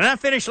everything? Can I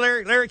finish,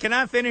 Larry? Larry, can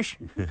I finish?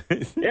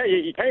 Yeah,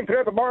 you can't put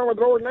up a barn with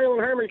a board, nail,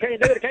 and hammer. You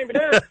can't do it. It can't be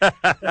done.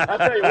 I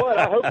tell you what,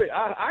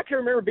 I can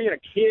remember being a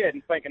kid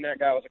and thinking that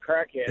guy was a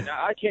crackhead.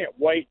 Now, I can't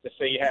wait to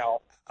see how.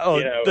 Oh,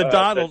 the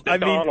Donald. The I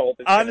mean, Donald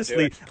is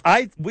honestly,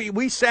 gonna do it.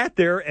 we sat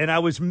there and I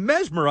was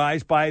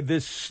mesmerized by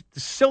this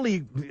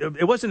silly.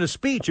 It wasn't a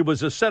speech; it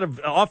was a set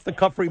of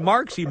off-the-cuff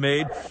remarks he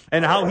made,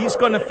 and how he's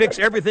going to fix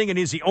everything, and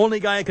he's the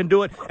only guy who can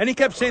do it. And he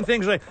kept saying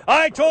things like,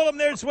 "I told him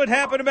this would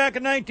happen back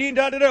in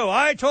 19.2.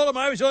 I told him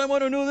I was the only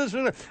one who knew this."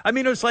 I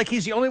mean, it was like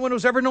he's the only one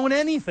who's ever known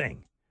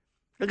anything.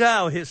 Look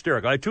how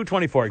hysterical!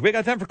 224. We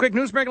got time for a quick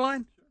newsbreak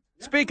line.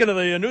 Speaking of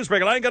the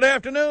newsbreak line, good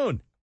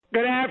afternoon.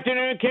 Good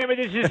afternoon, Kimmy.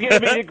 This is going to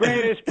be the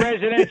greatest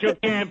presidential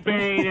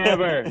campaign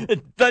ever.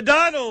 The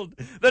Donald,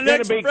 the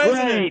next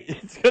president.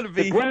 Great. It's going to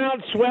be. The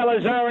groundswell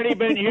has already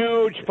been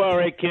huge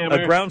for it,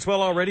 Kimmer. A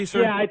groundswell already,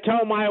 sir? Yeah, I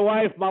told my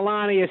wife,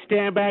 Melania,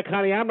 stand back,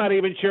 honey. I'm not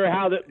even sure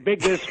how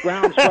big this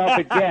groundswell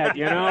could get,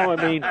 you know?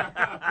 I mean,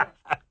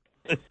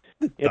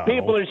 if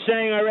people are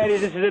saying already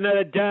this is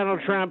another Donald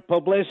Trump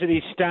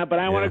publicity stunt, but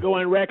I want to go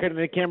on record in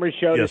the Kimmer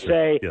Show to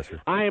say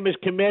I am as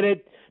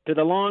committed to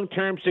the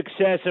long-term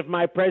success of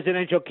my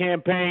presidential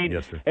campaign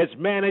as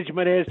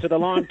management is to the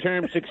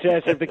long-term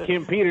success of the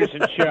Kim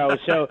Peterson Show.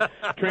 So,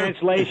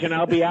 translation,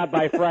 I'll be out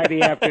by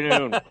Friday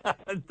afternoon.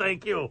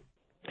 Thank you.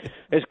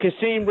 As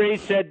Kasim Reed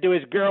said to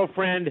his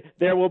girlfriend,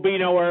 there will be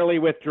no early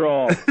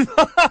withdrawal.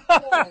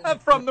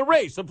 From the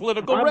race, the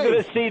political race. I'm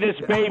going to see this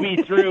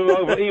baby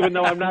through, even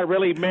though I'm not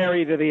really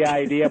married to the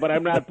idea, but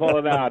I'm not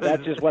pulling out.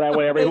 That's just what I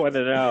want everyone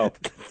to know.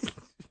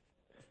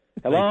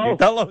 Hello?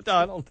 Hello,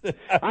 Donald.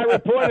 I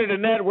reported a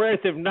net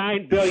worth of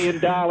 $9 billion,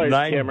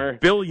 Kimmer. $9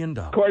 billion.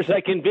 Of course,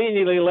 I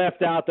conveniently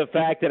left out the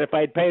fact that if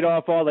I'd paid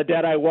off all the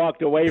debt I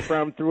walked away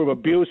from through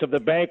abuse of the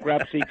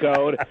bankruptcy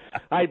code,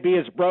 I'd be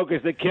as broke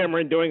as the Kimmer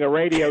and doing a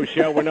radio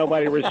show where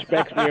nobody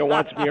respects me or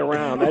wants me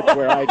around. That's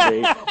where I'd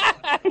be.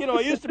 You know,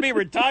 I used to be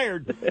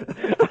retired.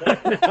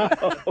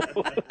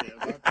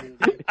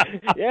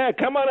 Yeah,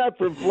 come on up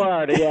from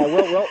Florida. Yeah,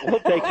 we'll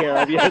take care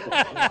of you.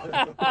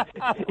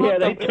 Yeah,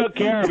 they took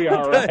care of you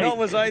all right. What the hell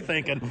was I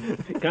thinking?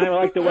 Kind of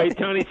like the way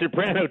Tony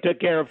Soprano took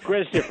care of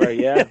Christopher,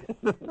 yeah?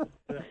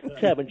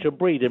 He's having some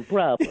breathing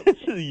problems.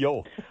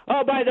 Yo.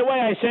 Oh, by the way,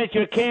 I sent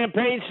you a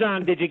campaign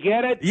song. Did you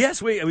get it?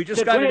 Yes, we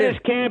just got it in. The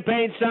greatest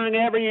campaign song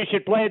ever. You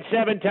should play it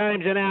 7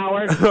 times an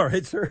hour. All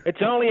right, sir.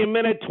 It's only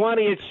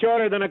 1:20. It's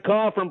shorter than a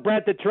call from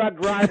Brett the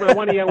truck driver or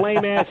one of your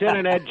lame-ass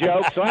internet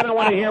jokes, so I don't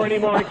want to hear any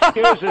more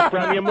excuses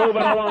from you. Move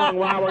it along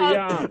while we're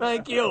young.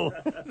 Thank you.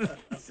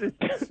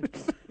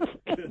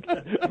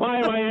 Why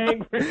am I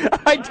angry?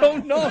 I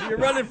don't know. You're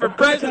running for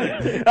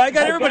president. I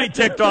got everybody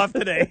ticked off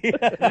today.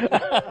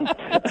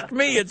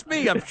 It's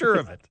me. I'm sure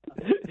of it.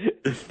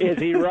 Is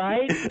he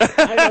right?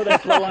 I know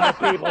that's what a lot of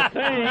people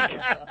think.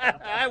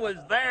 I was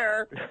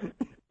there.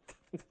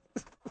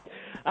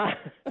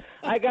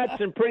 I got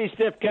some pretty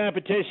stiff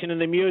competition in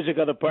the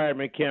musical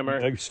department,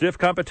 Kimmer. Stiff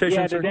competition,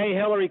 Yeah, sir? today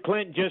Hillary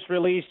Clinton just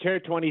released her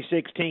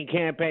 2016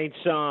 campaign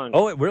song.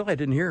 Oh, really? I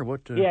didn't hear.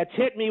 What? Yeah, it's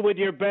Hit Me With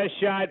Your Best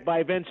Shot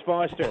by Vince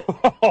Foster.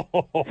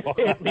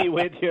 Hit me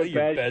with your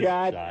best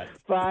shot.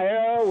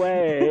 Fire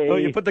away. Oh,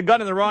 you put the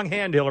gun in the wrong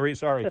hand, Hillary.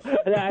 Sorry.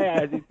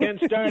 Ken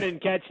Starr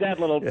didn't catch that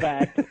little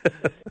fact.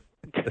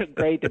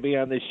 Great to be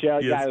on the show.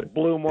 Yes, Guy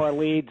blew more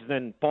leads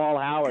than Paul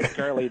Howard,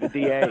 Curly, the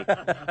DA.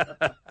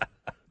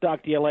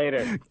 Talk to you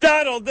later.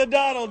 Donald,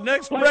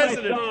 next Play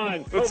president. My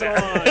song. Move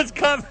on. It's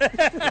coming.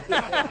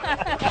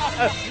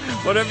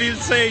 Whatever you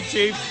say,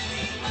 Chief.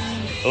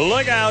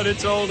 Look out,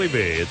 it's only me.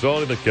 It's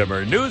only the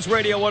Kimmer. News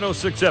Radio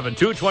 106.7,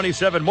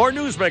 227. More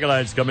news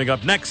lines coming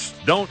up next.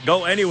 Don't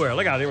go anywhere.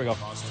 Look out, here we go.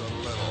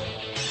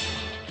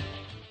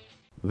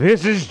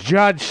 This is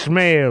Judge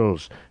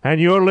Smales, and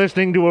you're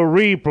listening to a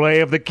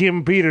replay of the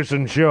Kim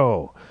Peterson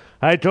Show.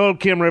 I told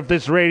Kimmer if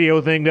this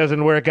radio thing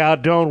doesn't work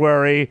out, don't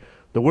worry.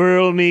 The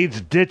world needs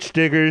ditch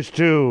diggers,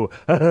 too.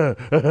 Don't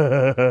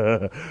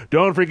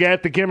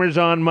forget, the Kimmer's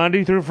on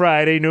Monday through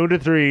Friday, noon to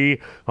 3,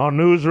 on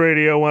News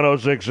Radio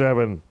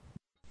 106.7.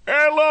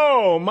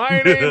 Hello,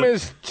 my name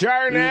is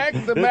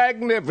Charnak the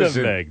Magnificent.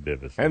 The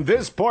Magnificent. And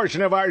this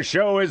portion of our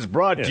show is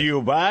brought to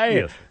you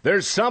by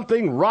There's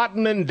Something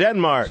Rotten in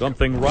Denmark.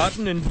 Something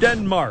rotten in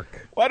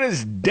Denmark. What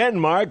does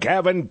Denmark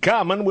have in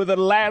common with a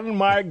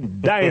landmark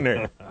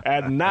diner?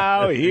 And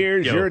now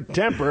here's your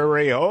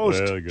temporary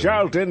host,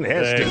 Charlton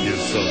Heston. Thank you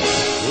so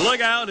much.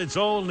 Look out, it's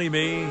only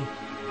me.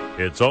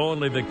 It's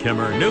only the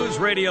Kimmer. News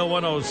Radio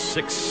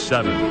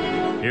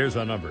 106.7. Here's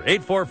our number,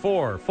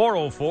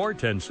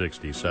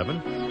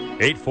 844-404-1067.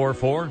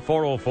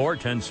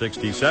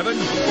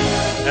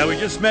 844-404-1067. And we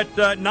just met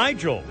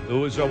Nigel,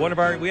 who is one of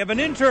our, we have an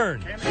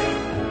intern.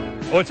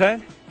 What's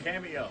that?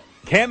 Cameo.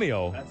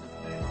 That's his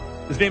name.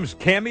 His name's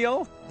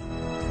Cameo?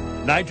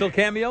 Nigel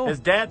Cameo? His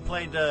dad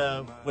played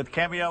with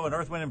Cameo in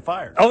Earth, Wind, and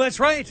Fire. Oh, that's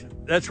right.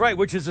 That's right,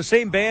 which is the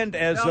same band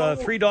as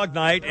Three Dog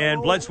Night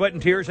and Blood, Sweat,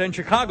 and Tears and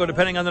Chicago,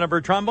 depending on the number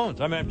of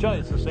trombones. I mean, I'm telling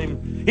you, it's the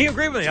same.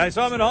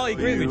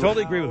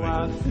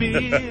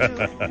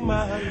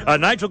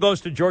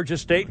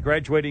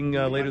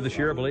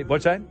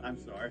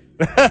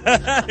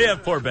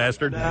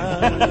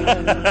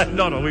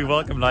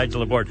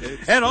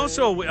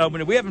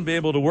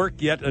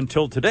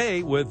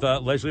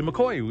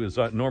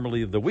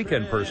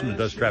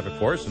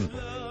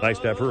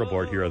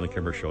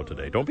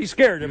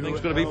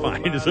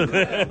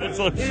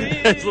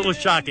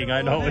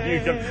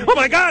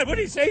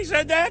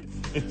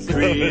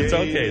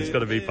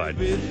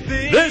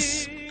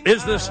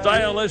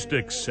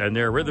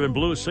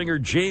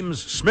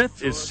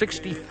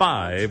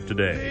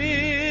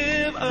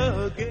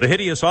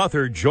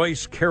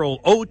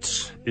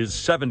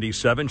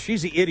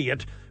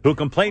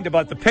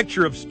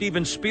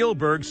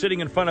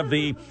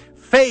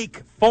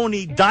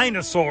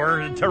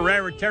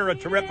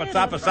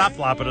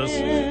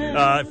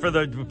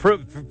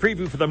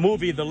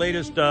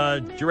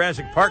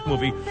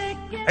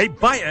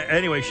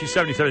 anyway, she's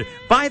 77.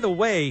 By the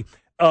way,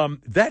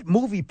 that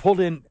movie pulled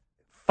in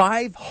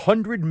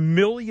 $500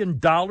 million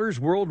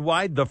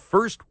worldwide the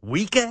first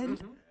weekend.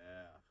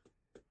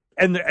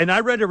 Mm-hmm. And I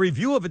read a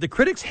review of it. The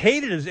critics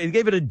hated it. They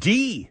gave it a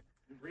D.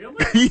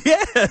 Really?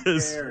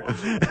 Yes.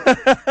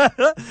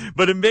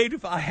 But it made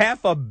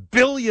 $500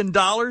 million.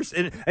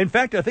 And in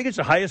fact, I think it's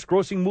the highest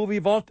grossing movie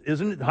of all,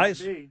 isn't it?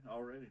 Highest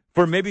already.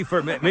 Maybe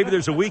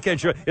there's a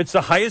weekend show. It's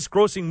the highest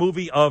grossing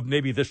movie of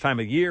maybe this time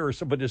of year or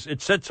so, but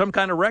it set some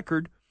kind of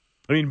record.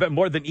 I mean,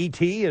 more than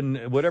E.T.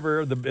 and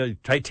whatever, the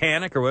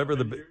Titanic or whatever.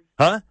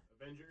 Avengers.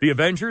 The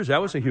Avengers,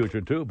 that was a huge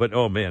one, too. But,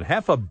 oh, man,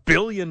 $500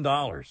 million.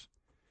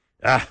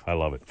 I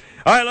love it.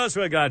 All right, let's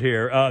see what I got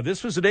here.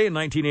 This was the day in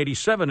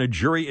 1987 a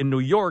jury in New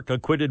York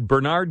acquitted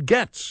Bernard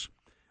Goetz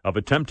of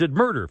attempted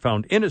murder,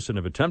 found innocent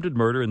of attempted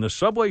murder in the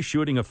subway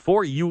shooting of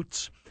 4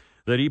 youths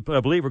that he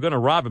believed were going to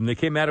rob him. They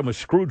came at him with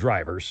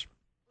screwdrivers.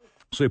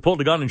 So he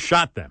pulled a gun and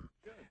shot them.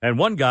 And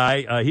one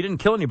guy, he didn't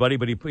kill anybody,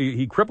 but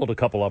he crippled a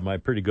couple of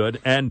them pretty good.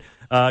 And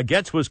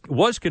Goetz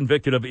was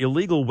convicted of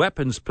illegal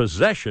weapons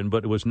possession,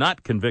 but was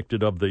not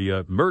convicted of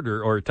the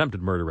murder, or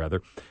attempted murder,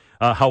 rather.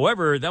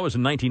 However, that was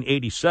in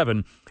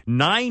 1987.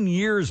 9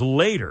 years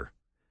later,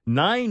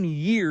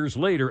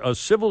 a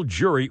civil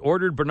jury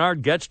ordered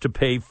Bernard Goetz to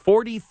pay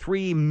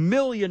 $43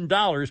 million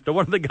to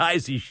one of the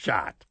guys he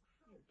shot.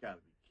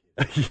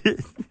 I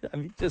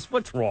mean, just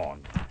what's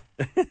wrong?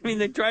 I mean,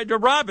 they tried to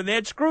rob him. They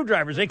had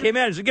screwdrivers. They came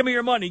in and said, give me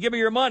your money, give me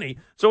your money.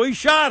 So he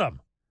shot him.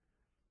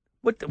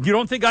 What? You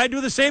don't think I'd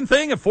do the same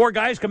thing? If 4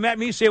 guys come at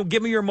me and say, well,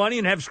 give me your money,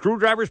 and have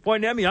screwdrivers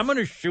pointing at me, I'm going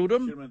to shoot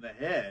them. Shoot him in the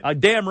head.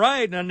 Damn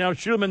right, and I'll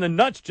shoot him in the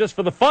nuts just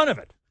for the fun of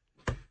it.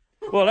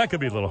 Well, that could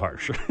be a little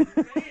harsh.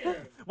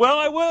 Well,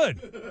 I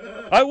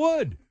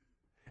would.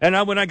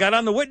 And when I got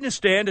on the witness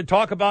stand to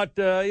talk about,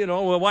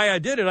 why I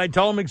did it, I'd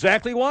tell them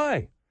exactly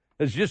why.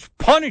 It's just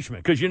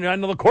punishment, because, I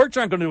know the courts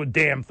aren't going to do a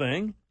damn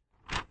thing.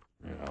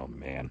 Oh,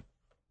 man.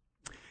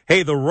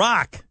 Hey, The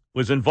Rock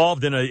was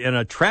involved in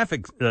a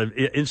traffic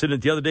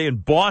incident the other day in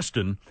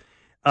Boston.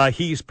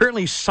 He's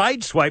apparently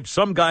sideswiped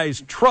some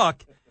guy's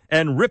truck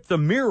and ripped the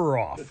mirror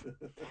off.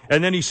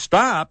 And then he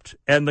stopped,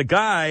 and the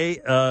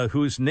guy,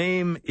 whose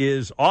name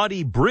is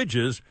Audie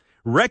Bridges,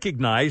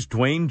 recognized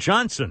Dwayne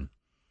Johnson.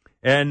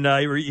 And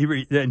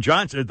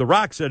Johnson, The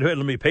Rock said, hey,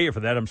 let me pay you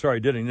for that. I'm sorry I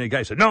didn't. And the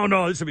guy said,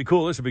 no, this would be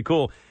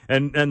cool.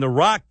 And The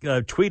Rock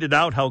tweeted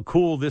out how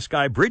cool this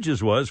guy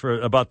Bridges was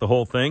about the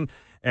whole thing.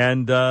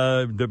 And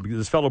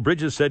this fellow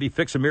Bridges said he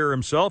fixed a mirror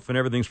himself and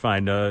everything's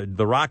fine.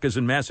 The Rock is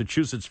in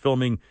Massachusetts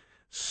filming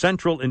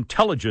Central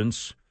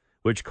Intelligence,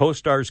 which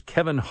co-stars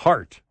Kevin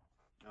Hart.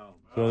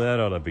 So that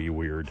ought to be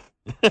weird.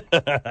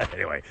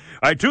 Anyway,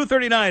 all right,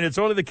 2:39. It's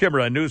only the Kimmer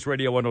on News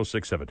Radio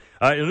 106.7.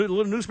 A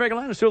little newsmaker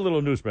line? Still a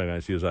little newsmaker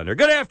line. See who's on there.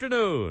 Good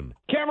afternoon.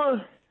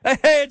 Kimmer.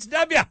 Hey, it's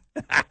W.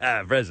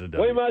 President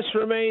W. We must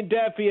remain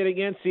defiant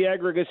against the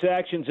egregious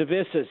actions of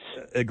ISIS.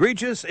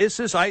 Egregious,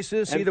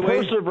 ISIS, and either way.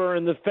 And persevere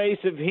in the face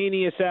of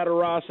heinous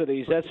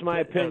atrocities. That's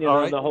my opinion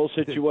on the whole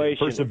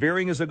situation.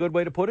 Persevering is a good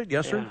way to put it.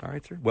 Yes, sir. All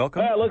right, sir.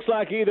 Welcome. Well, it looks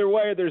like either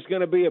way there's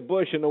going to be a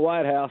Bush in the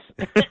White House.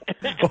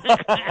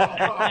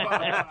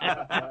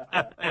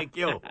 Thank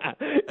you.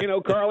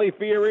 Carly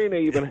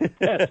Fiorina even.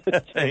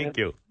 Thank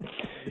you.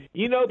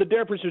 You know the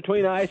difference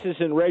between ISIS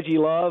and Reggie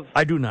Love?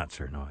 I do not,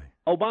 sir. No.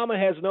 Obama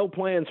has no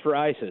plans for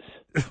ISIS.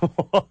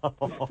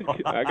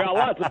 I got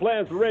lots of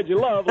plans for Reggie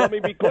Love, let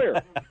me be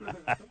clear.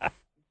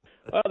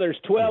 Well, there's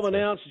 12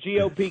 announced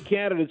GOP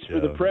candidates for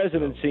the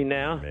presidency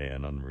now.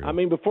 Man, unreal. I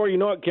mean, before you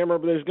know it, Kimmer,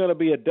 there's going to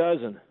be a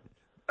dozen.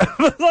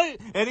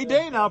 Any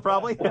day now,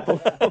 probably.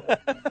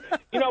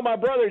 My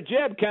brother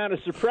Jeb kind of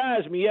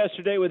surprised me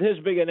yesterday with his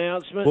big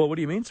announcement. Well, what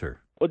do you mean, sir?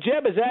 Well,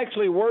 Jeb is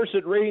actually worse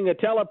at reading a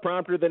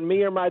teleprompter than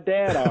me or my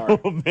dad are.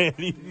 Oh, man,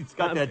 he's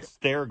got that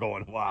stare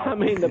going. Wow. I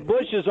mean, the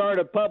Bushes are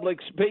to public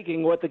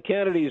speaking what the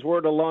Kennedys were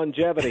to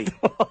longevity.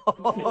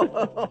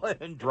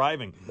 And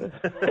driving.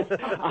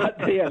 I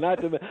tell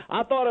you,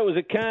 I thought it was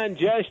a kind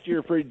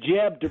gesture for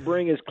Jeb to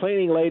bring his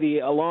cleaning lady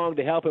along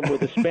to help him with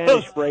the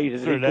Spanish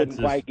phrases sir, he couldn't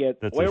quite get.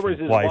 Where was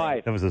his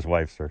wife? That was his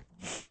wife, sir.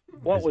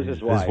 What was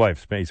his wife? His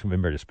wife. He's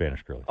married a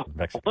Spanish girl.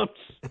 Mexican.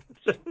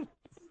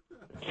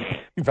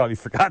 You probably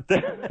forgot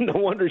that. No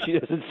wonder she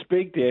doesn't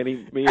speak to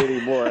me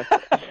anymore.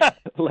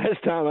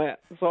 Last time I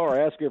saw her,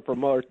 I asked her for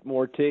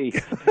more tea.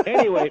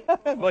 Anyway.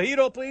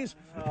 Mojito, please.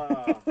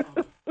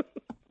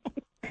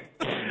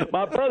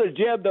 My brother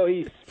Jeb, though,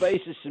 he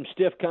faces some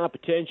stiff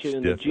competition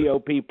in the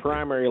GOP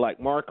primary like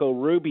Marco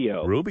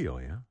Rubio. Rubio,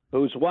 yeah.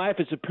 Whose wife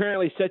is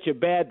apparently such a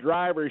bad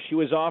driver, she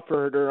was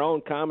offered her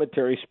own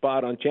commentary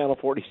spot on Channel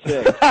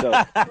 46.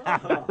 So.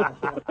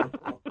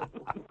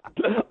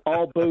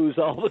 All booze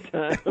all the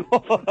time.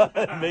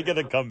 Making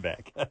a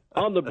comeback.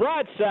 On the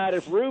bright side,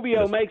 if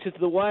Rubio makes it to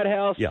the White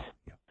House,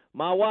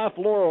 my wife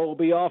Laura will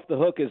be off the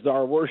hook as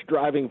our worst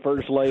driving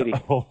first lady.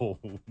 Oh,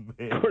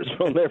 man. Of course,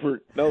 we'll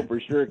never know for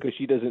sure because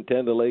she doesn't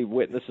tend to leave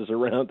witnesses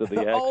around to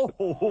the accident.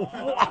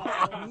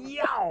 Oh,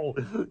 yow.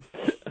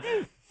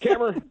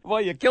 Cameron,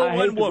 well, you killed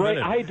one woman.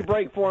 I hate to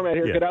break format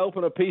here. Could I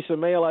open a piece of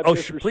mail I've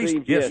just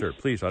received? Yes, sir.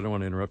 Please. I don't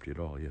want to interrupt you at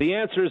all. Yes. The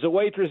answer is a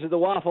waitress at the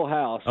Waffle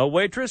House. A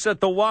waitress at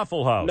the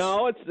Waffle House.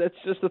 No, it's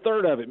just a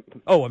third of it.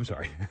 Oh, I'm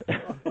sorry.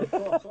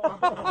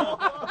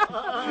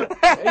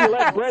 Hey, you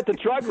let Brett the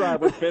truck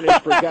driver finish,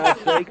 for God's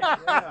sake.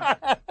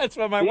 That's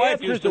what my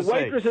wife used to say. The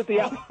waitress at the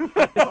a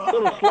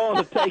little slow on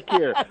the take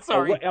here.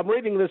 Sorry. I'm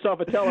reading this off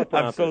a teleprompter.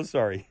 I'm so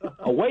sorry.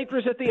 A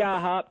waitress at the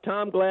IHOP,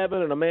 Tom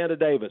Glavine and Amanda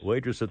Davis.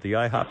 Waitress at the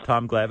IHOP,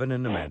 Tom Glavine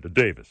and Amanda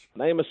Davis.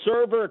 Name a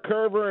server, a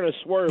curver, and a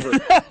swerver.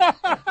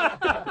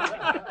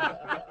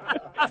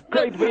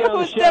 Great to be on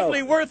the show.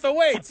 Definitely worth the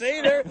wait.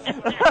 See there?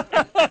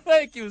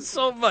 Thank you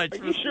so much.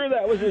 Are you sure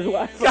that was his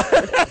wife?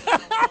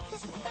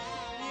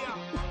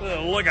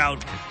 Look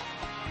out.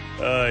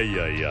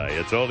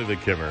 It's only the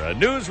Kimmer.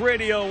 News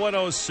Radio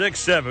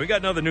 106.7. We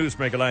got another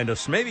newsmaker lined up,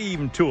 maybe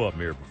even two of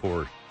them here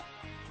before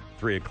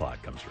 3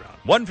 o'clock comes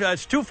around.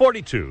 It's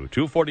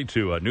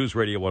 242, News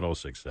Radio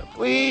 106.7.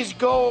 Please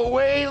go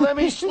away. Let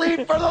me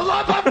sleep for the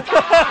love of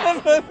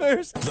God.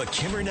 The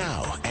Kimmer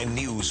Now and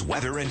news,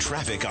 weather, and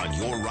traffic on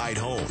your ride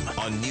home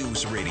on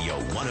News Radio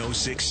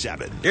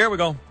 106.7. Here we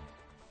go.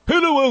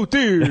 Hello out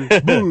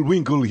there,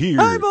 Bullwinkle here.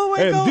 Hi,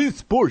 Bullwinkle. And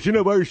this portion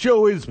of our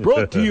show is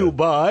brought to you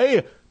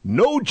by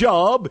No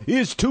Job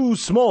is Too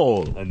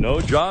Small.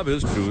 No job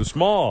is too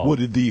small. What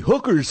did the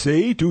hooker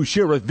say to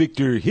Sheriff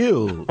Victor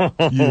Hill?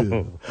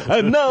 Yeah.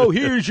 And now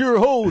here's your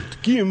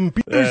host, Kim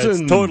Peterson.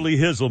 It's totally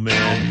Hizzle,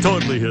 man.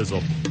 Totally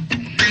Hizzle.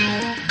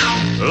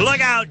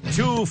 Look out,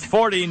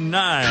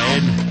 249.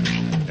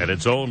 And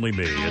it's only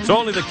me. It's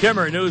only the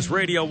Kimmer, News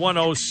Radio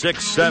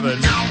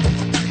 106.7.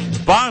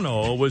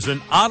 Bono was in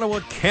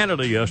Ottawa,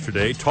 Canada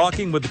yesterday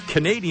talking with the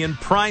Canadian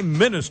Prime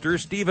Minister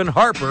Stephen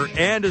Harper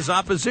and his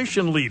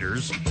opposition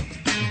leaders.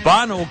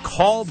 Bono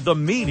called the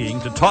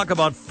meeting to talk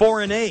about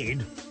foreign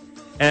aid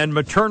and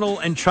maternal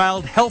and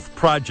child health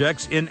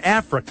projects in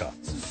Africa.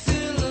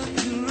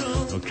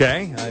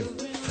 Okay,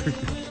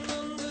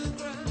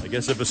 I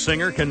guess if a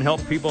singer can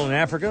help people in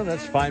Africa,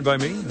 that's fine by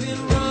me.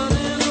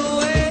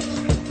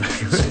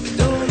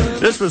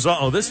 This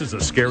is a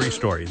scary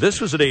story.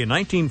 This was a day in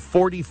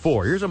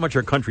 1944. Here's how much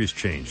our country's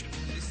changed.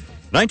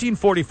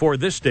 1944,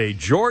 this day,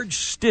 George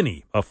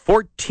Stinney, a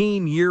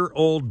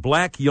 14-year-old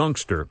black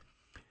youngster,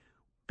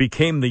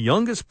 became the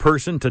youngest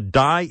person to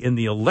die in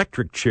the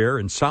electric chair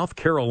in South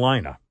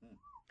Carolina.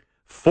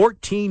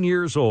 14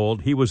 years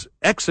old, he was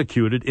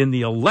executed in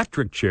the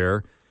electric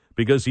chair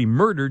because he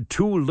murdered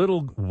two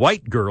little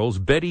white girls,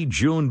 Betty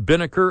June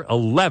Binnicker,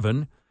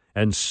 11,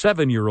 and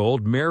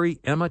 7-year-old Mary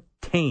Emma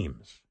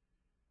Thames.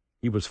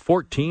 He was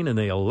 14, and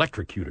they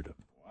electrocuted him.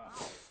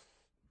 Wow.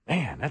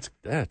 Man, that's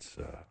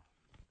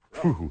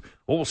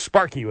old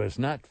Sparky was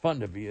not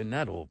fun to be in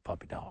that old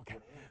puppy dog.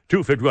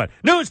 251.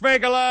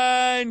 Newsmaker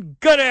line,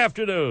 good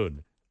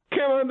afternoon.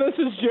 Kevin, this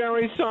is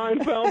Jerry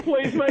Seinfeld.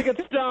 Please make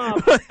it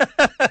stop.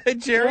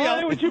 Jerry,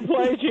 why would you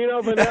play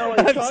Gino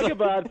Vanelli? Talk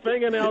about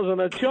fingernails on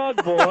a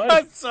chalkboard.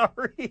 I'm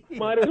sorry.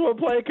 Might as well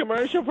play a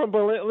commercial from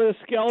Berlitz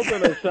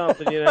Skeleton or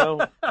something, you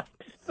know.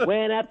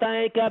 When I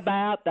think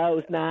about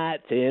those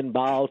nights in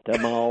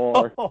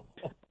Baltimore,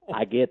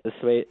 I get the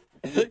sweet.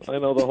 I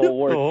know the whole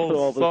words to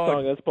all the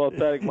song. That's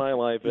pathetic my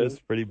life is.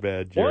 It's pretty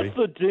bad, Jerry. What's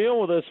the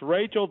deal with this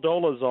Rachel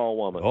Dolezal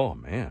woman? Oh,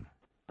 man.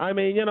 I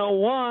mean, you know,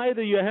 why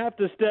do you have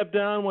to step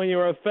down when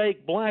you're a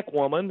fake black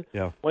woman,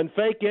 when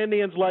fake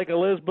Indians like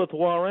Elizabeth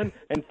Warren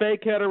and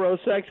fake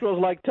heterosexuals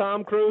like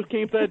Tom Cruise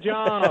keep that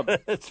job?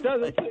 It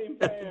doesn't seem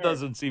fair. It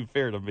doesn't seem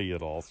fair to me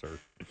at all, sir.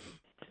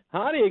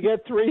 How do you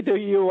get 3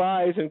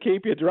 DUIs and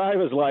keep your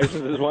driver's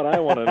license is what I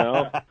want to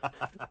know.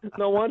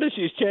 No wonder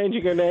she's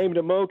changing her name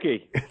to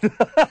Mookie.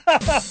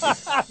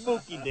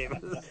 Mookie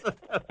Davis.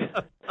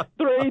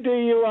 3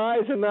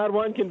 DUIs and not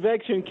one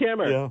conviction,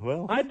 Kimmer. Yeah,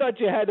 well. I thought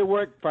you had to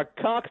work for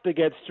Cox to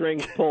get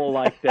strings pulled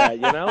like that,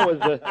 you know?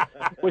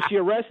 Was she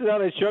arrested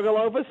on a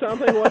sugarloaf or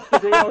something? What's the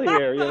deal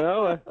here, you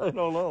know? I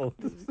don't know.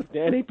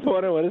 Danny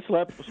Porter would have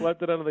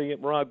slept it under the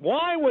rug.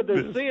 Why would the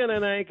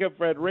CNN anchor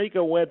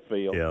Frederica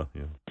Whitfield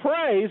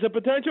praise a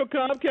potential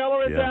cop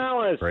killer in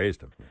Dallas?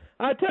 Praised him.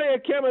 I tell you,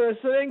 Kim, there's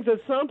things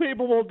that some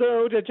people will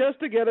do just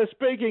to get a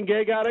speaking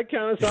gig out of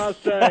Kennesaw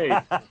State.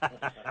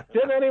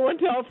 Didn't anyone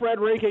tell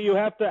Frederica you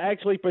have to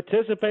actually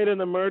participate in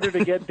the murder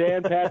to get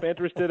Dan Papp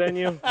interested in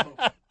you?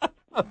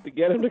 To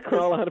get him to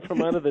crawl out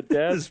from under the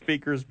desk? The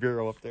Speaker's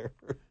Bureau up there.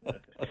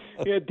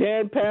 Yeah,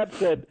 Dan Papp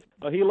said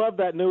he loved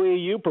that new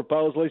EU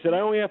proposal. He said, I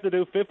only have to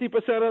do 50%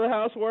 of the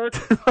housework.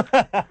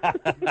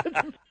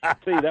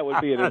 See, that would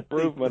be an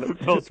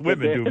improvement. Most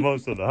women do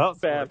most of the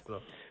housework.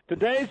 So.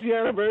 Today's the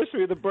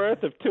anniversary of the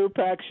birth of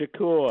Tupac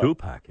Shakur.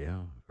 Tupac, yeah.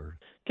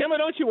 Kim,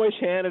 don't you wish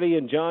Hannity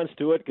and Jon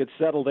Stewart could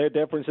settle their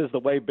differences the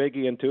way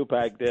Biggie and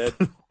Tupac did?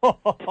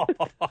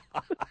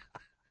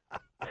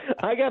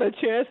 I got a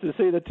chance to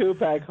see the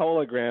Tupac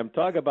hologram.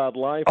 Talk about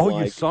lifelike. Oh,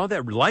 you saw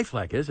that?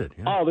 Lifelike, is it?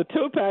 Yeah. Oh, the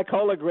Tupac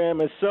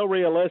hologram is so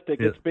realistic,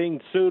 it's being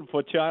sued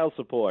for child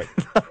support.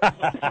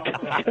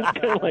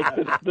 Kind of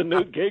like the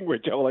Newt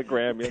Gingrich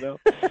hologram, you know?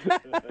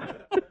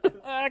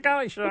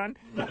 Golly, Sean.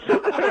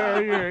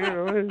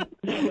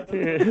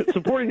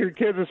 Supporting your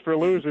kids is for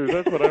losers.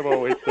 That's what I've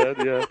always said,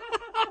 yeah.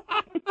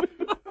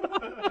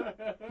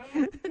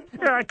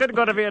 Yeah, I couldn't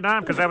go to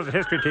Vietnam because I was a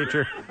history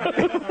teacher.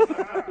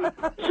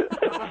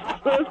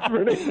 That's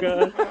pretty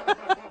good.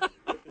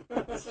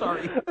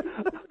 Sorry.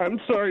 I'm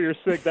sorry you're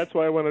sick. That's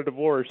why I want a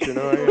divorce, you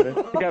know.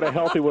 I got a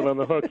healthy one on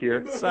the hook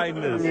here. Sign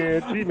this. Yeah,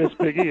 gee, Miss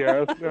Piggy,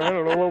 I don't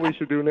know what we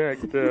should do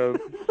next.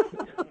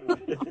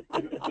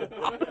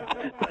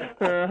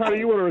 How do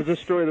you want to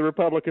destroy the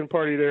Republican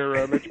Party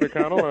there, Mitch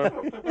McConnell?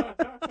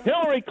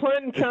 Hillary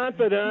Clinton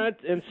confidant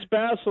and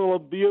spousal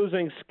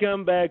abusing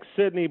scumbag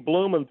Sidney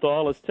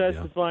Blumenthal is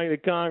testifying to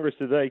Congress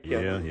today,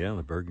 Kim. Yeah,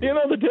 the burger. Do you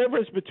know the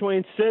difference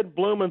between Sid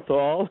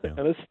Blumenthal and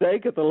a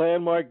steak at the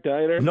Landmark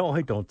Diner? No,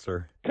 I don't,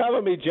 sir.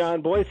 Cover me,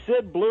 John Boy.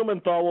 Sid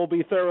Blumenthal will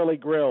be thoroughly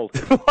grilled.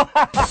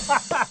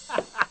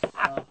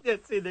 Yeah,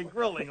 see, they're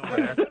grilling over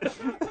there.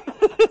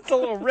 It's a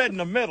little red in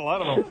the middle. I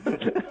don't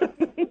know.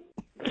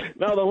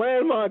 Now, the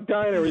Landmark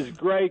Diner is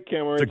great,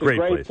 Kimmer. It's a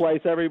great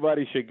place.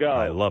 Everybody should go.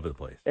 I love the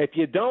place. If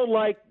you don't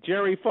like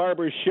Jerry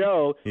Farber's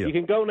show, you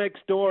can go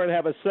next door and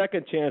have a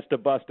second chance to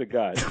bust a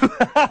gut.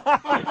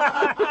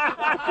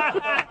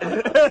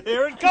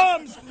 Here it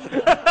comes.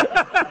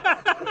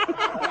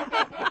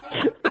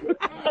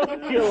 I'll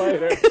see you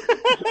later.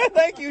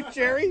 Thank you,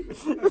 Jerry.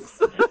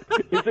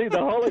 You see, the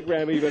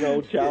hologram even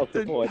owed child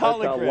support.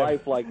 That's how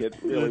lifelike it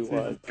really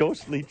was.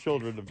 Ghostly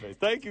children of faith.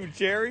 Thank you,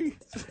 Jerry.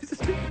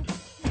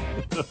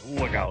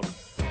 Look out.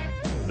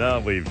 Now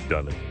we've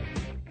done it.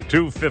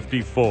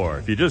 2:54.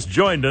 If you just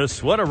joined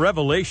us, what a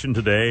revelation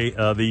today.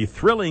 The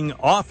thrilling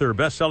author,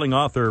 best-selling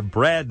author,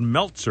 Brad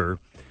Meltzer,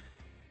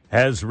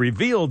 has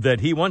revealed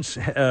that he once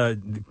had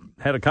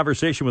a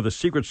conversation with a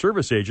Secret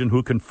Service agent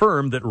who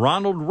confirmed that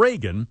Ronald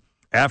Reagan,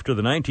 after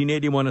the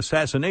 1981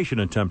 assassination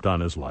attempt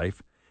on his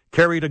life,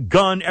 carried a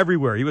gun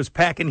everywhere. He was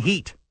packing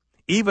heat,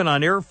 even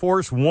on Air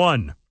Force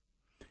One.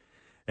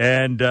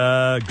 And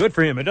good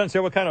for him. It doesn't say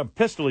what kind of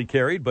pistol he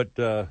carried, but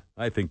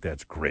I think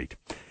that's great.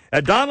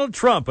 Donald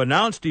Trump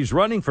announced he's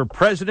running for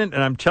president,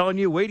 and I'm telling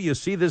you, wait till you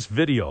see this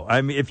video.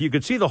 I mean, if you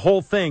could see the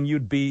whole thing,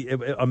 you'd be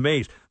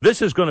amazed.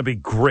 This is going to be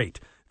great.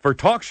 For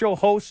talk show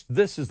hosts,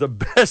 this is the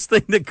best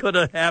thing that could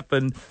have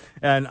happened,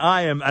 and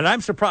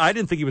I'm surprised. I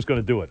didn't think he was going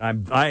to do it.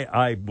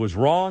 I was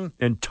wrong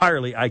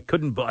entirely. I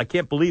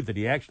can't believe that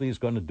he actually is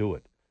going to do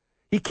it.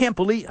 He can't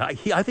believe. I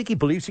think he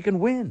believes he can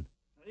win.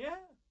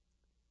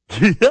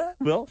 Yeah,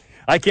 well,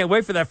 I can't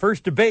wait for that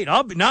first debate.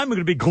 I'm going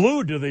to be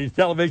glued to the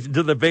television,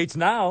 to the debates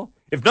now.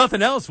 If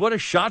nothing else, what a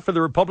shot for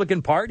the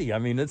Republican Party. I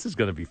mean, this is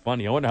going to be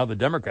funny. I wonder how the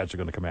Democrats are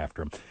going to come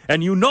after him.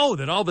 And you know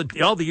that all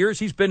the years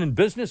he's been in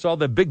business, all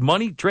the big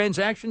money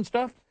transaction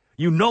stuff,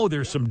 you know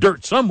there's some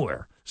dirt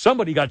somewhere.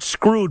 Somebody got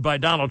screwed by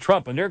Donald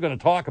Trump, and they're going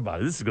to talk about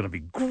it. This is going to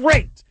be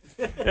great.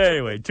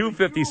 Anyway,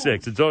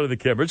 2:56. It's on to the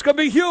Kimmer. It's going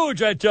to be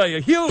huge, I tell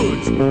you.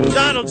 Huge.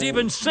 Donald's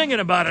even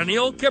singing about it on the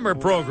old Kimmer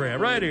program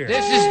right here.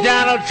 This is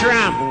Donald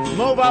Trump.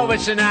 Move over,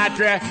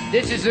 Sinatra.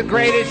 This is the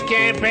greatest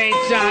campaign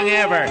song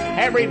ever.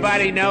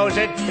 Everybody knows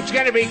it. It's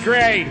going to be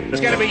great.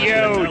 It's going to be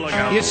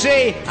huge. You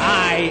see,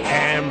 I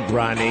am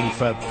running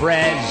for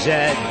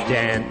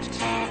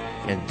president,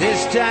 and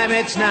this time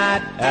it's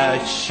not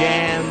a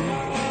sham.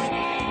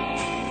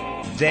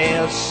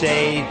 They'll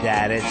say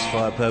that it's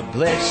for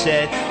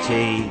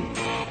publicity,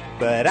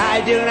 but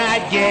I do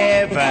not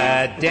give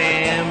a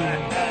damn.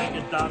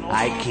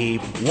 I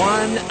keep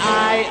one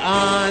eye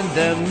on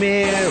the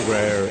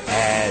mirror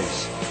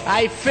as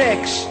I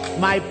fix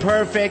my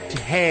perfect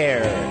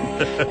hair.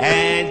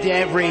 And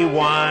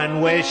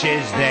everyone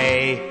wishes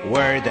they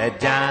were the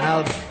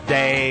Donald.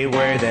 They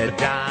were the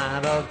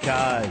Donald,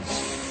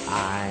 'cause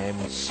I'm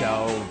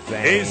so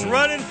vain. He's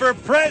running for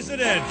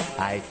president.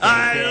 I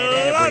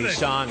love it.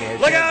 Song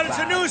is look out, it's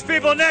the news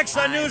people next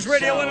on News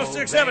Radio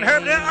 106.7.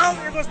 Oh,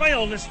 there goes my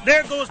illness.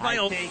 There goes my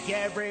illness.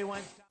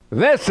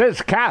 This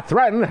is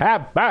Catherine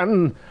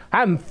Hepburn,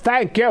 and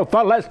thank you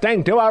for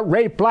listening to a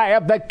replay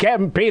of the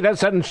Kim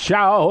Peterson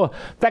Show.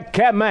 The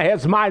Kim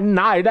is my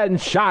knight in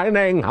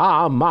shining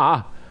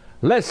armor.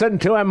 Listen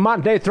to him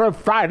Monday through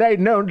Friday,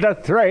 noon to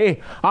 3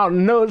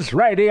 on News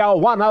Radio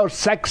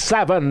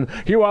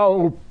 106.7, you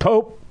old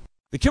pope.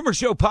 The Kimmer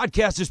Show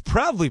podcast is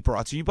proudly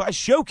brought to you by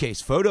Showcase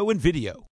Photo and Video.